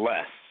agree.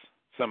 Unless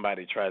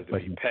somebody tries to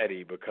be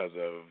petty because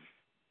of,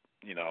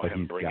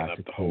 him bringing up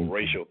the whole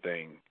racial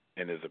thing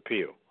in his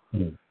appeal.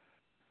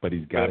 But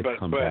he's got to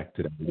come back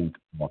to the league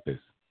office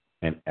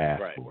and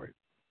ask for it.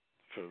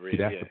 See,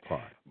 that's the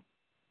part.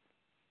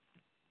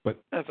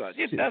 But that's all.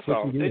 That's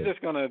all.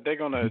 They're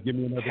gonna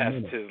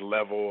test his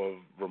level of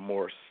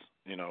remorse.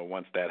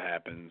 Once that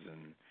happens,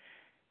 and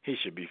he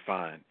should be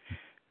fine.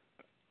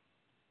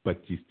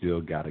 But you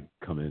still got to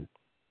come in.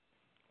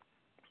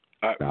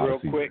 Real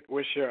quick,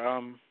 what's your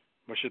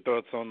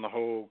thoughts on the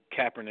whole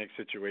Kaepernick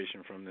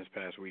situation from this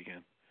past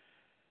weekend?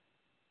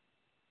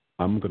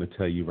 I'm going to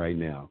tell you right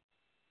now,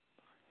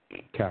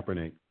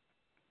 Kaepernick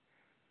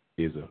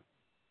is a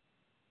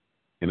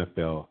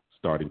NFL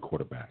starting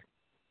quarterback.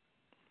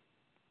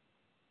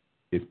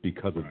 It's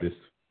because of this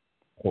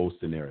whole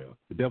scenario.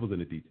 The devil's in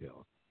the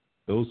details.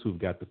 Those who've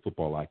got the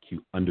football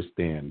IQ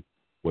understand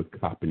what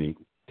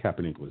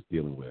Kaepernick was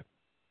dealing with.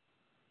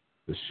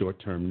 The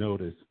short-term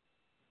notice,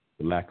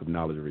 the lack of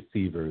knowledge of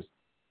receivers,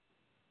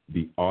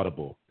 the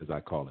audible, as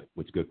I call it,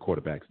 which good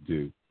quarterbacks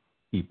do.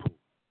 He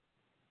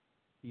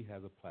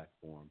has a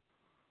platform.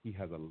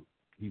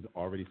 He's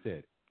already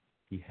said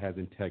he has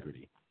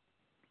integrity.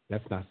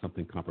 That's not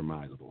something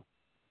compromisable.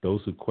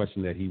 Those who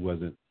question that he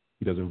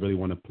doesn't really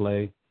want to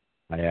play,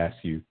 I ask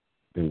you,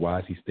 then why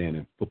is he staying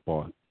in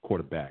football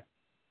quarterback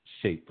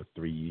shape for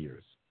 3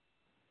 years?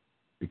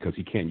 Because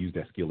he can't use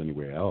that skill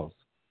anywhere else.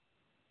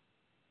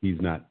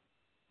 He's not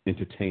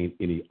entertained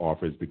any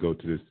offers to go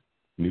to this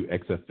new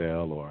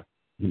XFL or,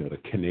 the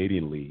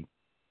Canadian League.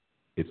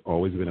 It's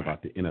always been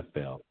about the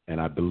NFL. And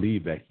I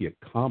believe that he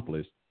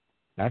accomplished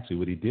actually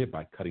what he did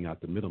by cutting out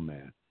the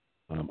middleman.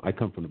 I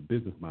come from a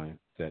business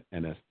mindset,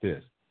 and that's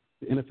this.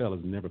 The NFL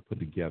has never put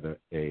together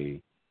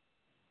a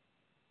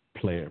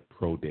player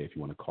pro day, if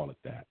you want to call it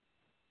that.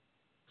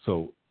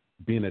 So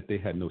being that they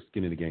had no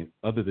skin in the game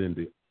other than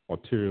the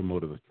ulterior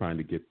motive of trying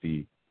to get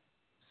the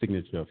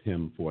signature of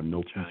him for a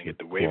no trying to get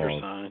the waiver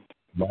signed.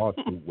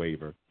 Lawsuit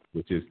waiver,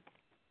 which is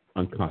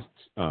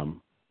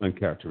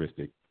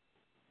uncharacteristic.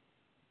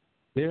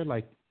 They're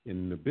like,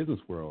 in the business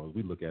world,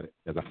 we look at it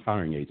as a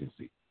hiring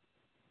agency.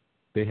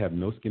 They have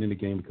no skin in the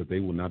game because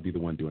they will not be the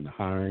one doing the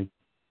hiring.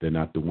 They're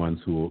not the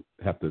ones who will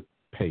have to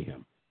pay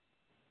him.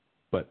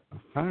 But a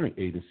hiring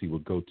agency will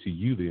go to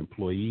you, the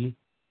employee,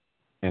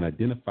 and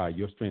identify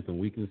your strengths and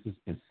weaknesses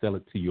and sell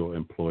it to your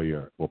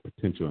employer or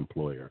potential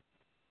employer.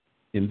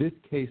 In this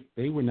case,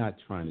 they were not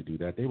trying to do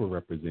that. They were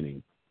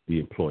representing the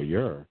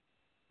employer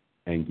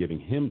and giving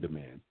him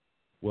demands.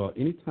 Well,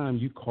 anytime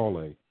you call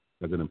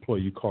as an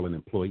employee, you call an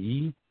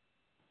employee,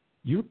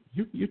 you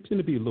tend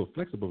to be a little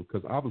flexible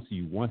because obviously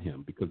you want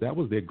him because that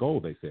was their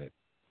goal. They said,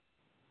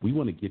 we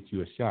want to get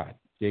you a shot.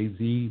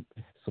 Jay-Z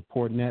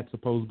supporting that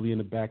supposedly in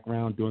the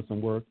background doing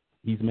some work.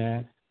 He's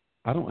mad.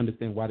 I don't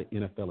understand why the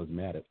NFL is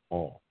mad at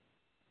all,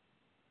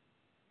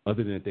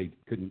 other than that they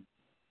couldn't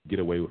get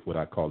away with what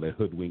I call their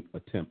hoodwink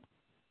attempt,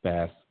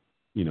 fast,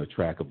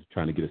 track of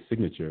trying to get a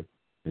signature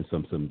and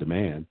some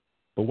demand.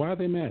 But why are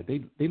they mad?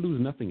 They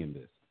lose nothing in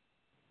this.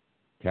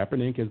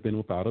 Kaepernick has been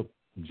without a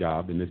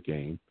job in this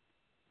game.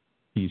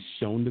 He's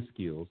shown the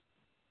skills.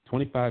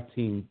 25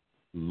 team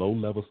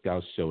low-level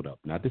scouts showed up,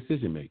 not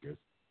decision makers.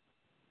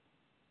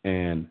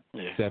 And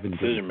 7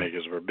 decision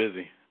makers were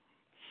busy.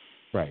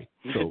 Right.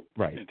 So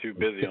right. And too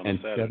busy on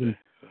Saturday.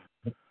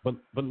 But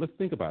let's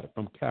think about it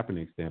from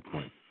Kaepernick's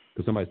standpoint.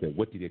 Because somebody said,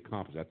 what did he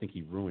accomplish? I think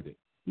he ruined it.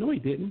 No, he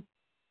didn't.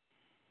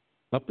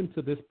 Up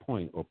until this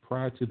point or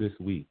prior to this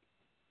week,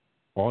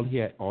 all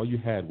you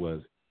had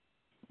was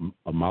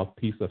a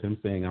mouthpiece of him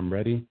saying, I'm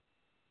ready,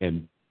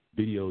 and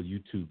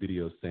YouTube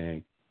videos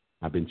saying,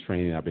 I've been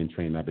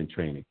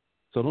training.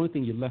 So the only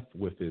thing you're left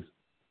with is,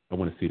 I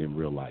want to see it in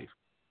real life.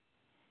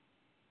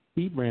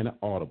 He ran an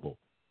audible.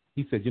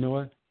 He said, you know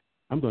what?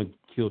 I'm going to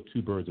kill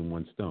 2 birds in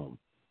one stone.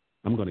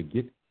 I'm going to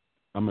get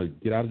gonna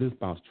get out of this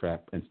bounce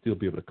trap and still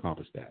be able to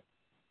accomplish that.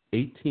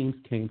 8 teams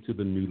came to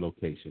the new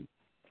location.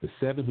 The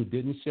 7 who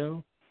didn't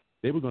show,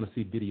 they were going to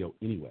see video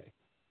anyway.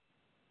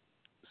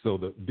 So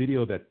the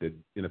video that the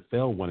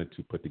NFL wanted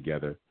to put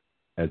together,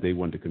 as they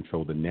wanted to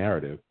control the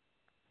narrative,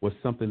 was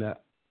something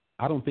that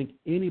I don't think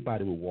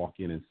anybody would walk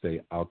in and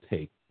say, I'll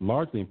take,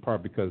 largely in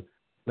part because,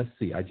 let's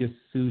see, I just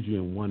sued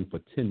you and won for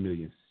 $10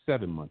 million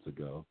 7 months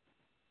ago,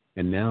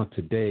 and now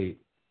today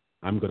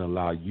I'm going to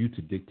allow you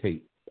to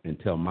dictate and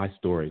tell my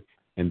story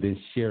and then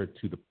share it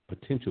to the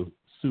potential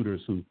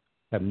suitors who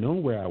have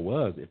known where I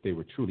was if they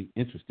were truly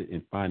interested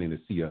in finding to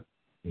see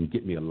and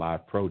get me a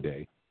live pro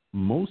day.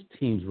 Most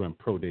teams run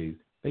pro days,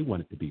 they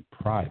want it to be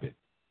private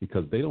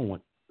because they don't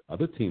want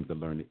other teams to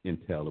learn the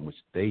intel in which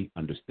they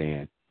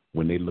understand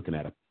when they're looking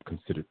at a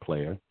considered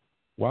player.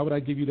 Why would I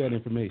give you that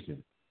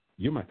information?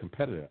 You're my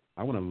competitor.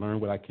 I want to learn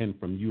what I can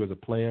from you as a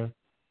player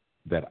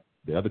that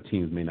the other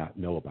teams may not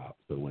know about.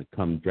 So when it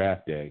comes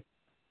draft day,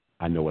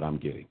 I know what I'm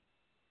getting.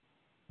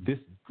 This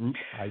group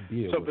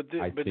idea. So, but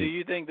do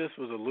you think this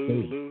was a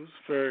lose-lose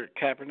for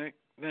Kaepernick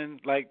then?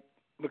 Like,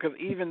 because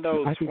even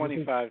though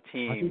 25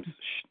 teams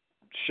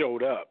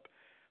showed up,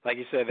 like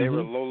you said, they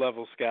were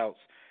low-level scouts.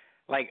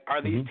 Like,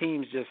 are these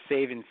teams just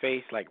saving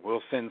face? Like,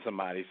 we'll send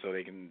somebody so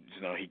they can,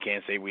 he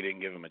can't say we didn't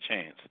give him a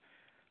chance.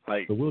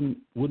 Like, so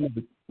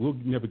we'll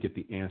never get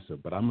the answer.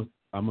 But I'm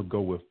gonna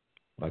go with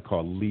what I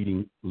call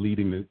leading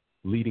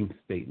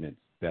statements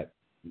that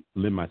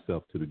lend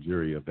myself to the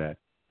jury of that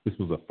this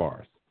was a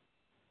farce.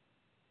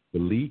 The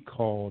league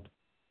called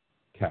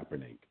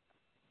Kaepernick.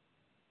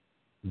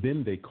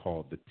 Then they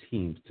called the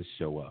teams to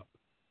show up.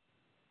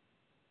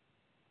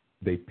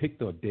 They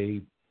picked a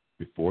day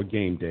before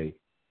game day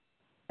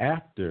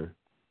after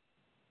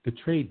the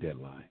trade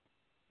deadline.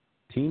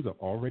 Teams are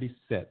already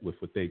set with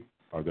what they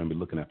are going to be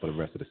looking at for the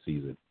rest of the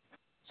season.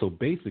 So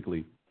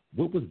basically,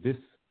 what was this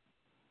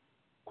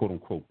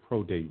quote-unquote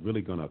pro day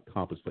really going to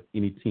accomplish for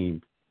any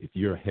team if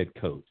you're a head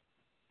coach?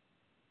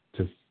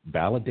 To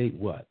validate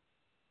what?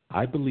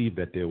 I believe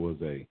that there was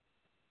a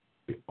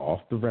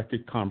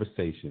off-the-record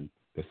conversation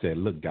that said,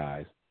 look,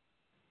 guys,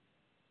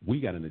 we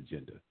got an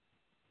agenda.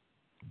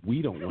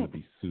 We don't want to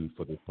be sued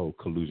for this whole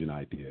collusion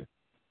idea.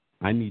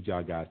 I need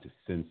y'all guys to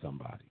send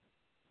somebody.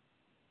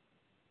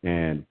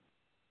 And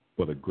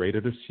for the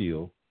greater the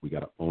shield, we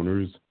got an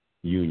owners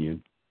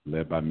union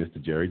led by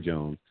Mr. Jerry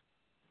Jones,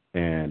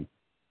 and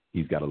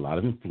he's got a lot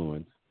of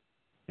influence.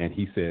 And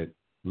he said,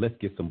 let's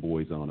get some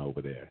boys on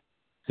over there.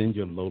 Send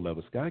your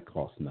low-level sky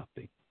costs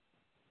nothing.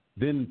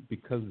 Then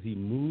because he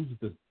moves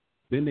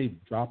then they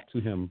drop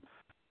to him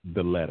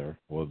the letter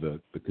or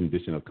the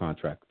condition of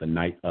contract the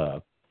night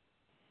of,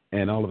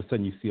 and all of a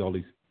sudden you see all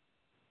these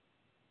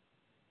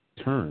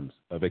terms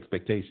of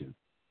expectation.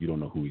 You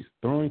don't know who he's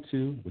throwing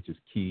to, which is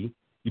key.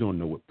 You don't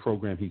know what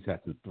program he's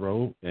had to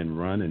throw and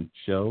run and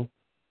show.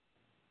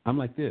 I'm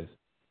like this.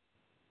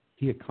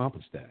 He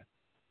accomplished that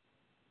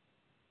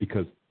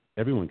because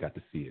everyone got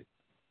to see it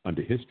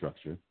under his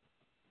structure.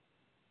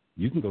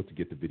 You can go to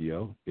get the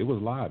video. It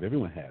was live.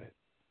 Everyone had it.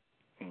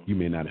 You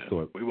may not have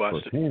saw it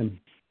firsthand,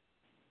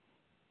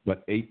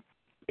 but eight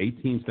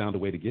teams found a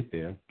way to get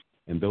there.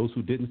 And those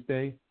who didn't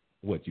stay,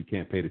 you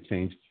can't pay the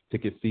change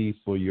ticket fee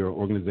for your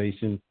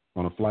organization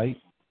on a flight?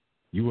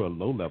 You were a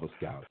low-level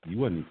scout. You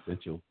wasn't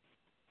essential.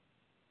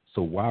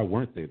 So why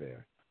weren't they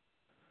there?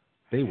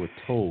 They were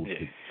told to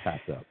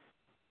pack up.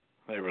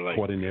 They were like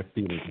caught in their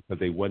feelings because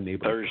they wasn't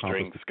able to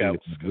accomplish the thing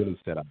that you really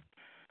set up,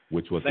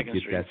 which was to get that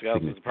signature. Second-string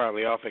scouts was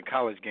probably off at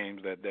college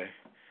games that day.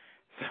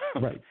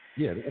 So, right.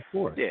 Yeah, of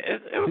course. Yeah,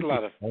 it was a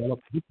lot of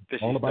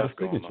all about a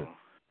signature. Going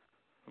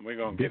on. We're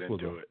going to get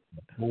into it.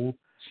 The whole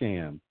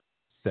sham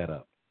set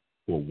up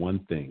for one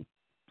thing,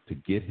 to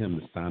get him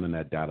to sign on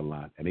that dotted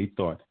line. And they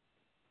thought,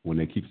 when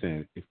they keep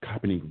saying, if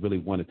Kaepernick really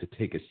wanted to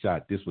take a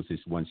shot, this was his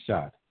one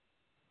shot.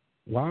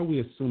 Why are we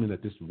assuming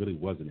that this really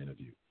was an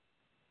interview?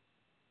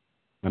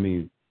 I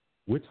mean,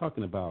 we're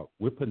putting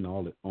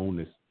all the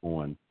onus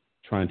on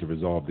trying to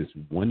resolve this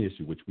one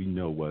issue, which we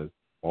know was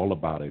all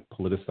about a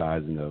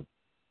politicizing of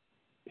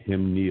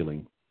him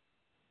kneeling.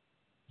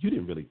 You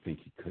didn't really think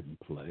he couldn't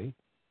play.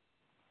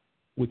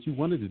 What you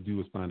wanted to do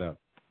was find out,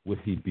 would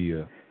he be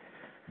a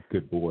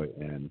good boy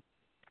and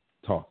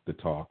talk the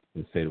talk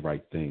and say the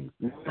right things?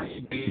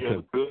 Be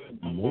a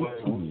good boy.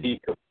 He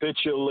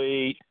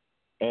capitulate,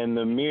 and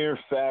the mere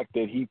fact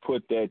that he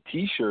put that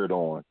T-shirt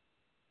on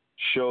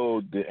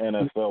showed the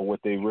NFL what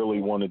they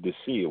really wanted to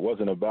see. It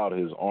wasn't about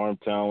his arm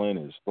talent,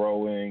 his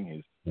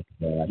throwing,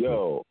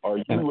 are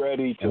you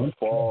ready to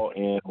fall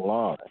in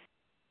line?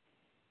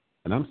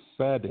 And I'm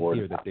sad to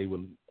hear that they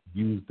will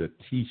use the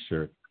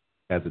T-shirt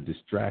as a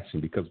distraction,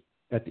 because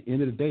at the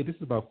end of the day, this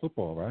is about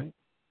football, right?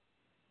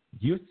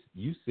 You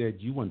said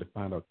you wanted to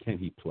find out, can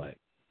he play?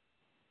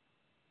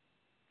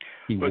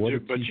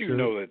 But you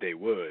know that they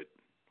would.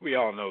 We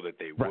all know that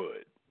they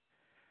would.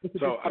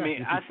 So, I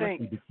mean, I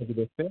think because of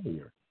their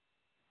failure.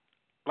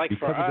 Like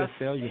because for of us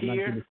their failure here, not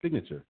getting a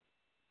signature.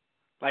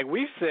 Like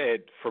we've said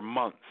for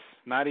months,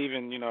 not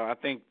even, I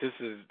think this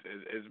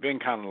it's been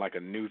kind of like a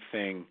new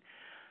thing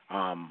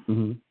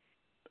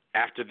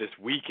after this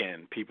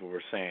weekend, people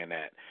were saying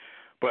that.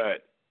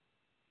 But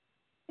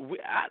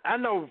I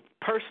know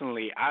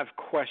personally I've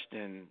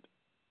questioned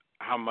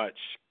how much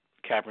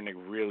Kaepernick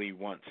really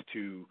wants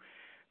to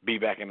be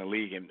back in the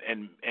league.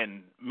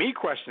 And me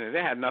questioning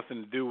it had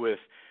nothing to do with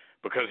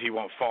because he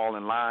won't fall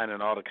in line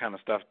and all the kind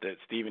of stuff that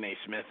Stephen A.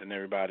 Smith and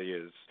everybody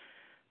is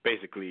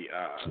basically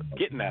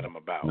getting at him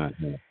about.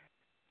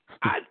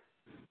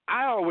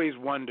 I always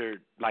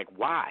wondered, like,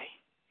 why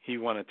he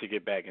wanted to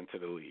get back into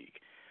the league.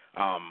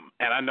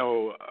 And I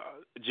know,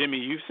 Jimmy,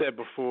 you said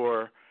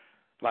before,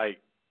 like,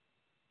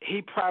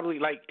 he probably,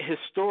 like,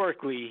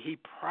 historically, he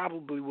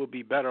probably would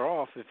be better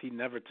off if he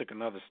never took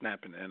another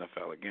snap in the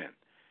NFL again.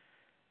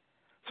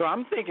 So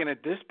I'm thinking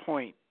at this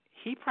point,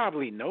 he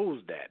probably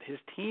knows that. His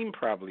team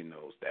probably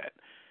knows that.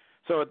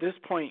 So at this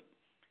point,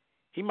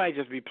 he might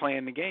just be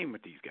playing the game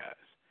with these guys.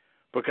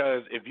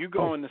 Because if you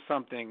go into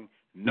something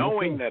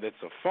knowing that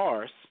it's a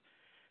farce,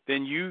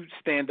 then you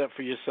stand up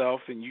for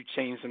yourself and you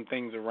change some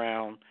things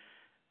around.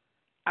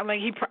 I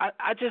mean,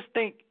 I just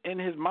think in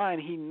his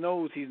mind he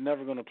knows he's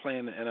never going to play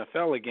in the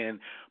NFL again,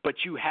 but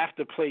you have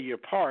to play your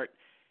part,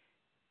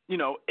 you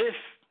know, if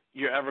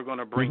you're ever going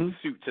to bring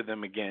suit to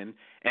them again.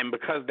 And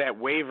because that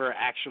waiver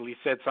actually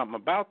said something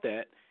about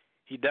that,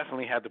 he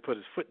definitely had to put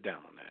his foot down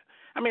on that.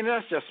 I mean,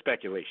 that's just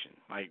speculation.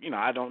 Like, you know,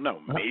 I don't know.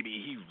 Maybe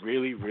he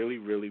really, really,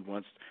 really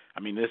wants – I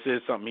mean, this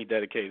is something he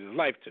dedicated his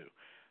life to.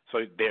 So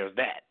there's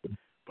that.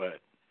 But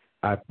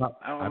I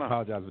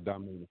apologize for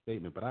dominating the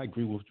statement, but I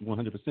agree with you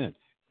 100%.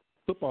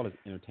 Football is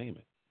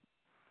entertainment.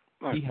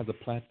 Right. He has a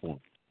platform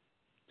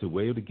to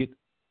be able to get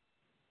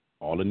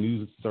all the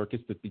news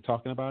circuits that be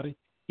talking about it.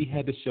 He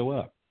had to show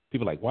up.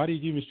 People are like, why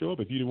did you even show up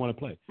if you didn't want to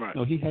play? Right.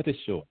 No, he had to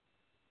show up.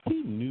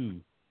 He knew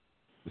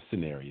the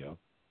scenario.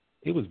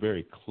 It was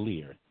very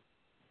clear,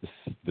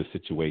 the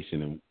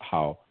situation and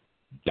how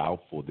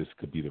doubtful this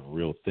could be the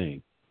real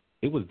thing.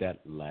 It was that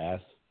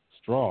last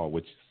straw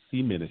which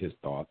cemented his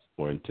thoughts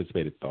or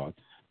anticipated thoughts.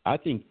 I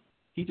think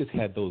he just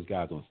had those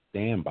guys on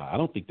standby. I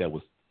don't think that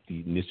was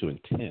the initial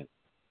intent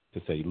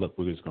to say, look,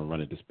 we're just going to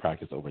run this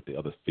practice over at the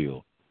other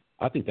field.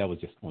 I think that was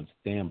just on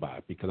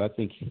standby because I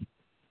think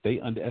they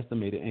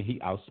underestimated and he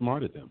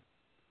outsmarted them.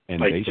 And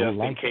like they just don't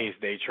like in case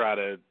they try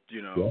to,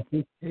 you know,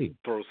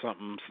 throw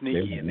something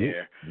sneaky in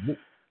there.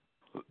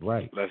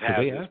 Right. Let's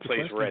have this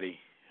place ready.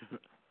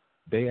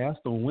 They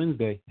asked on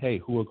Wednesday, hey,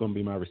 who are going to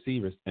be my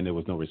receivers? And there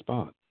was no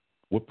response.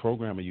 What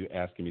program are you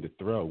asking me to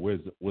throw? Was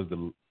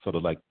the sort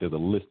of like there's a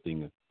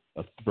listing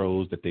of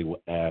throws that they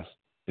will ask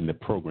in the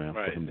program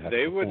right. for him to have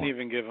They to wouldn't perform.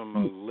 even give him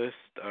a list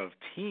of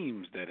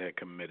teams that had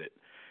committed.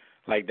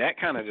 Like that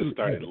kind of just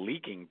started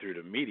leaking through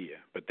the media,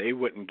 but they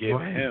wouldn't give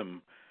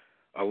him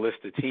a list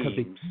of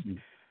teams.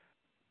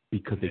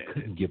 Because they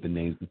couldn't give the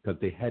names because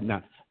they had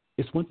not.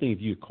 It's one thing if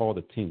you call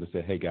the team and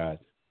say, hey, guys,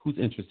 who's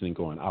interested in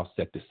going? I'll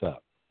set this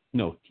up.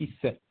 No,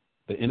 the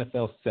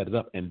NFL set it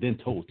up and then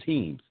told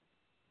teams.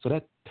 So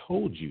that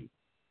told you,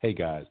 hey,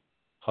 guys,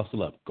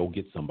 hustle up, go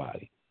get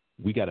somebody.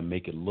 We got to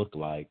make it look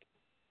like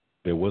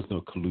there was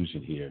no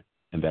collusion here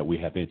and that we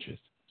have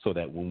interest so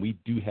that when we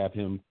do have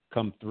him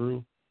come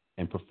through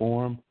and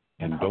perform,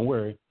 and don't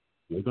worry,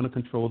 we're going to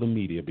control the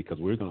media because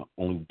we're going to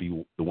only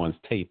be the ones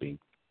taping.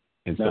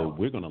 And so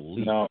we're going to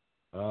leave.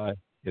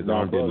 His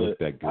arm didn't look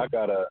that good.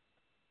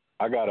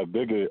 I got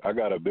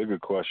a bigger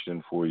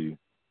question for you.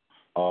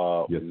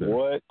 Yes,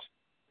 sir.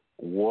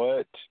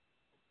 What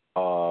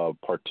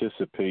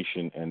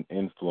participation and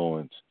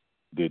influence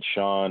did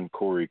Sean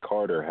Corey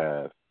Carter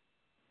have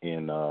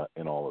in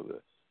all of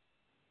this?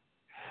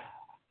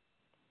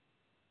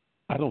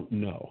 I don't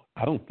know.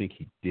 I don't think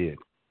he did.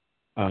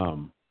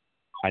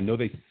 I know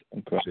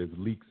there's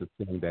leaks of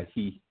saying that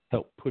he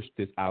helped push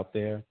this out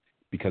there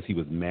because he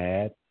was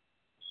mad.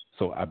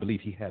 So I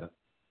believe he had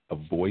a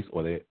voice,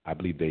 or I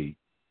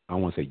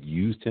don't want to say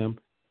used him.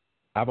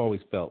 I've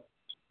always felt,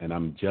 and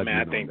I'm judging.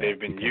 I think they've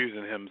been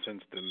using him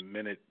since the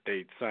minute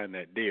they signed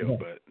that deal,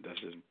 but that's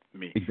just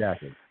me.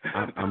 Exactly.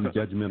 I'm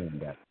judgmental on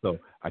that. So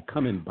I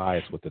come in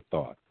biased with the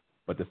thought.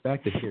 But the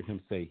fact to hear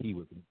him say he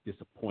was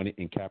disappointed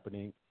in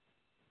Kaepernick,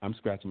 I'm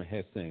scratching my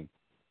head saying,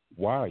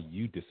 why are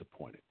you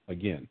disappointed?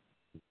 Again,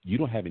 you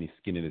don't have any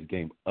skin in this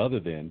game other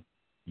than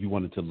you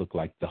wanted to look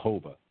like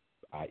Jehovah,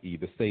 i.e.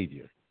 the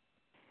Savior.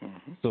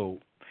 Mm-hmm. So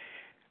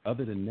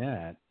other than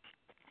that,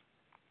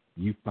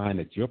 you find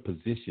that your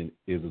position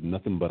is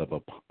nothing but of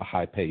a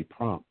high-paid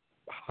pawn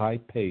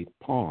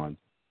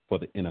for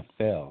the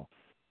NFL.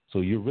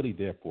 So you're really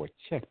there for a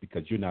check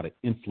because you're not an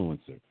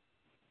influencer.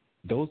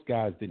 Those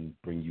guys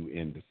didn't bring you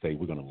in to say,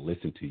 we're going to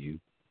listen to you.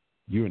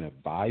 You're an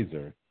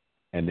advisor,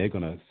 and they're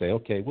going to say,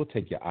 okay, we'll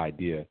take your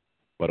idea,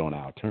 but on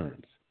our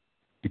terms.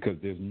 Because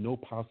there's no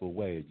possible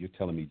way you're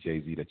telling me,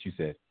 Jay-Z, that you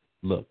said,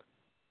 look,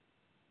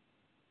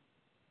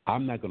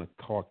 I'm not going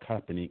to call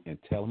Kaepernick and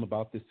tell him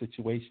about this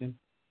situation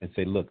and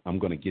say, look, I'm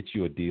going to get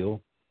you a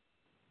deal.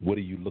 What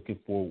are you looking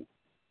for?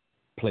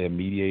 Play a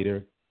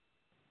mediator,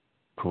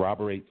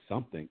 collaborate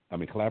something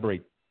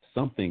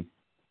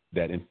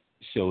that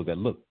shows that,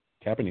 look,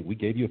 Kaepernick, we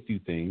gave you a few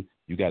things.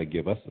 You got to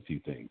give us a few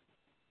things.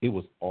 It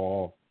was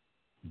all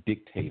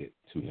dictated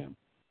to him.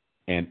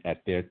 and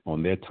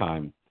on their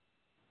time,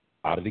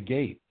 out of the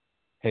gate,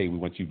 hey, we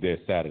want you there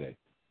Saturday.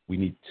 We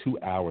need 2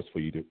 hours for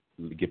you to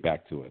get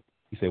back to it.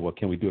 You say, well,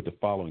 can we do it the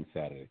following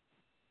Saturday?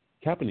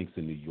 Kaepernick's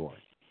in New York.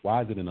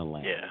 Why is it in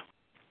Atlanta? Yeah.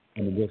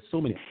 I mean, there's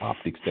so many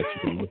optics that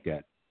you can look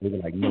at. They're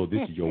like, no,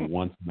 this is your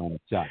once-in-a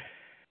shot.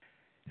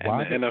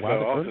 Why and the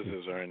NFL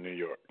offices are in New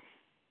York.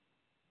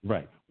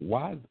 Right.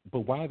 Why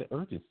the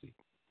urgency?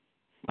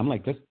 I'm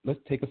like, let's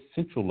take a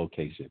central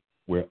location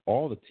where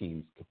all the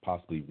teams could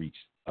possibly reach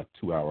a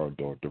 2-hour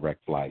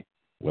direct flight,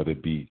 whether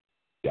it be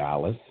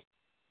Dallas,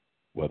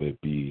 whether it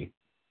be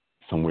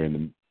somewhere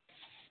in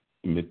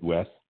the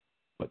Midwest,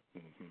 but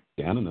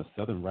down in the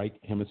southern right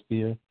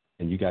hemisphere,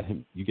 and you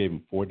gave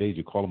him 4 days.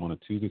 You call him on a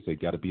Tuesday, say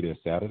got to be there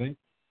Saturday,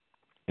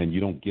 and you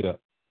don't get up.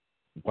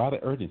 Why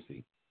the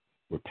urgency?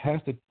 We're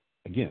past it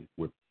again.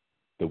 We're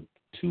the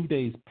 2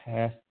 days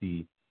past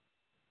the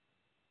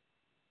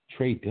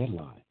trade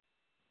deadline.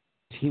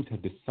 Teams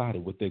have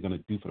decided what they're going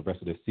to do for the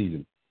rest of their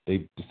season.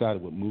 They've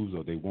decided what moves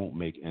or they won't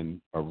make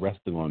and are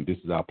resting on this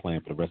is our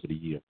plan for the rest of the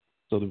year.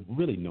 So there's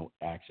really no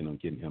action on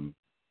getting him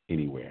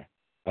anywhere.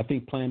 I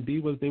think plan B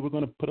was they were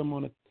going to put him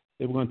on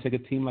they were going to take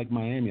a team like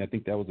Miami. I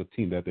think that was a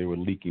team that they were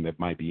leaking that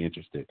might be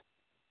interested.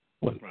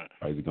 What? Right.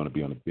 Is he going to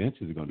be on the bench?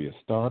 Is he going to be a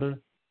starter?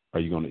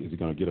 Is he going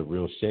to get a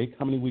real shake?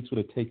 How many weeks would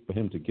it take for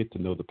him to get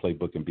to know the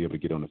playbook and be able to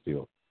get on the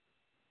field?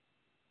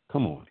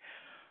 Come on.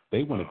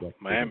 They wanted that.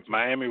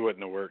 Miami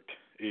wouldn't have worked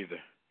either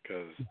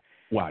because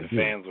the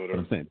fans would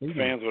have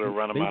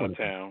run him out of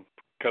town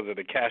because of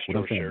the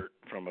Castro shirt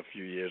from a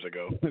few years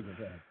ago. So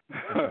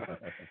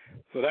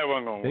that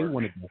wasn't going to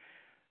work.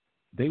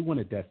 They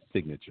wanted that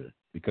signature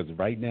because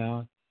right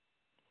now,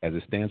 as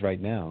it stands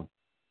right now,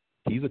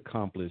 he's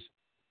accomplished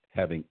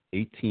having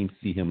 8 teams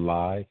see him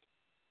live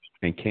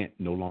and can't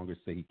no longer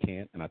say he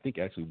can't. And I think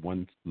actually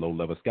one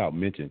low-level scout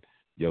mentioned,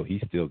 he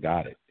still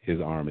got it.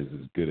 His arm is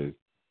as good as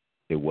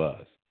it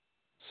was.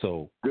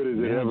 So good as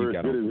it ever.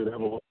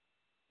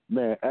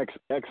 Man,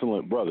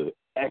 excellent, brother.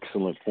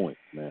 Excellent point,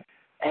 man.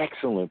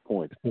 Excellent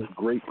point.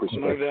 Great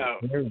perspective. No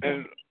doubt.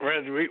 And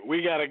Reg,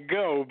 we gotta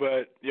go,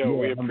 but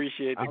we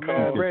appreciate the call.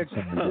 Man, Reg,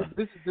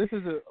 this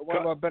is one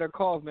of our better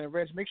calls, man.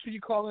 Reg, make sure you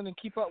call in and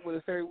keep up with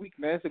us every week,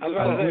 man. I was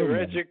about to say,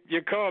 Reg,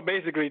 your call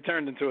basically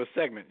turned into a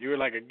segment. You were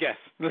like a guest.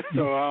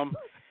 So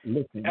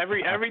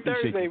every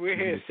Thursday we're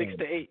here 6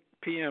 to 8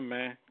 p.m.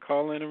 Man,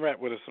 call in and rap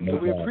with us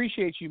sometime. We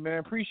appreciate you, man.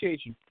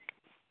 Appreciate you.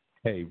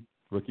 Hey,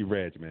 Rookie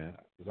Reg, man.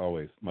 As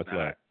always, much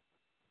love.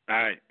 All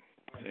right.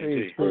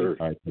 All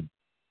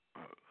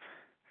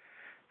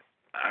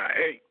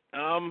right.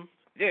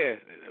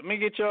 Let me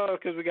get y'all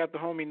because we got the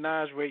homie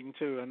Naj waiting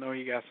too. I know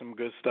he got some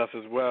good stuff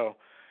as well.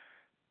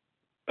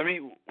 I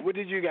mean, what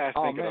did you guys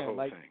think of the whole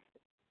thing?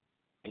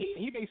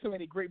 He made so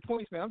many great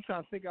points, man. I'm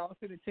trying to think. I was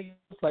sitting there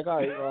it's like, all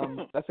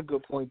right, that's a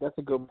good point. That's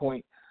a good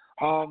point.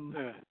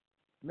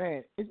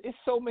 Man, it's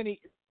so many.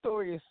 The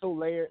story is so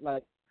layered.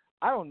 Like,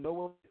 I don't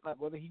know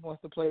whether he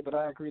wants to play, but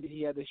I agree that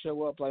he had to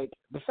show up. Like,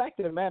 the fact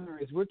of the matter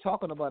is, we're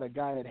talking about a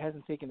guy that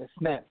hasn't taken a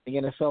snap in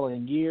the NFL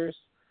in years,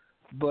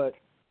 but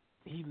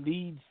he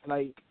leads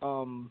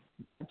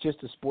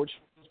just the sports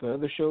shows, but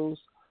other shows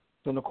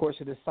during the course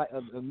of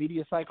the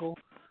media cycle.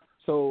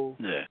 So,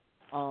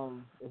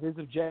 if his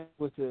objective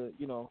was to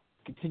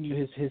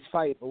continue his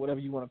fight or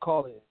whatever you want to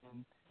call it,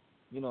 and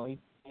he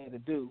had to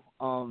do.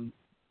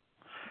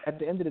 At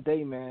the end of the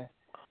day, man,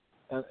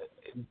 to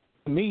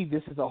me,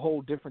 this is a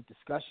whole different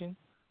discussion.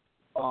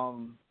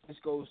 This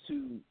goes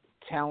to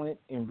talent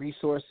and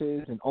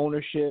resources and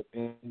ownership,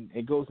 and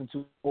it goes into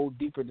a whole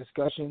deeper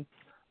discussion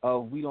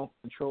of we don't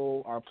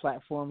control our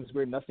platforms.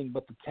 We're nothing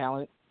but the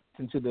talent,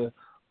 into the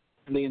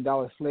 $1 million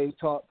slave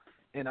talk.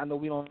 And I know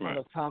we don't have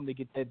enough time to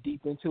get that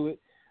deep into it,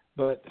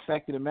 but the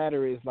fact of the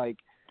matter is, like,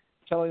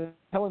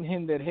 telling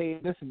him that, hey,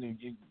 listen,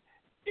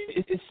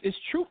 it's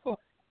truthful.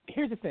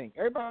 Here's the thing.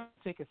 Everybody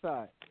take a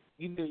side.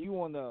 Either you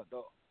on the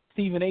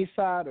Stephen A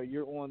side or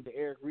you're on the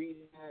Eric Reed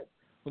side.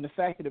 When the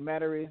fact of the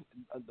matter is,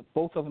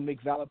 both of them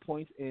make valid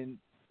points, and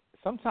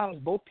sometimes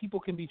both people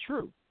can be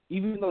true,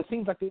 even though it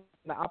seems like they're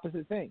the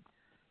opposite thing.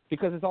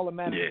 Because it's all a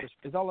matter.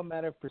 It's all a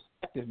matter of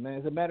perspective, man.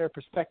 It's a matter of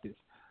perspective.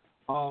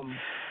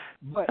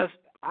 But that's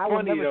I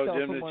would funny never though, tell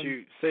Jim, someone, that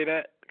you say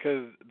that,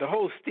 because the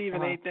whole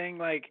Stephen A thing,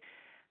 like,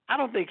 I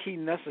don't think he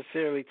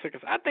necessarily took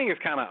us. I think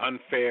it's kind of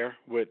unfair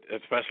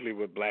especially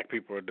what black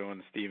people are doing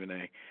to Stephen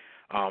A.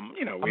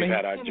 We've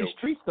had our jokes in the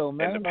streets, though,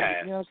 man. in the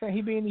past. You know what I'm saying?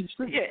 He be in these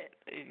streets. Yeah,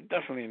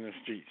 definitely in the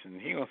streets, and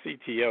he gonna see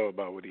T.O.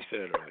 about what he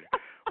said earlier.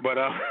 But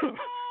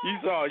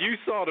you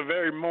saw the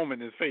very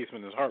moment in his face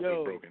when his heart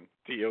was broken.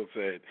 T.O.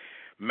 said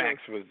Max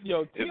is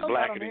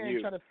blacker than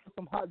you. Try to put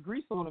some hot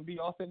grease on him, be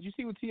all said. Did you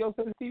see what T.O.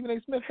 said to Stephen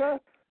A. Smith, huh?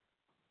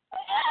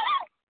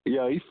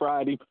 Yeah, he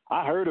fried him.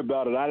 I heard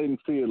about it. I didn't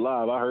see it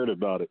live. I heard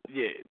about it.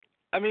 Yeah,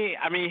 I mean,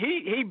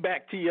 he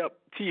backed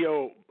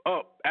T.O.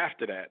 up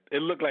after that.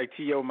 It looked like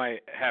T.O.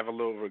 might have a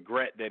little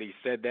regret that he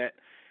said that,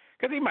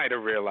 because he might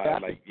have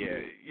realized,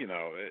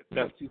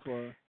 that's too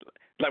far.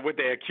 Like what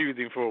they accused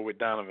him for with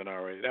Donovan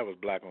already. That was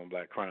black on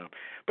black crime.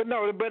 But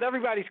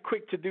everybody's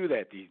quick to do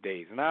that these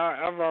days, and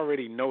I've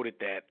already noted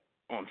that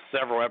on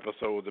several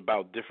episodes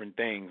about different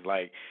things.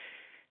 Like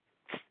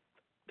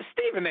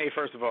Stephen A.,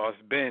 first of all,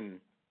 has been,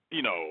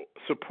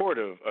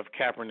 supportive of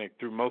Kaepernick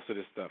through most of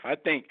this stuff. I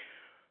think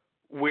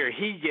where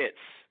he gets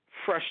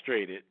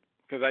frustrated,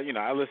 because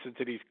I listen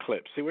to these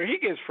clips. See, where he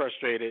gets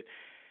frustrated,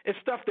 it's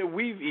stuff that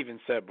we've even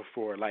said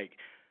before. Like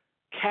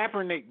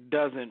Kaepernick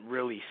doesn't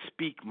really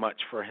speak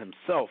much for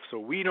himself, so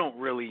we don't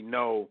really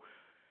know.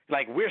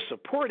 Like we're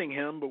supporting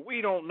him, but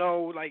we don't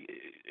know. Like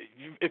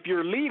if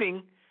you're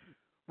leading,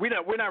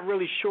 we're not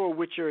really sure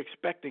what you're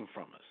expecting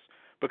from us,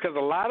 because a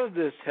lot of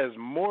this has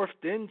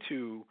morphed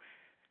into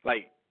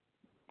like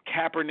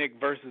Kaepernick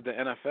versus the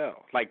NFL.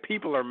 Like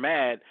people are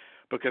mad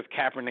because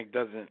Kaepernick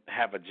doesn't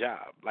have a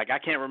job. Like I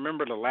can't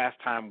remember the last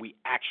time we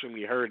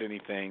actually heard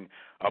anything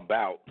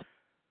about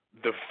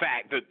the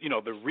fact that,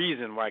 the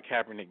reason why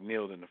Kaepernick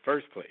kneeled in the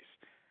first place.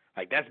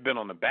 Like that's been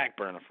on the back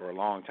burner for a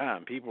long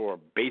time. People are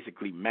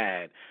basically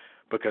mad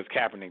because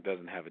Kaepernick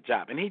doesn't have a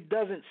job. And he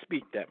doesn't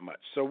speak that much.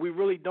 So we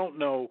really don't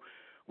know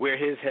where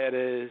his head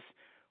is,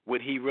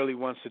 what he really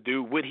wants to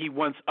do, what he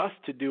wants us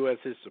to do as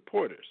his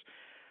supporters.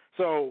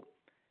 So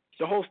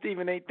the whole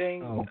Stephen A.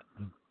 thing,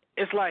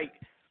 it's like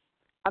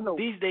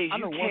these days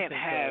you can't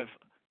have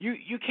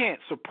you can't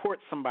support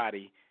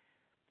somebody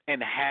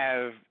and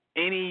have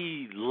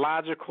any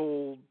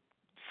logical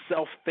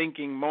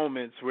self-thinking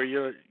moments where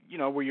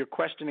you're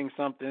questioning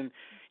something.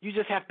 You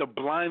just have to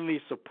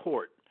blindly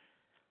support.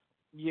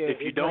 Yeah, if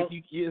you don't,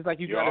 it's like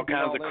you're all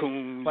kinds of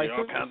coons, you're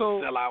all kinds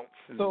of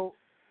sellouts. So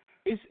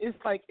it's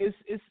like it's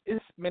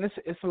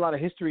a lot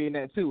of history in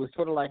that too. It's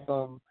sort of like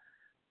don't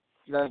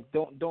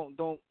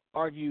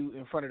argue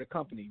in front of the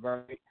company,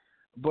 right?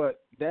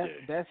 But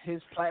that's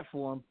his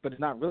platform, but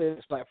it's not really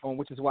his platform,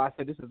 which is why I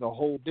said this is a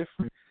whole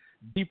different,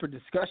 deeper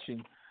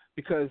discussion.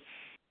 Because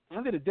at the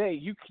end of the day,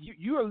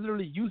 you are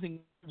literally using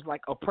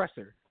like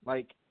oppressor.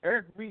 Like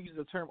Eric Reed uses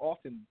the term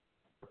often,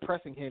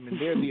 oppressing him, and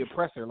they're the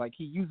oppressor. Like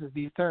he uses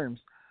these terms,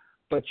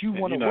 but you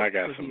want to work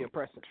for the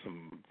oppressor.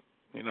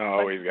 I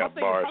always got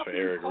bars for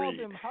Eric Reed.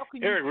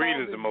 Eric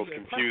Reed is the most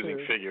confusing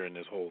oppressor? figure in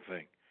this whole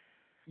thing.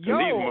 He's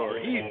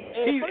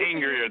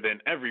angrier than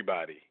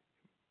everybody.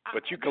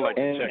 But you collect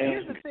the check.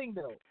 Here's the thing,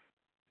 though.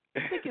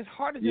 I think his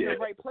heart is in the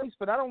right place,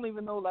 but I don't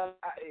even know. Like,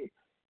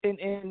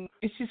 and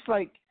it's just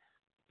like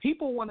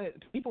people want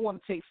to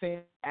take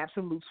things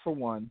absolutes for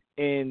one,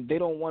 and they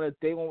don't want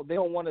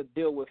to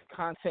deal with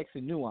context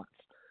and nuance,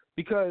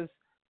 because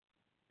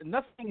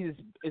nothing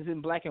is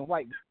in black and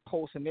white. The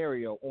whole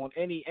scenario on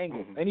any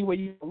angle, any way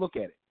you look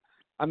at it.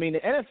 I mean, the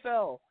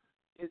NFL,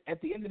 at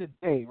the end of the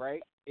day,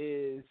 right,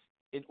 is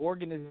an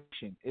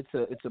organization. It's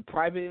a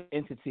private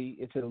entity.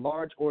 It's a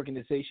large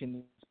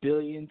organization. It's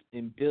billions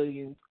and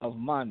billions of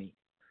money.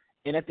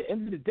 And at the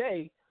end of the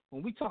day,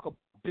 when we talk about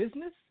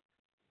business,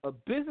 a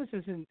business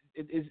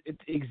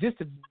exists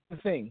to do a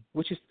thing,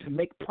 which is to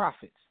make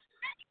profits.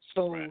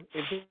 So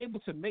if they're able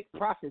to make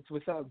profits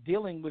without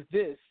dealing with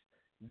this,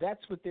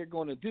 that's what they're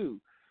going to do.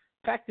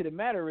 Fact of the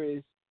matter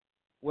is,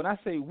 when I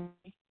say we,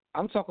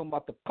 I'm talking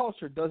about the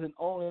culture doesn't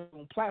own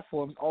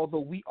platforms,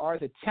 although we are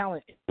the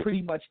talent in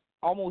pretty much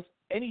almost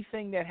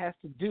anything that has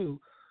to do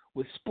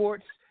with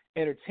sports,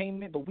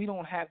 entertainment, but we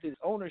don't have this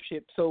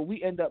ownership, so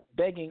we end up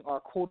begging our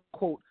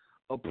quote-unquote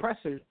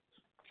oppressors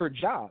for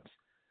jobs.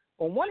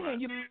 On one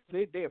hand,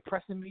 they're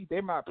oppressing me,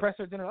 they're my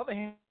oppressors. Then on the other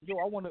hand,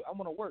 I want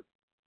to work.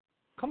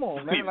 Come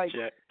on, man, like,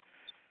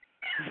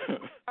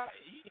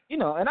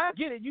 and I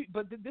get it.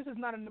 But this is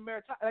not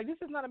this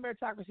is not a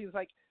meritocracy. It's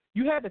like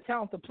you have the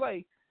talent to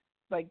play.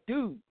 Like,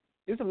 dude,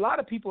 there's a lot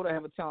of people that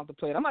have a talent to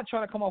play. And I'm not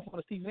trying to come off on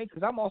a Stephen A.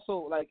 because I'm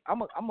also like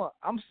I'm a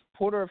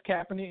supporter of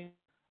Kaepernick,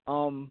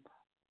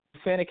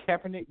 fan of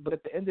Kaepernick. But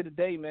at the end of the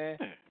day, man.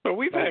 But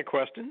we've had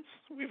questions.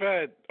 We've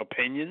had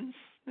opinions.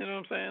 You know what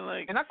I'm saying?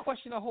 Like, and I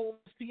question the whole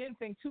ESPN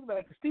thing too.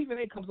 Like Stephen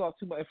A. comes off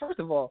too much. First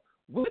of all,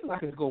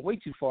 Whitlock is going way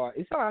too far.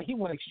 It's not like he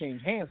want to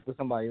exchange hands with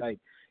somebody. Like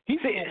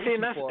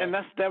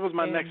that was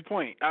my next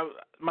point.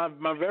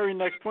 My very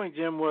next point,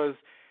 Jim, was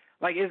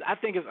like I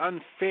think it's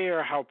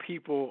unfair how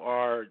people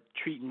are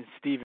treating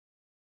Stephen.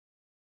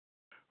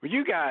 Where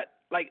you got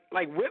like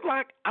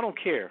Whitlock, I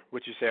don't care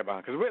what you say about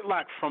him, because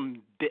Whitlock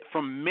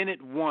from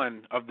minute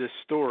one of this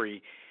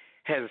story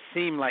has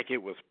seemed like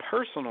it was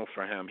personal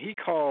for him. He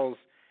calls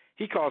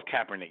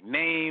Kaepernick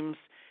names.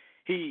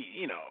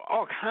 He,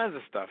 all kinds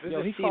of stuff. It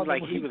just seems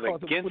like he was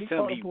against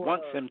him. He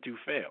wants him to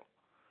fail.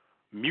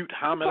 Mute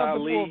Muhammad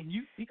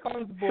Ali. He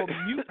calls the boy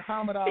Mute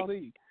Muhammad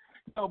Ali.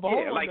 No, but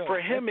for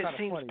him it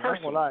seems funny.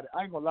 personal. I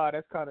ain't gonna lie.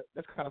 That's kind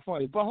of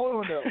funny. But hold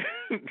on though.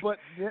 but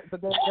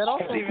that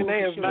also Stephen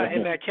A. is not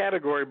in that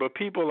category, but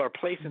people are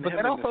placing him in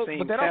the same category.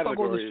 But that also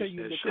goes to show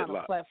you the kind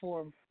of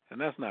platform.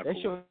 And that's not cool.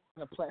 That shows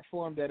the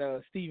platform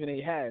that Stephen A.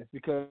 has,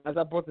 because as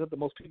I brought this up to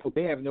most people,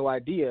 they have no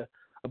idea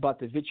about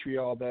the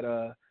vitriol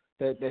that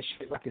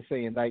shit like is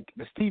saying. Like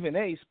the Stephen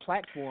A.'s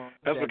platform.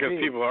 That's because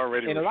people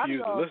already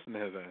refuse to listen to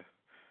his ass.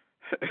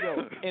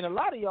 And a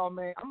lot of y'all,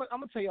 man, I'm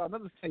gonna tell y'all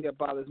another thing that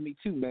bothers me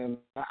too, man.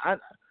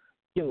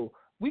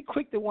 We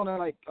quick to want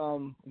to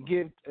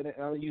give, and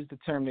I'll use the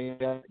term,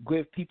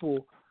 give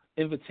people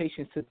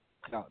invitations to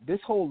This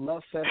whole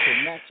love fest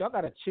with Max, y'all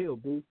gotta chill,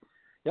 boo.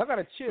 Y'all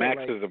gotta chill. Max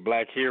like, is a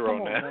black hero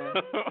on, now.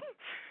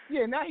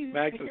 Yeah, now he's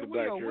Max is a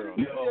black hero.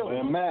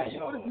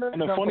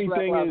 And the funny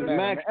thing is,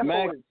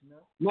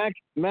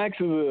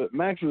 Max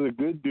is a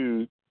good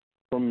dude,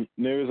 from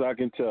near as I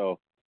can tell.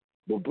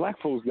 But black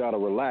folks gotta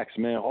relax,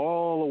 man.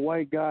 All a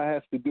white guy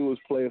has to do is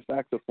play a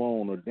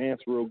saxophone or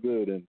dance real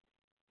good or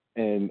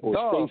say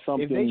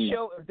something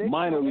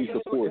minorly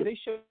supportive. If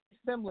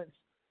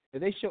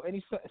they show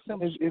any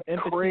semblance it's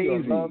empathy crazy.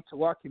 or love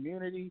to our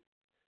community,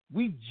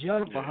 we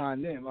jump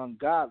behind them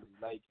ungodly.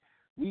 Like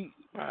we,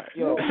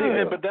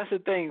 but that's the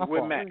thing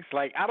with Max.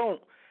 Like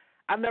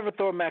I never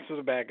thought Max was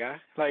a bad guy.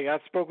 Like I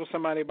spoke with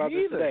somebody about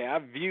this today.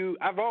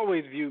 I've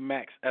always viewed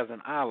Max as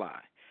an ally,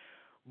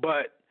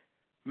 but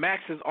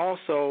Max is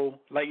also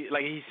like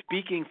he's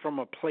speaking from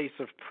a place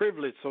of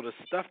privilege. So the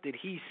stuff that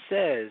he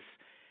says,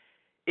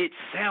 it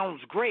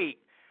sounds great,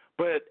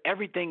 but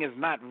everything is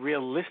not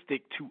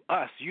realistic to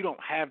us. You don't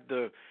have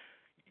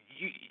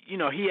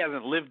he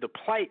hasn't lived the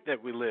plight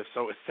that we live,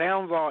 so it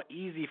sounds all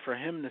easy for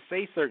him to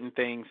say certain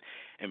things,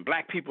 and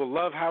black people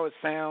love how it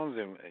sounds,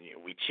 and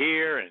we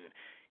cheer, and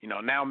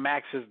now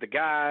Max is the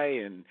guy,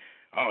 and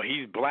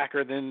he's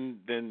blacker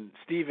than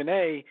Stephen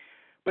A.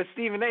 But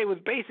Stephen A. was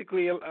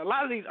basically a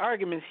lot of these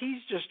arguments.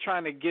 He's just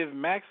trying to give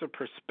Max a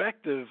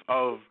perspective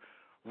of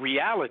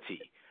reality,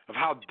 of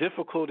how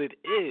difficult it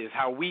is,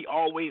 how we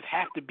always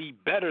have to be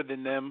better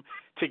than them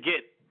to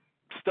get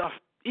stuff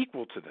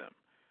equal to them.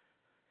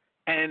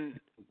 And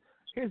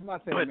here's my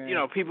thing, but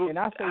man. people, and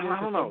I say this I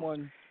don't know.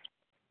 Someone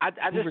I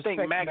just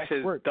think Max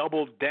has work.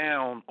 doubled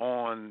down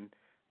on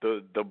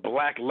the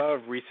black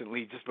love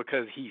recently, just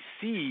because he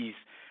sees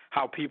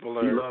how people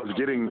are. He loves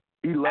getting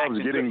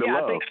the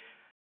love.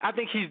 I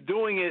think he's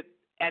doing it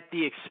at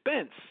the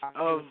expense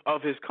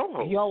of his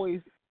co-host.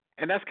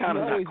 And that's kind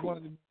of not cool.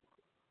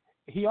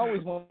 He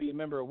always wanted to be a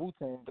member of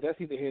Wu-Tang, but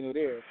that's either here nor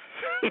there.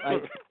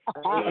 Like,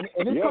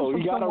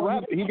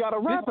 he got a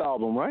rap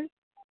album, right?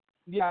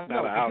 Yeah, I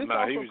know. This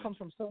also comes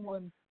from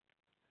someone.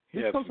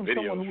 This comes from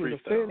someone who was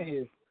a fan of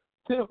his,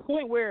 to the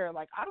point where,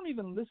 like, I don't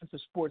even listen to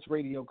sports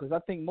radio because I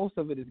think most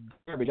of it is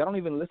garbage. I don't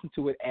even listen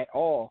to it at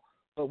all.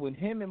 But when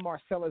him and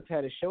Marcellus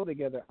had a show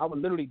together, I would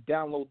literally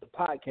download the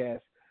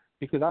podcast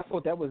because I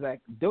thought that was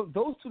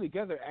those two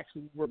together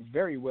actually worked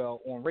very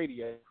well on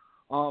radio.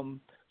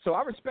 So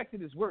I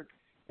respected his work,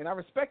 and I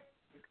respect.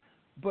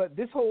 But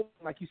this whole,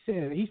 like you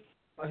said, he's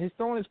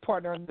throwing his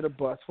partner under the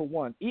bus for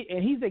one,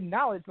 and he's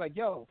acknowledged, like,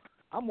 yo,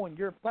 I'm on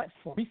your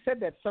platform. He said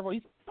that several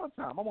times.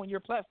 I'm on your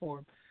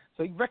platform.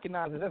 So he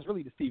recognizes that's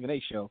really the Stephen A.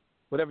 show,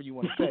 whatever you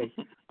want to say.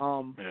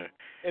 And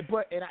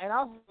I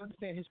also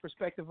understand his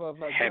perspective of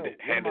like handed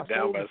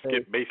down by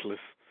Skip Baseless.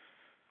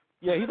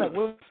 Yeah, he's like,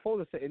 what am I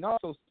supposed to say? And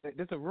also,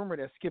 there's a rumor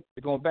that Skip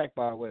is going back,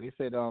 by the way. They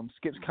said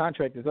Skip's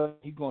contract is up.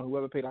 He's going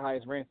whoever paid the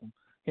highest ransom.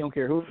 He don't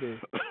care who it is.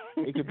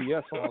 It could be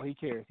us for all he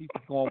cares. He's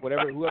going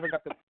whoever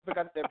got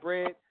that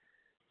bread.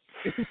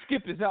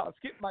 Skip is out.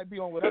 Skip might be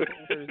on whatever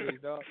Thursdays,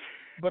 dog.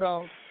 But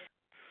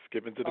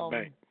skipping to the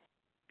bank.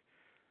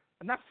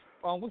 Not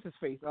what's his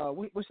face?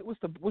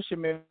 What's your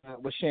man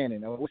with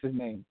Shannon? What's his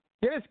name?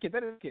 That is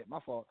Skip. My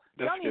fault.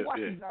 I only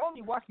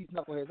watch these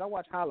knuckleheads. I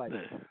watch highlights.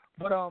 Yeah.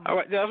 But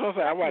that's what I'm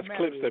saying. I watch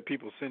clips that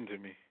people send to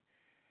me.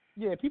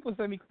 Yeah, people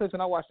send me clips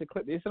and I watch the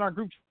clip. It's in our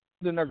group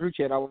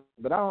chat.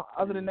 But I don't.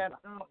 Other than that,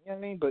 I don't. You know what I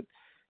mean? But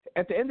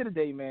at the end of the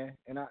day, man,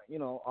 and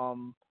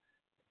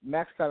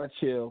Max gotta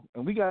chill,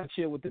 and we gotta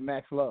chill with the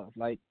Max love.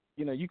 Like,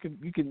 you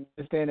can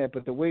understand that,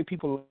 but the way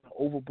people are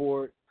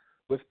overboard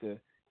with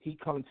he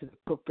coming to the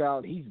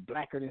cookout, he's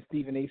blacker than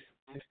Stephen A.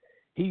 Smith,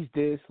 he's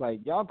this, like,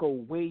 y'all go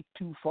way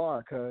too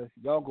far, cuz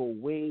y'all go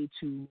way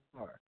too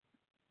far.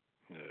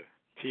 Yeah,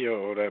 T.O.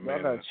 owe that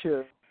man. Y'all gotta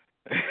chill.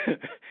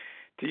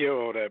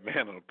 T.O. owe that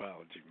man an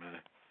apology, man,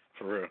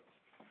 for real.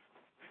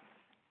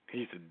 He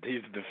used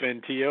to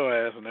defend T.O.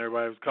 ass when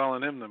everybody was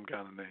calling him them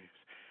kind of names.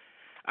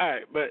 All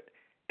right, but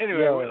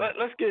anyway,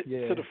 let's get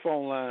to the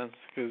phone lines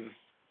because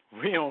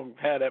we don't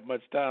have that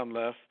much time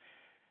left.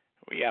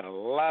 We got a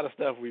lot of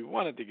stuff we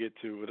wanted to get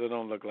to, but it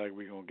don't look like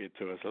we're going to get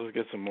to it. So let's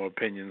get some more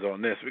opinions on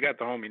this. We got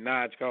the homie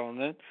Naj calling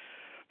in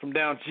from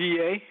down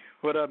GA.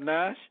 What up,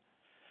 Naj?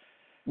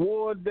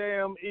 War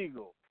damn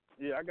Eagle.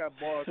 Yeah, I got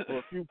bars for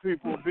a few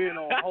people being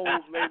on hold,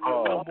 maybe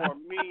a little more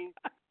mean.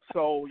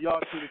 So y'all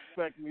should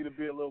expect me to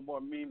be a little more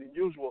mean than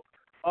usual.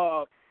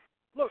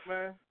 Look,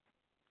 man,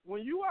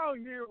 when you out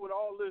here with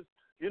all this,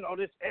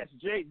 this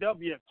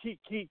SJW,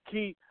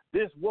 key,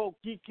 this woke,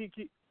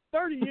 key,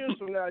 30 years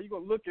from now, you're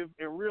going to look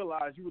and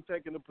realize you were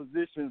taking the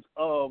positions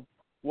of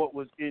what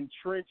was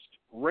entrenched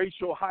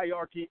racial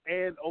hierarchy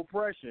and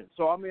oppression.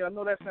 So, I mean, I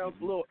know that sounds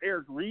a little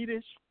Eric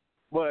Reed-ish,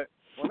 but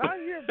when I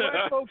hear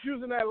black folks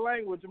using that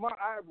language, my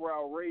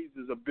eyebrow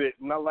raises a bit,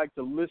 and I like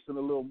to listen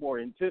a little more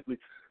intently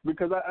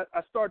because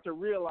I start to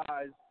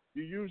realize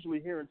you're usually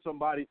hearing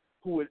somebody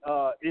who would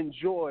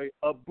enjoy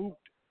a boot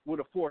with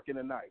a fork and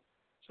a knife.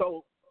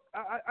 So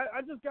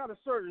I just got a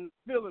certain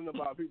feeling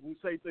about people who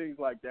say things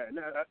like that and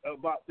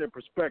about their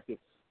perspective.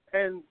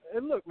 And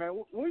look, man,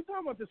 when we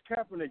talk about this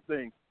Kaepernick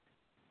thing,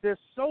 there's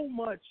so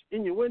much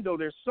innuendo.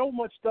 There's so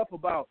much stuff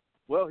about,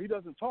 well, he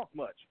doesn't talk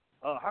much.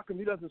 How come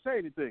he doesn't say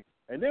anything?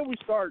 And then we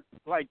start,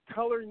 like,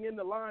 coloring in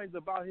the lines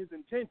about his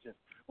intentions.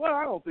 Well,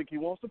 I don't think he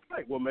wants to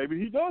play. Well, maybe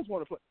he does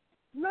want to play.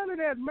 None of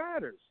that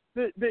matters.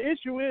 The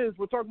issue is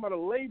we're talking about a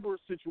labor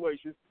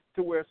situation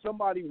to where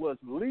somebody was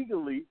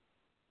illegally,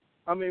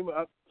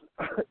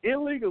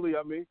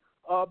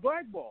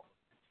 blackballed.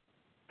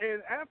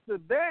 And after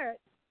that,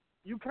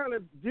 you kind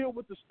of deal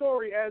with the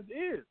story as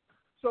is.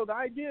 So the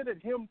idea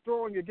that him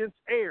throwing against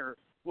air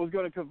was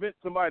going to convince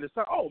somebody to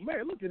say, oh,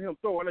 man, look at him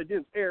throwing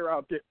against air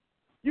out there.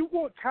 You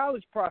want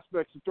college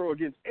prospects to throw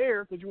against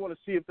air because you want to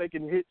see if they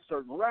can hit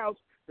certain routes,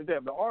 if they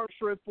have the arm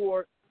strength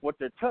for it, what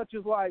their touch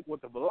is like,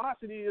 what the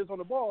velocity is on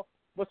the ball.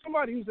 But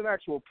somebody who's an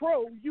actual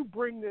pro, you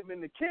bring them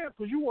into camp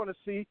because you want to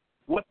see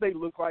what they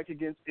look like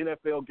against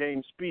NFL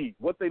game speed,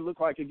 what they look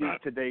like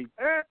against today's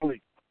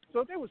athletes.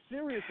 So if they were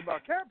serious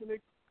about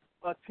Kaepernick,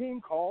 a team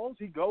calls,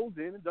 he goes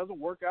in, it doesn't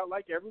work out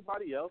like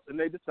everybody else, and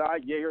they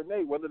decide yay or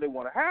nay whether they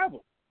want to have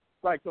him.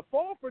 Like, the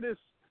fall for this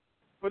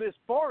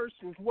farce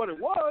was what it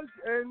was,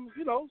 and,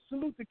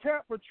 salute the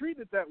Cap for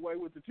treating it that way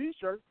with the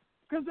T-shirt,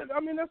 because,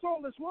 that's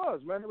all this was,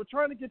 man. They were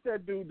trying to get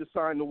that dude to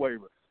sign the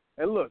waiver.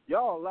 And look,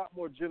 y'all are a lot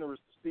more generous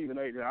to Stephen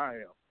A. than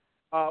I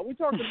am. We're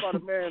talking about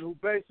a man who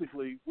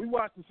basically, we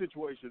watched the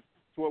situation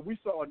to where we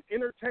saw an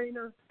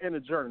entertainer and a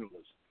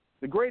journalist.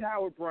 The great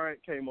Howard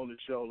Bryant came on the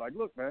show like,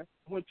 look, man,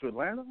 I went to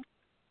Atlanta,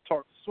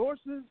 talked to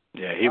sources.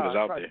 Yeah, he was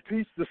out there.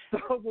 Piece the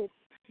puzzle.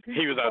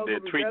 He was out there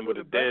tweeting with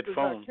a dead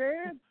phone.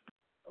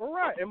 All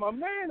right, and my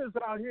man is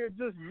out here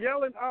just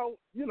yelling out,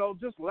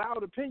 just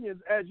loud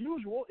opinions as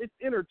usual. It's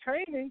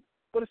entertaining,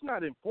 but it's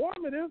not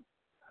informative.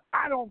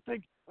 I don't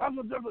think, all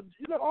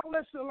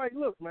that shit. Like,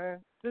 look,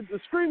 man, the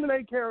Screaming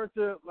A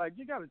character, like,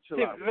 you got to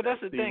chill out. But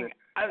that's the thing.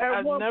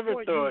 I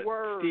never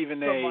thought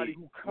Stephen A.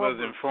 was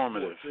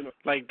informative.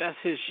 Like, that's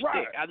his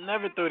shtick. I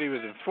never thought he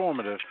was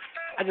informative.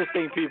 I just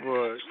think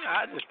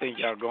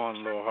y'all going a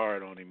little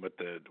hard on him with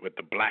the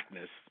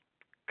blackness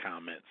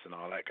comments and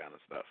all that kind of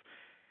stuff.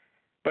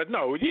 But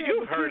no,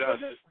 you've heard us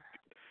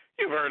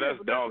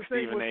dog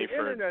Stephen A.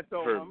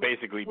 for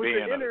basically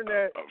being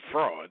a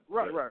fraud.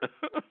 Right.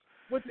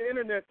 With the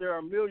internet, there are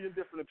a million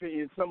different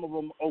opinions. Some of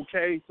them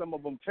okay, some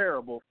of them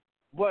terrible.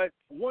 But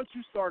once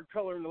you start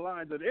coloring the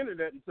lines of the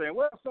internet and saying,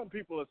 well, some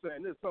people are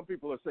saying this, some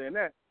people are saying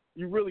that,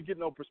 you really get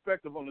no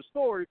perspective on the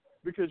story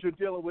because you're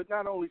dealing with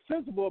not only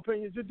sensible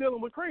opinions, you're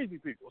dealing with crazy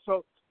people.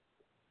 So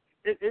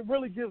it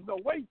really gives no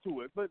weight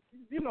to it. But,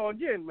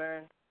 again,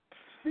 man,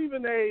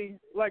 Stephen A.,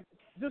 like,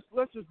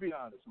 let's just be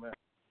honest, man.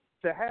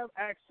 To have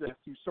access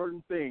to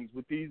certain things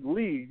with these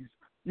leagues,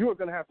 you are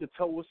going to have to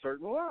toe a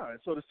certain line.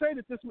 So to say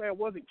that this man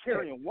wasn't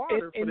carrying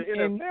water for the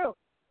NFL,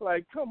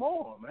 like, come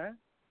on, man.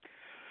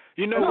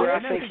 You know where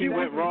I think he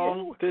went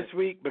wrong this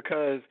week?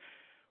 Because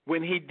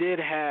when he did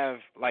have,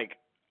 like,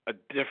 a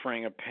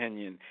differing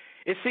opinion,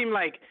 it seemed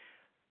like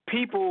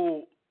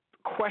people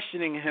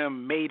questioning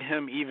him made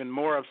him even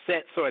more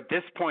upset. So at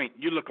this point,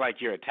 you look like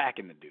you're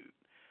attacking the dude.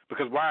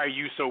 Because why are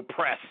you so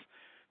pressed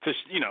to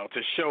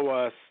show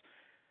us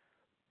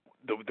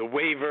the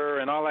waiver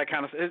and all that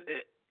kind of stuff?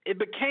 It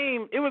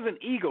was an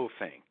ego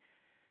thing,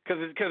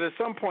 because at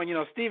some point,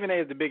 Stephen A.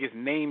 is the biggest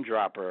name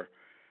dropper,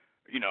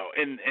 in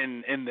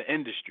the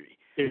industry.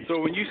 So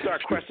when you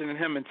start questioning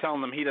him and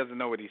telling him he doesn't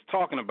know what he's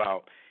talking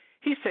about,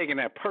 he's taking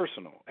that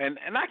personal, and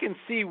I can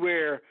see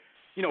where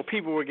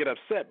people would get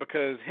upset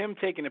because him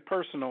taking it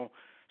personal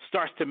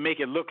starts to make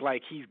it look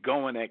like he's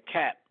going at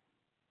Cap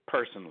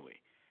personally.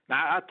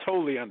 Now I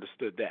totally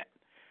understood that,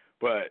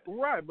 but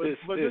this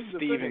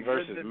Stephen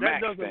versus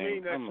Max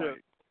thing, I'm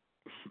like.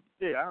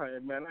 Yeah,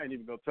 I ain't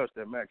even gonna touch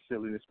that Max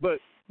silliness. But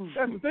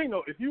that's the thing,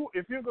 though. If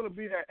you're gonna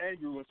be that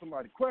angry when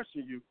somebody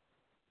questions you,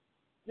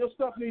 your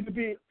stuff needs to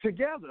be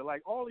together.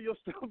 Like, all of your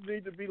stuff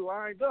needs to be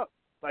lined up.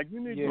 Like,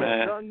 you need to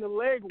have done the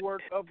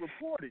legwork of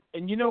reporting.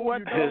 And you know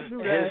what?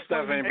 His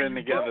stuff ain't been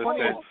together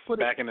since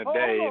back in the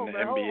day in the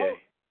NBA.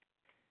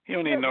 He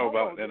don't even know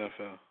about the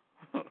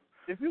NFL.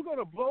 If you're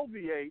gonna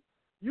bloviate,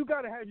 you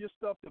got to have your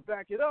stuff to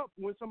back it up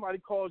when somebody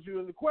calls you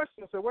in the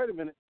question and say, wait a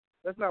minute,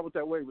 that's not what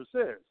that waiver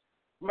says.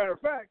 Matter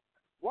of fact,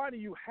 why do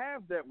you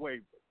have that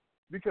waiver?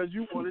 Because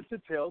you wanted to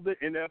tell the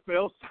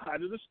NFL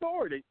side of the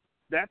story.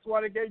 That's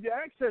why they gave you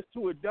access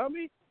to it,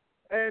 dummy.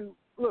 And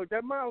look,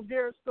 that Myles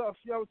Garrett stuff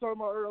y'all were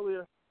talking about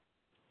earlier,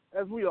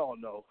 as we all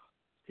know,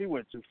 he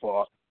went too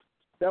far.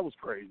 That was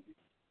crazy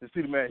to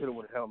see the man hit him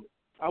with a helmet.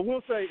 I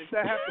will say, if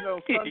that happened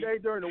on Sunday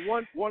during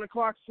the 1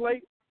 o'clock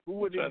slate, we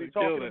wouldn't even be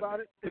talking about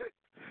it. It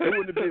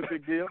wouldn't be a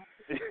big deal.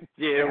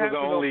 Yeah, it was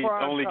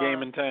the only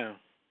game in town.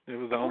 It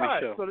was the only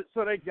show.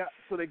 So they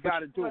got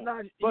to do it.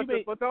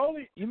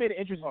 You made an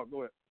interesting. Oh, go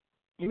ahead.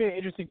 You made an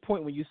interesting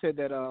point when you said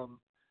that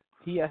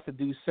he has to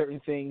do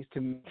certain things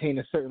to maintain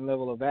a certain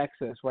level of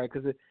access, right?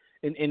 Because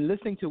in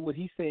listening to what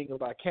he's saying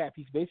about Cap,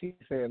 he's basically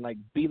saying, like,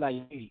 be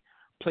like me,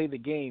 play the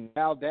game,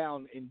 bow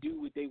down, and do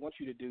what they want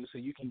you to do, so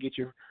you can get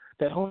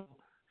that whole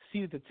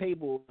seat at the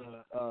table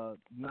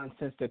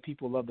nonsense that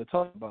people love to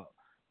talk about.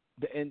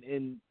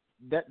 And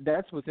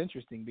that's what's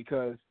interesting,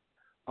 because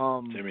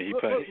Jimmy, he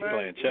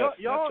playing chess.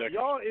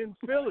 Y'all in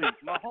Philly.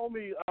 My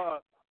homie,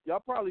 y'all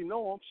probably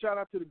know him. Shout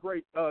out to the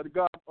great the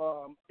guy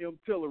M.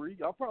 Tillery.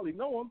 Y'all probably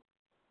know him.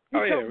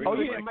 Mike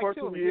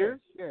Tillery. Years.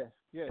 Yeah.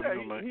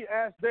 He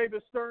asked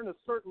David Stern a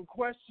certain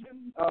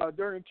question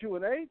during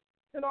Q&A,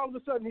 and all of a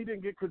sudden he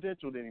didn't get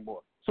credentialed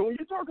anymore. So when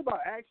you talk about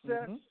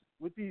access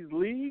with these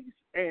leagues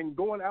and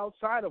going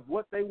outside of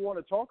what they want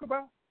to talk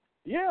about,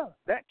 yeah,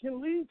 that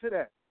can lead to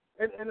that.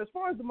 And as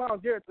far as the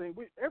Myles Garrett thing,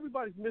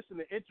 everybody's missing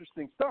the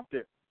interesting stuff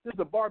there. This is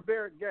a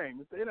barbaric game.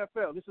 It's the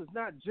NFL. This is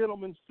not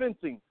gentleman's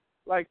fencing.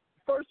 Like,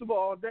 first of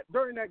all,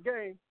 during that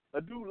game,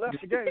 a dude left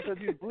the game because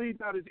he was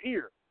bleeding out his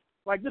ear.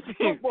 Like, this is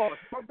football.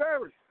 It's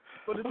barbaric.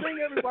 But the thing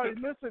everybody's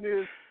missing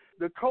is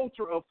the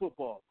culture of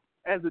football.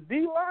 As a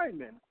D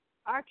lineman,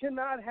 I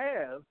cannot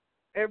have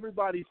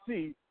everybody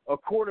see a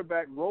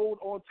quarterback rolled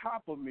on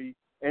top of me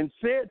and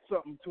said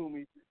something to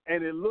me,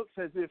 and it looks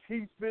as if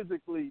he's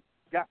physically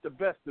got the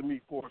best of me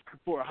for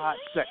a hot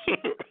second.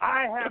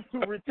 I have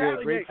to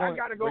retaliate. I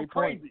got to go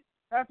crazy.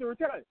 I have to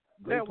retaliate.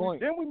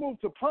 Then we move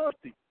to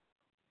Pouncey.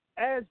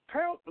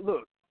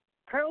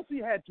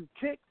 Pouncey had to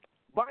kick,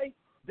 bite,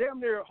 damn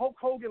near Hulk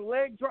Hogan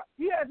leg drop.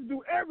 He had to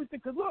do everything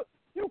because, look,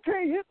 you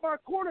can't hit my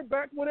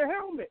quarterback with a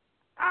helmet.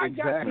 I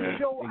got to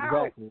show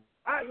out.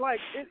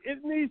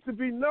 It needs to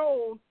be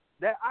known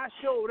that I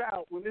showed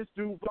out when this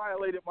dude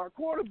violated my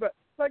quarterback.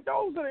 Like,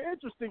 those are the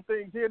interesting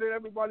things here that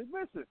everybody's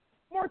missing.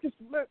 Pouncey's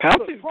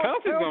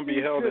going to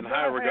be held in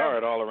high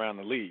regard all around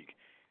the league.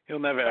 He'll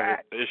never have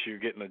an issue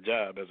getting a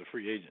job as a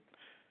free agent.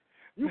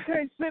 You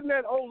can't sit in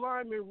that old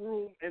lineman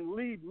room and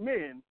lead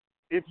men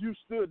if you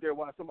stood there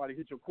while somebody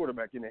hit your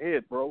quarterback in the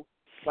head, bro.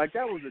 Like,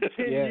 that was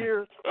a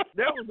 10-year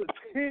that was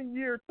a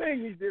 10-year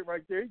thing he did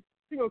right there.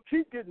 He's going to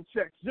keep getting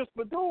checks just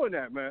for doing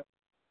that, man.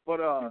 But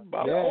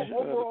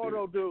overall,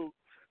 though, dude,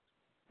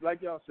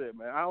 like y'all said,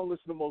 man, I don't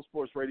listen to most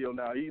sports radio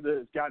now either.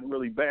 It's gotten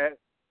really bad.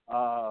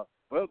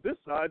 Well, this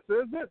side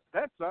says this,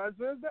 that side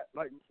says that.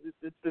 Like,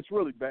 it's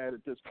really bad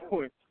at this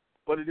point,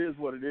 but it is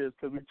what it is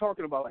because we're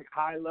talking about, like,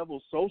 high-level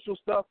social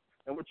stuff,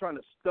 and we're trying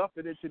to stuff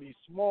it into these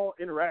small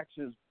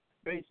interactions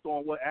based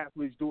on what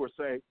athletes do or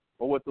say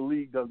or what the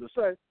league does or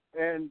say.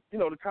 And, you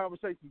know, the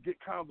conversations get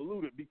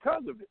convoluted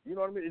because of it. You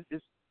know what I mean?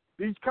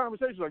 These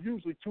conversations are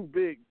usually too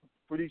big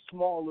for these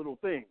small little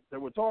things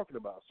that we're talking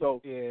about. So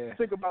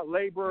think about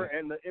labor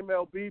and the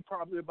MLB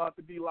probably about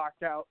to be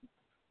locked out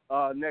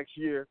next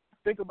year.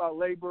 Think about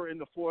labor in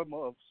the form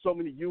of so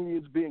many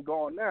unions being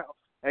gone now,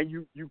 and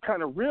you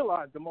kind of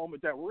realize the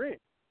moment that we're in.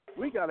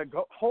 We got a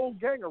whole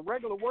gang of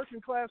regular working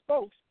class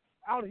folks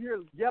out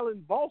here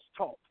yelling boss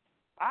talk.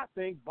 I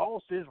think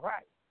boss is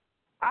right.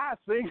 I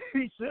think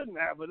he shouldn't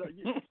have it.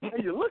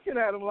 And you're looking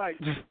at him like,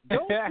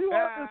 don't you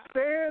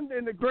understand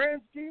in the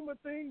grand scheme of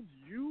things,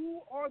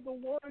 you are the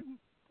one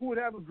who would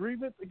have a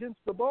grievance against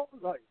the boss?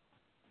 Like,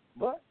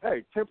 but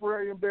hey,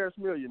 temporary embarrassed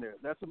millionaires.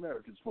 That's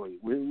Americans for you.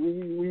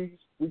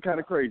 We kind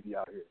of crazy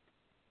out here.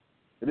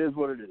 It is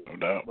what it is. No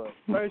doubt. But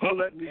thanks for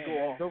letting me go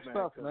off, Dope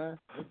stuff, man.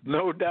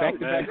 No doubt,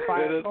 man.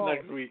 Hit us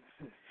next week.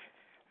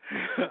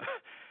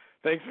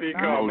 Thanks for your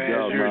call, man.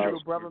 As usual,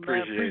 Josh. brother,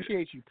 man.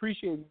 Appreciate you.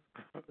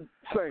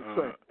 Thanks.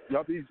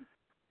 Y'all be easy.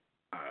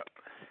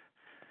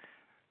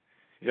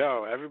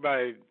 Yo,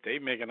 everybody, they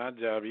making our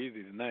job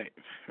easy tonight.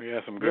 We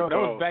had some good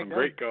calls, some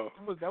great calls.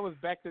 That was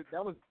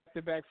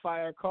back-to-back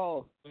fire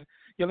calls.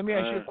 Yo, let me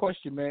ask you a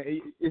question, man.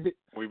 Is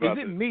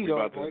it me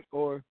though,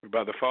 or we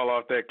about to fall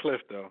off that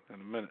cliff though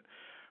in a minute?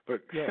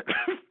 But go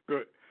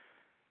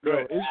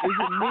ahead. Is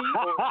it me?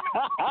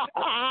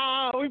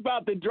 We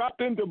about to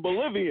drop into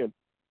Bolivian.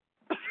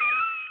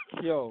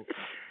 Yo,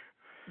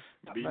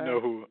 do you know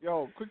who?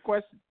 Yo, quick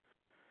question.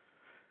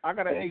 I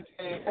gotta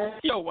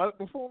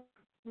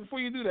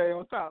before you do that,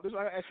 on top, I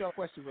gotta ask y'all a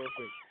question real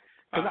quick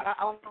because I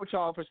don't know what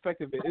y'all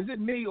perspective is. Is it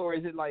me or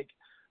is it like,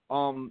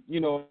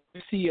 you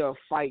see a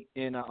fight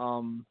in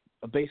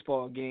a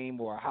baseball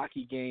game or a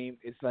hockey game,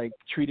 it's like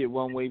treated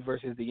one way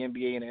versus the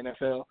NBA and the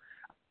NFL?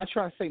 I'm not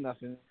trying to say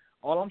nothing.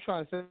 All I'm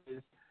trying to say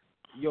is,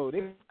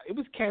 it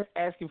was cats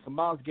asking for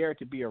Myles Garrett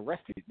to be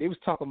arrested. They was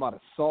talking about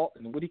assault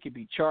and what he could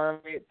be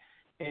charged with.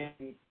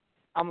 And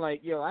I'm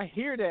like, I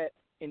hear that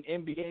in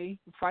NBA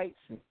fights,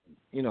 and,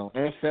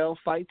 NFL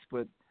fights,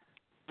 but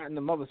not in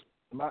the mothers.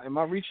 Am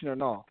I reaching or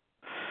no?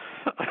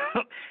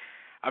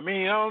 I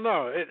mean, I don't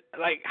know.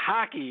 Like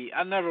hockey,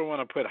 I never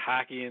want to put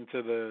hockey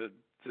into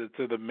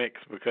the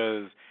mix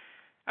because,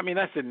 I mean,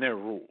 that's in their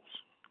rules.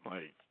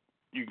 Like,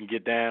 you can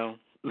get down,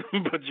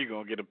 but you're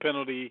gonna get a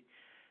penalty,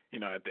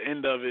 at the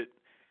end of it.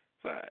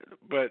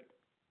 But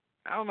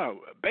I don't know.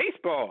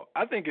 Baseball,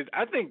 I think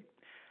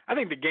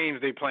the games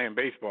they play in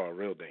baseball are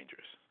real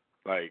dangerous.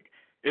 Like,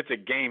 it's a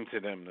game to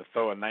them to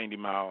throw a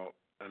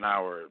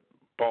 90-mile-an-hour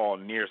ball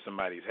near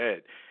somebody's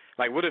head.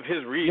 Like, what if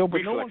his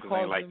reflexes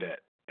ain't like that?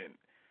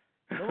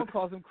 No one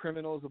calls them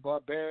criminals or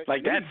barbarians.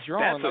 Like, that's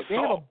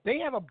assault. They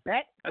have a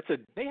bat. That's a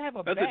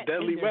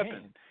deadly weapon.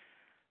 Hand.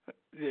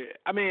 Yeah,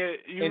 I mean,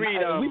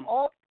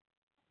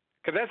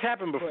 because that's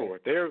happened before.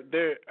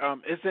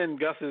 It's in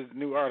Gus's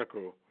new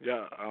article.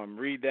 Yeah,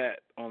 read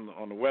that on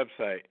the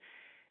website.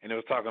 and it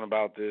was talking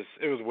about this.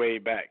 It was way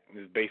back.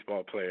 This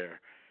baseball player,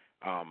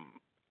 I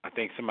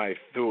think somebody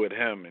threw at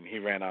him, and he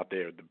ran out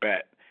there with the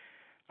bat.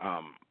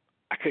 I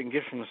couldn't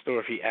get from the store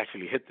if he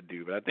actually hit the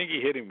dude, but I think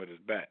he hit him with his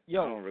bat. I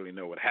don't really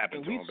know what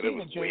happened to him, but it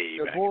was way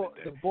back in the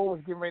day. The ball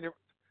was getting ready to.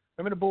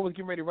 Remember, the ball was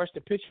getting ready to rush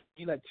the pitch.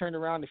 He turned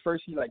around at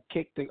first. He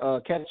kicked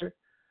the catcher.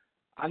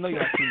 I know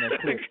y'all seen that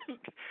clip.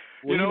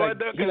 You know what?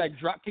 He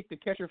drop kicked the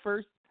catcher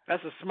first.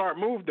 That's a smart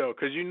move though,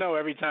 because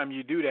every time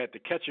you do that, the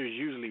catcher is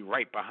usually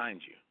right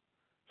behind you.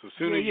 So as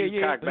soon as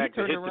you cock back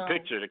to hit the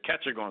pitcher, the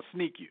catcher gonna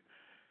sneak you.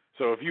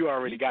 So if you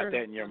already got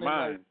that in your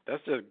mind,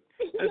 that's good.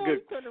 He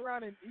turned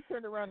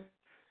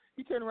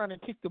around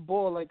and kicked the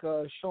ball like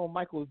Shawn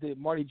Michaels did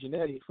Marty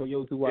Jannetty for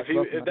those who watch.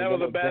 If that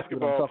was a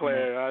basketball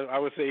player, I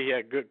would say he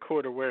had good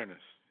court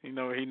awareness. He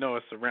know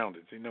his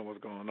surroundings. He know what's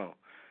going on.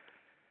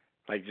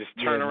 Like just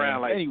turn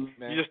around, you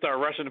just start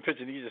rushing the pitch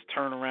and you just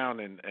turn around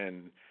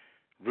and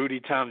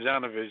Rudy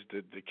Tomjanovich,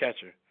 the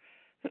catcher.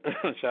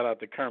 Shout out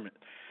to Kermit.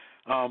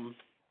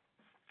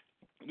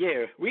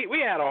 We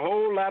had a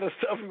whole lot of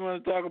stuff we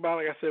want to talk about.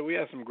 Like I said, we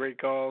had some great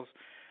calls.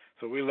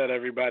 So we let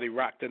everybody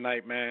rock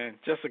tonight, man.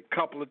 Just a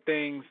couple of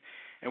things.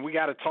 And we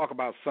got to talk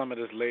about some of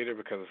this later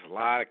because there's a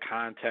lot of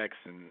context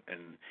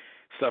and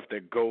stuff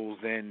that goes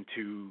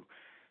into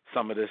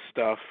some of this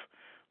stuff.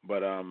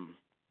 But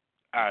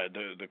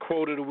the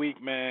quote of the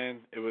week,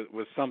 man, it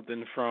was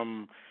something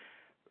from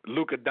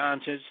Luka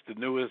Doncic, the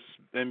newest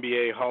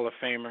NBA Hall of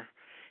Famer.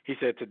 He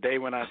said, "Today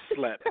when I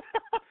slept,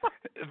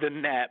 the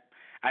nap,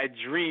 I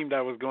dreamed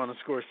I was going to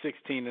score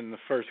 16 in the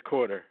first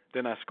quarter.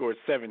 Then I scored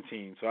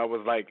 17. So I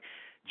was like,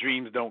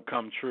 dreams don't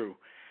come true."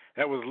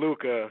 That was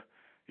Luka,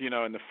 in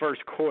the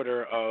first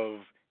quarter of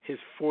his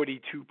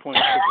 42-point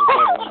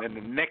triple-double. And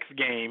in the next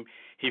game,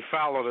 he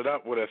followed it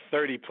up with a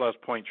 30-plus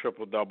point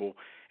triple-double,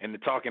 and the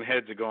talking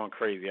heads are going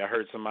crazy. I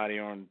heard somebody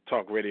on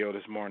talk radio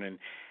this morning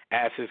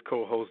ask his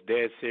co-host,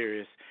 dead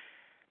serious,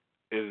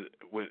 is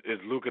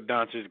Luka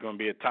Doncic going to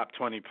be a top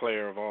 20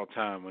 player of all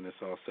time when it's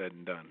all said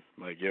and done?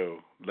 Like,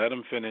 let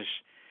him finish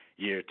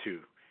year 2.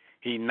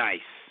 He nice,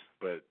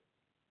 but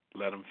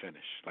let him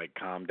finish. Like,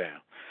 calm down.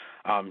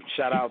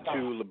 Shout out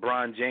to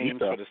LeBron James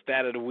for the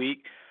stat of the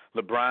week.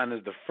 LeBron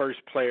is the first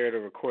player to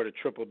record a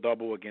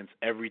triple-double against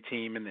every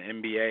team in the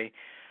NBA.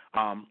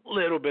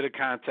 Little bit of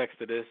context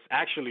to this.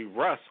 Actually,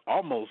 Russ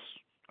almost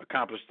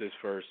accomplished this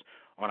first.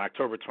 On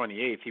October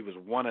 28th, he was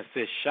 1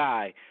 assist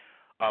shy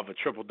of a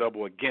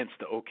triple-double against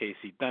the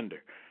OKC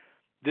Thunder.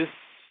 This,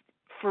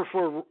 this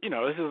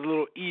is a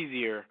little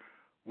easier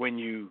when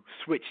you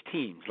switch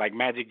teams. Like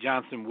Magic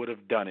Johnson would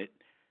have done it,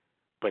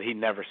 but he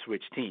never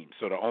switched teams.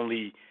 So the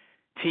only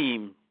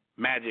team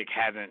Magic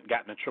hasn't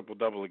gotten a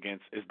triple-double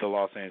against is the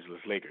Los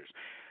Angeles Lakers.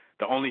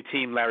 The only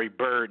team Larry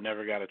Bird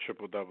never got a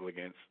triple-double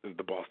against is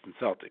the Boston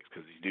Celtics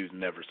because these dudes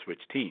never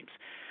switched teams.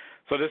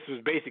 So this was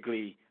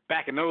basically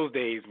back in those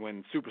days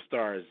when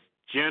superstars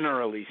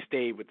generally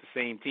stayed with the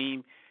same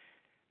team.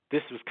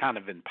 This was kind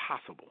of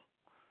impossible.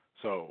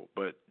 So,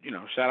 but,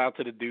 shout out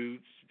to the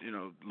dudes,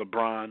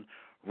 LeBron,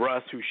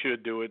 Russ, who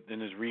should do it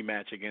in his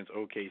rematch against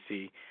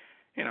OKC.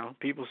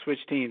 People switch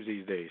teams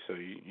these days, so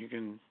you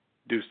can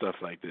do stuff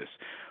like this.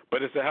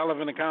 But it's a hell of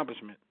an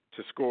accomplishment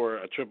to score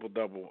a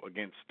triple-double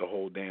against the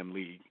whole damn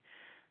league.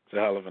 It's a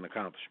hell of an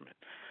accomplishment.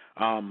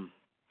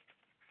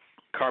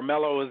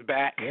 Carmelo is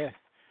back. Yeah.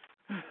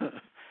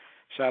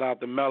 Shout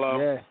out to Melo.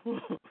 Yeah.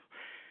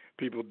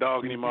 People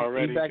dogging him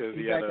already because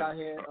he's back out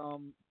here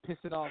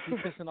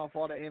pissing off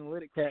all the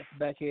analytic cats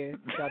back here.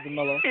 Shout out to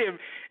Melo.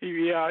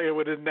 He out here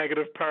with his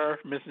negative per,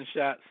 missing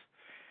shots,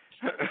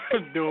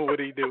 doing what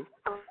he do.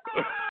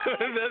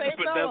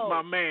 That's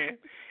my man,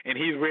 and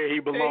he's where he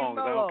belongs.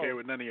 I don't care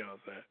what none of y'all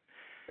say.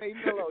 Hey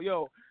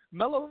Melo,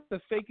 Melo's the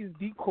fakest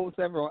deep quotes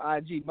ever on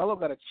IG. Melo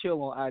got a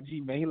chill on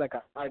IG, man. He like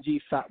an IG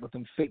sop with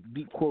them fake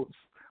deep quotes,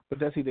 but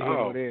that's either here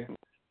or there.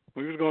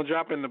 We was gonna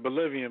drop in the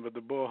Bolivian, but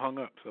the bull hung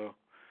up. So,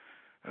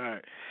 all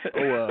right.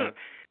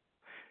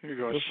 We're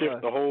gonna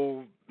shift the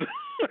whole.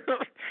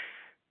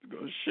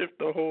 Gonna shift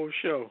the whole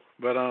show.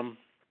 But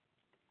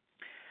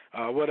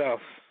what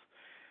else?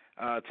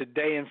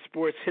 Today in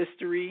sports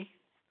history,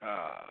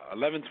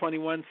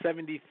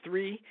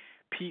 11/21/73,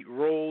 Pete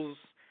Rose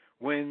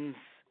wins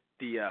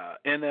the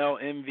NL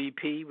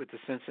MVP with the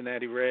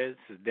Cincinnati Reds.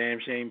 It's a damn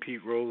shame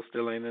Pete Rose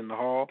still ain't in the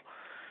Hall.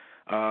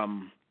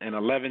 In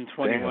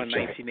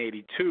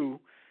 11/21/1982,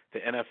 the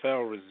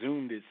NFL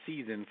resumed its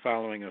season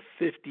following a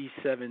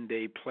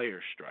 57-day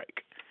player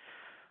strike.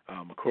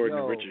 According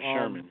to Richard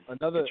Sherman.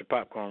 Get your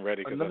popcorn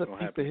ready because that's going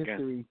to happen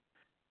again.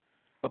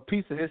 A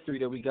piece of history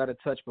that we got to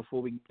touch before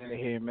we get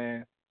here,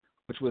 man,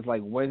 which was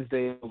like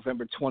Wednesday,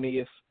 November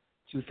 20th,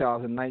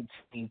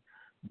 2019.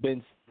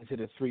 Ben into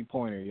the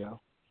three-pointer, yo.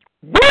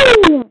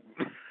 Woo!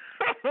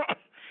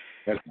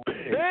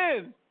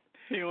 Ben!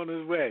 He on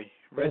his way.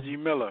 Reggie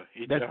Miller.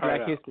 That's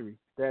black history.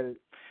 That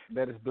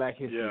is black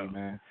history,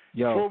 man.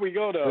 Yo, before we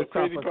go, though,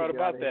 crazy part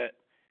about that,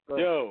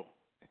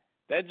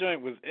 that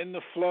joint was in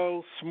the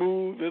flow,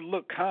 smooth. It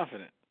looked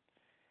confident.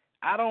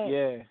 I don't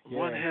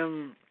want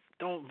him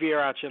don't veer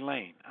out your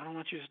lane. I don't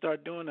want you to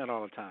start doing that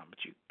all the time. But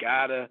you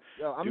gotta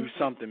do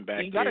something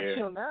back you gotta there.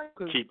 Chill now,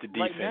 keep the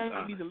defense right now,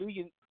 honest.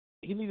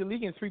 He leads the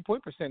league in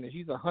 3-point percentage.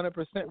 He's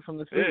 100% from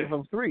the field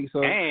from three.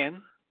 So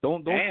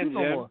don't shoot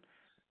no more.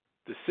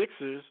 The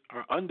Sixers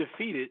are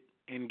undefeated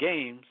in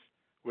games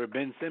where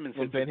Ben Simmons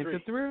hits the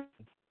three.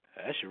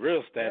 That's your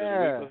real status of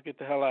the week. Let's get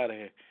the hell out of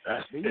here.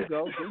 There you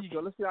go.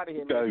 Let's get out of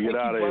here, man. Thank you,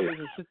 brothers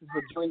and sisters,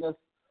 for joining us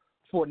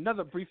for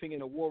another briefing in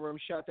the War Room.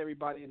 Shout out to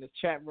everybody in the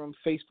chat room,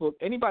 Facebook.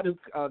 Anybody who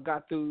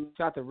got through,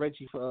 shout out to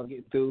Reggie for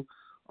getting through,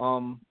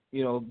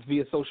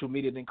 via social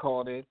media, then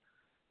called in.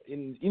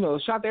 And,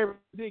 shout out to everybody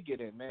who did get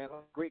in, man.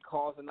 Great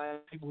calls tonight.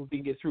 People who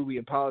didn't get through, we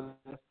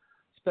apologize.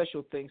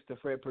 Special thanks to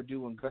Fred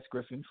Perdue and Gus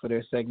Griffin for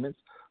their segments.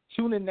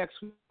 Tune in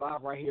next week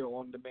live right here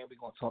on demand. We're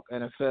going to talk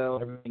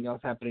NFL, everything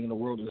else happening in the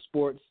world of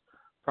sports.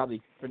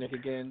 Probably Kaepernick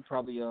again,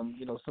 probably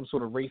some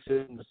sort of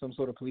racism or some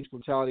sort of police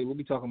brutality. We'll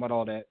be talking about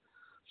all that.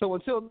 So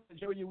until then,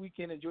 enjoy your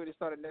weekend, enjoy the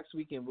start of next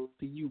weekend. We'll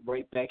see you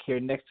right back here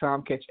next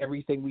time. Catch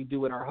everything we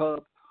do at our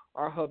hub.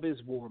 Our hub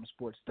is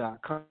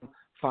warroomsports.com.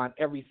 Find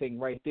everything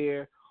right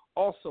there.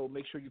 Also,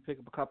 make sure you pick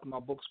up a copy of my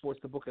book,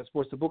 Sports the Book, at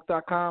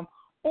sportsthebook.com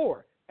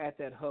or at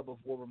that hub of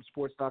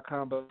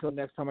warroomsports.com. But until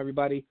next time,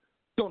 everybody,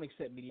 don't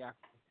accept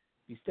mediocrity.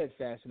 Be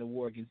steadfast in the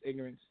war against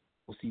ignorance.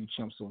 We'll see you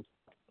chumps soon.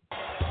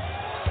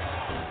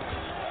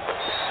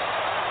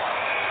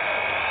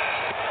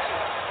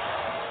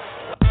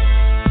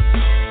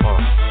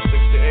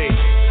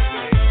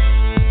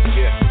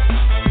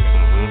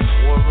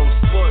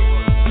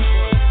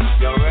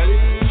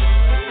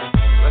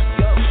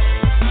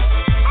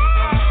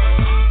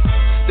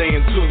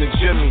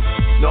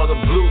 Know the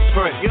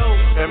blueprint.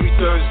 Every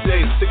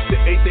Thursday, 6 to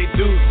 8, they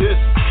do this.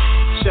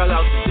 Shout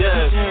out to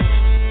Dev,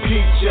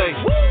 PJ,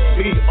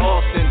 B.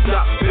 Austin,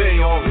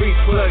 Bay on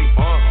replay.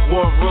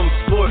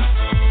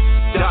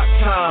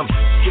 WarRoomSports.com.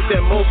 Get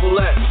that mobile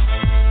app.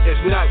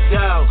 It's knocked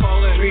out.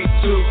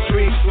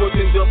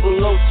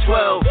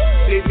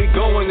 323-140012. They be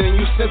going and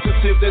you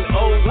sensitive, then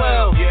oh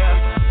well.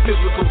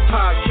 Physical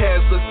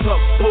podcast, let's talk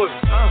sports.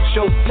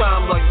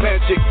 Showtime like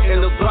magic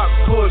in the block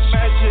push.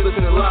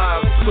 Listen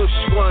live, push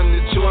one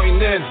to join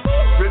in.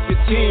 Rip your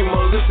team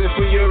or listen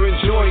for your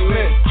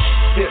enjoyment.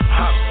 Hip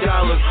hop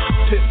scholars,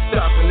 pit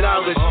stop and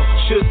knowledge.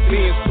 Should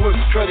be in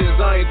sports credits,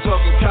 I ain't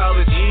talking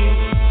college.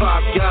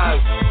 5 guys,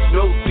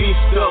 no beef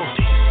though.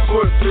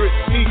 Corporate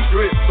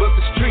secret, but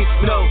the streets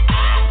know.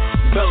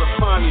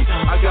 Belafonte,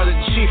 I got a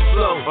G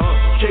flow.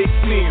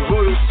 KC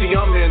royalty,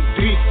 I'm in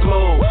beast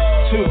mode.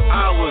 2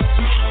 hours,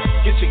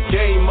 get your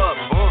game up.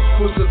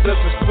 Who's the best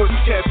in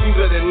sportscast? You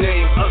better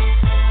name us.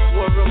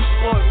 War Room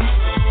Sports.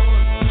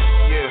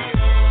 Yeah,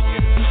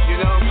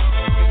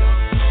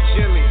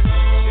 Jimmy,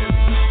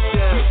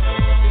 Dev,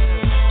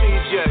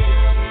 PJ,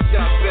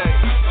 Doc Beck,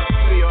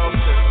 B.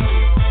 Austin.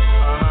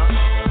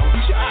 I'm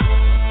Jock.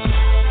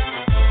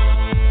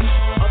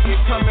 Up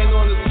and coming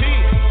on the beat.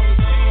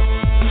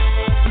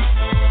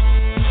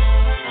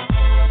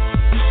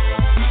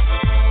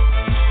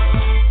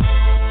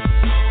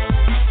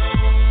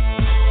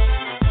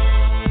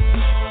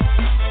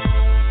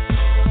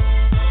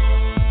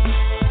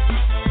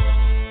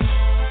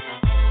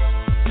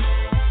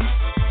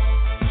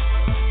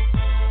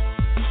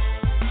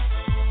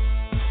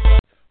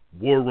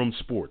 War Room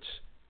Sports,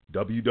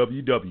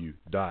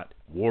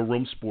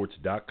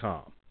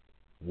 www.warroomsports.com.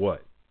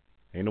 What?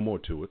 Ain't no more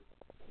to it.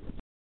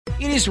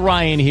 It is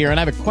Ryan here, and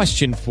I have a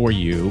question for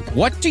you.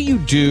 What do you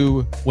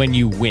do when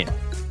you win?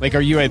 Like,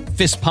 are you a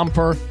fist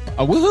pumper,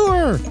 a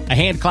woo-hooer, a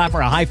hand clapper,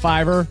 a high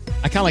fiver?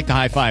 I kind of like the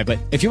high five, but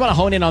if you want to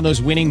hone in on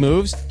those winning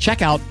moves,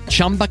 check out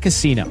Chumba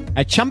Casino.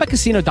 At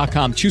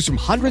ChumbaCasino.com, choose from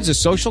hundreds of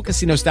social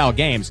casino-style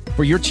games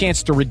for your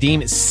chance to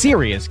redeem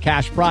serious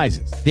cash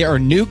prizes. There are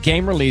new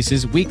game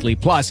releases weekly,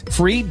 plus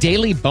free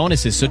daily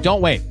bonuses, so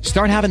don't wait.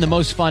 Start having the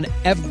most fun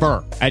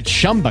ever at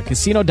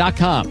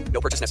ChumbaCasino.com.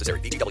 No purchase necessary.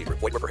 VGW.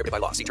 Void where prohibited by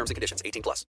law. See terms and conditions. 18+.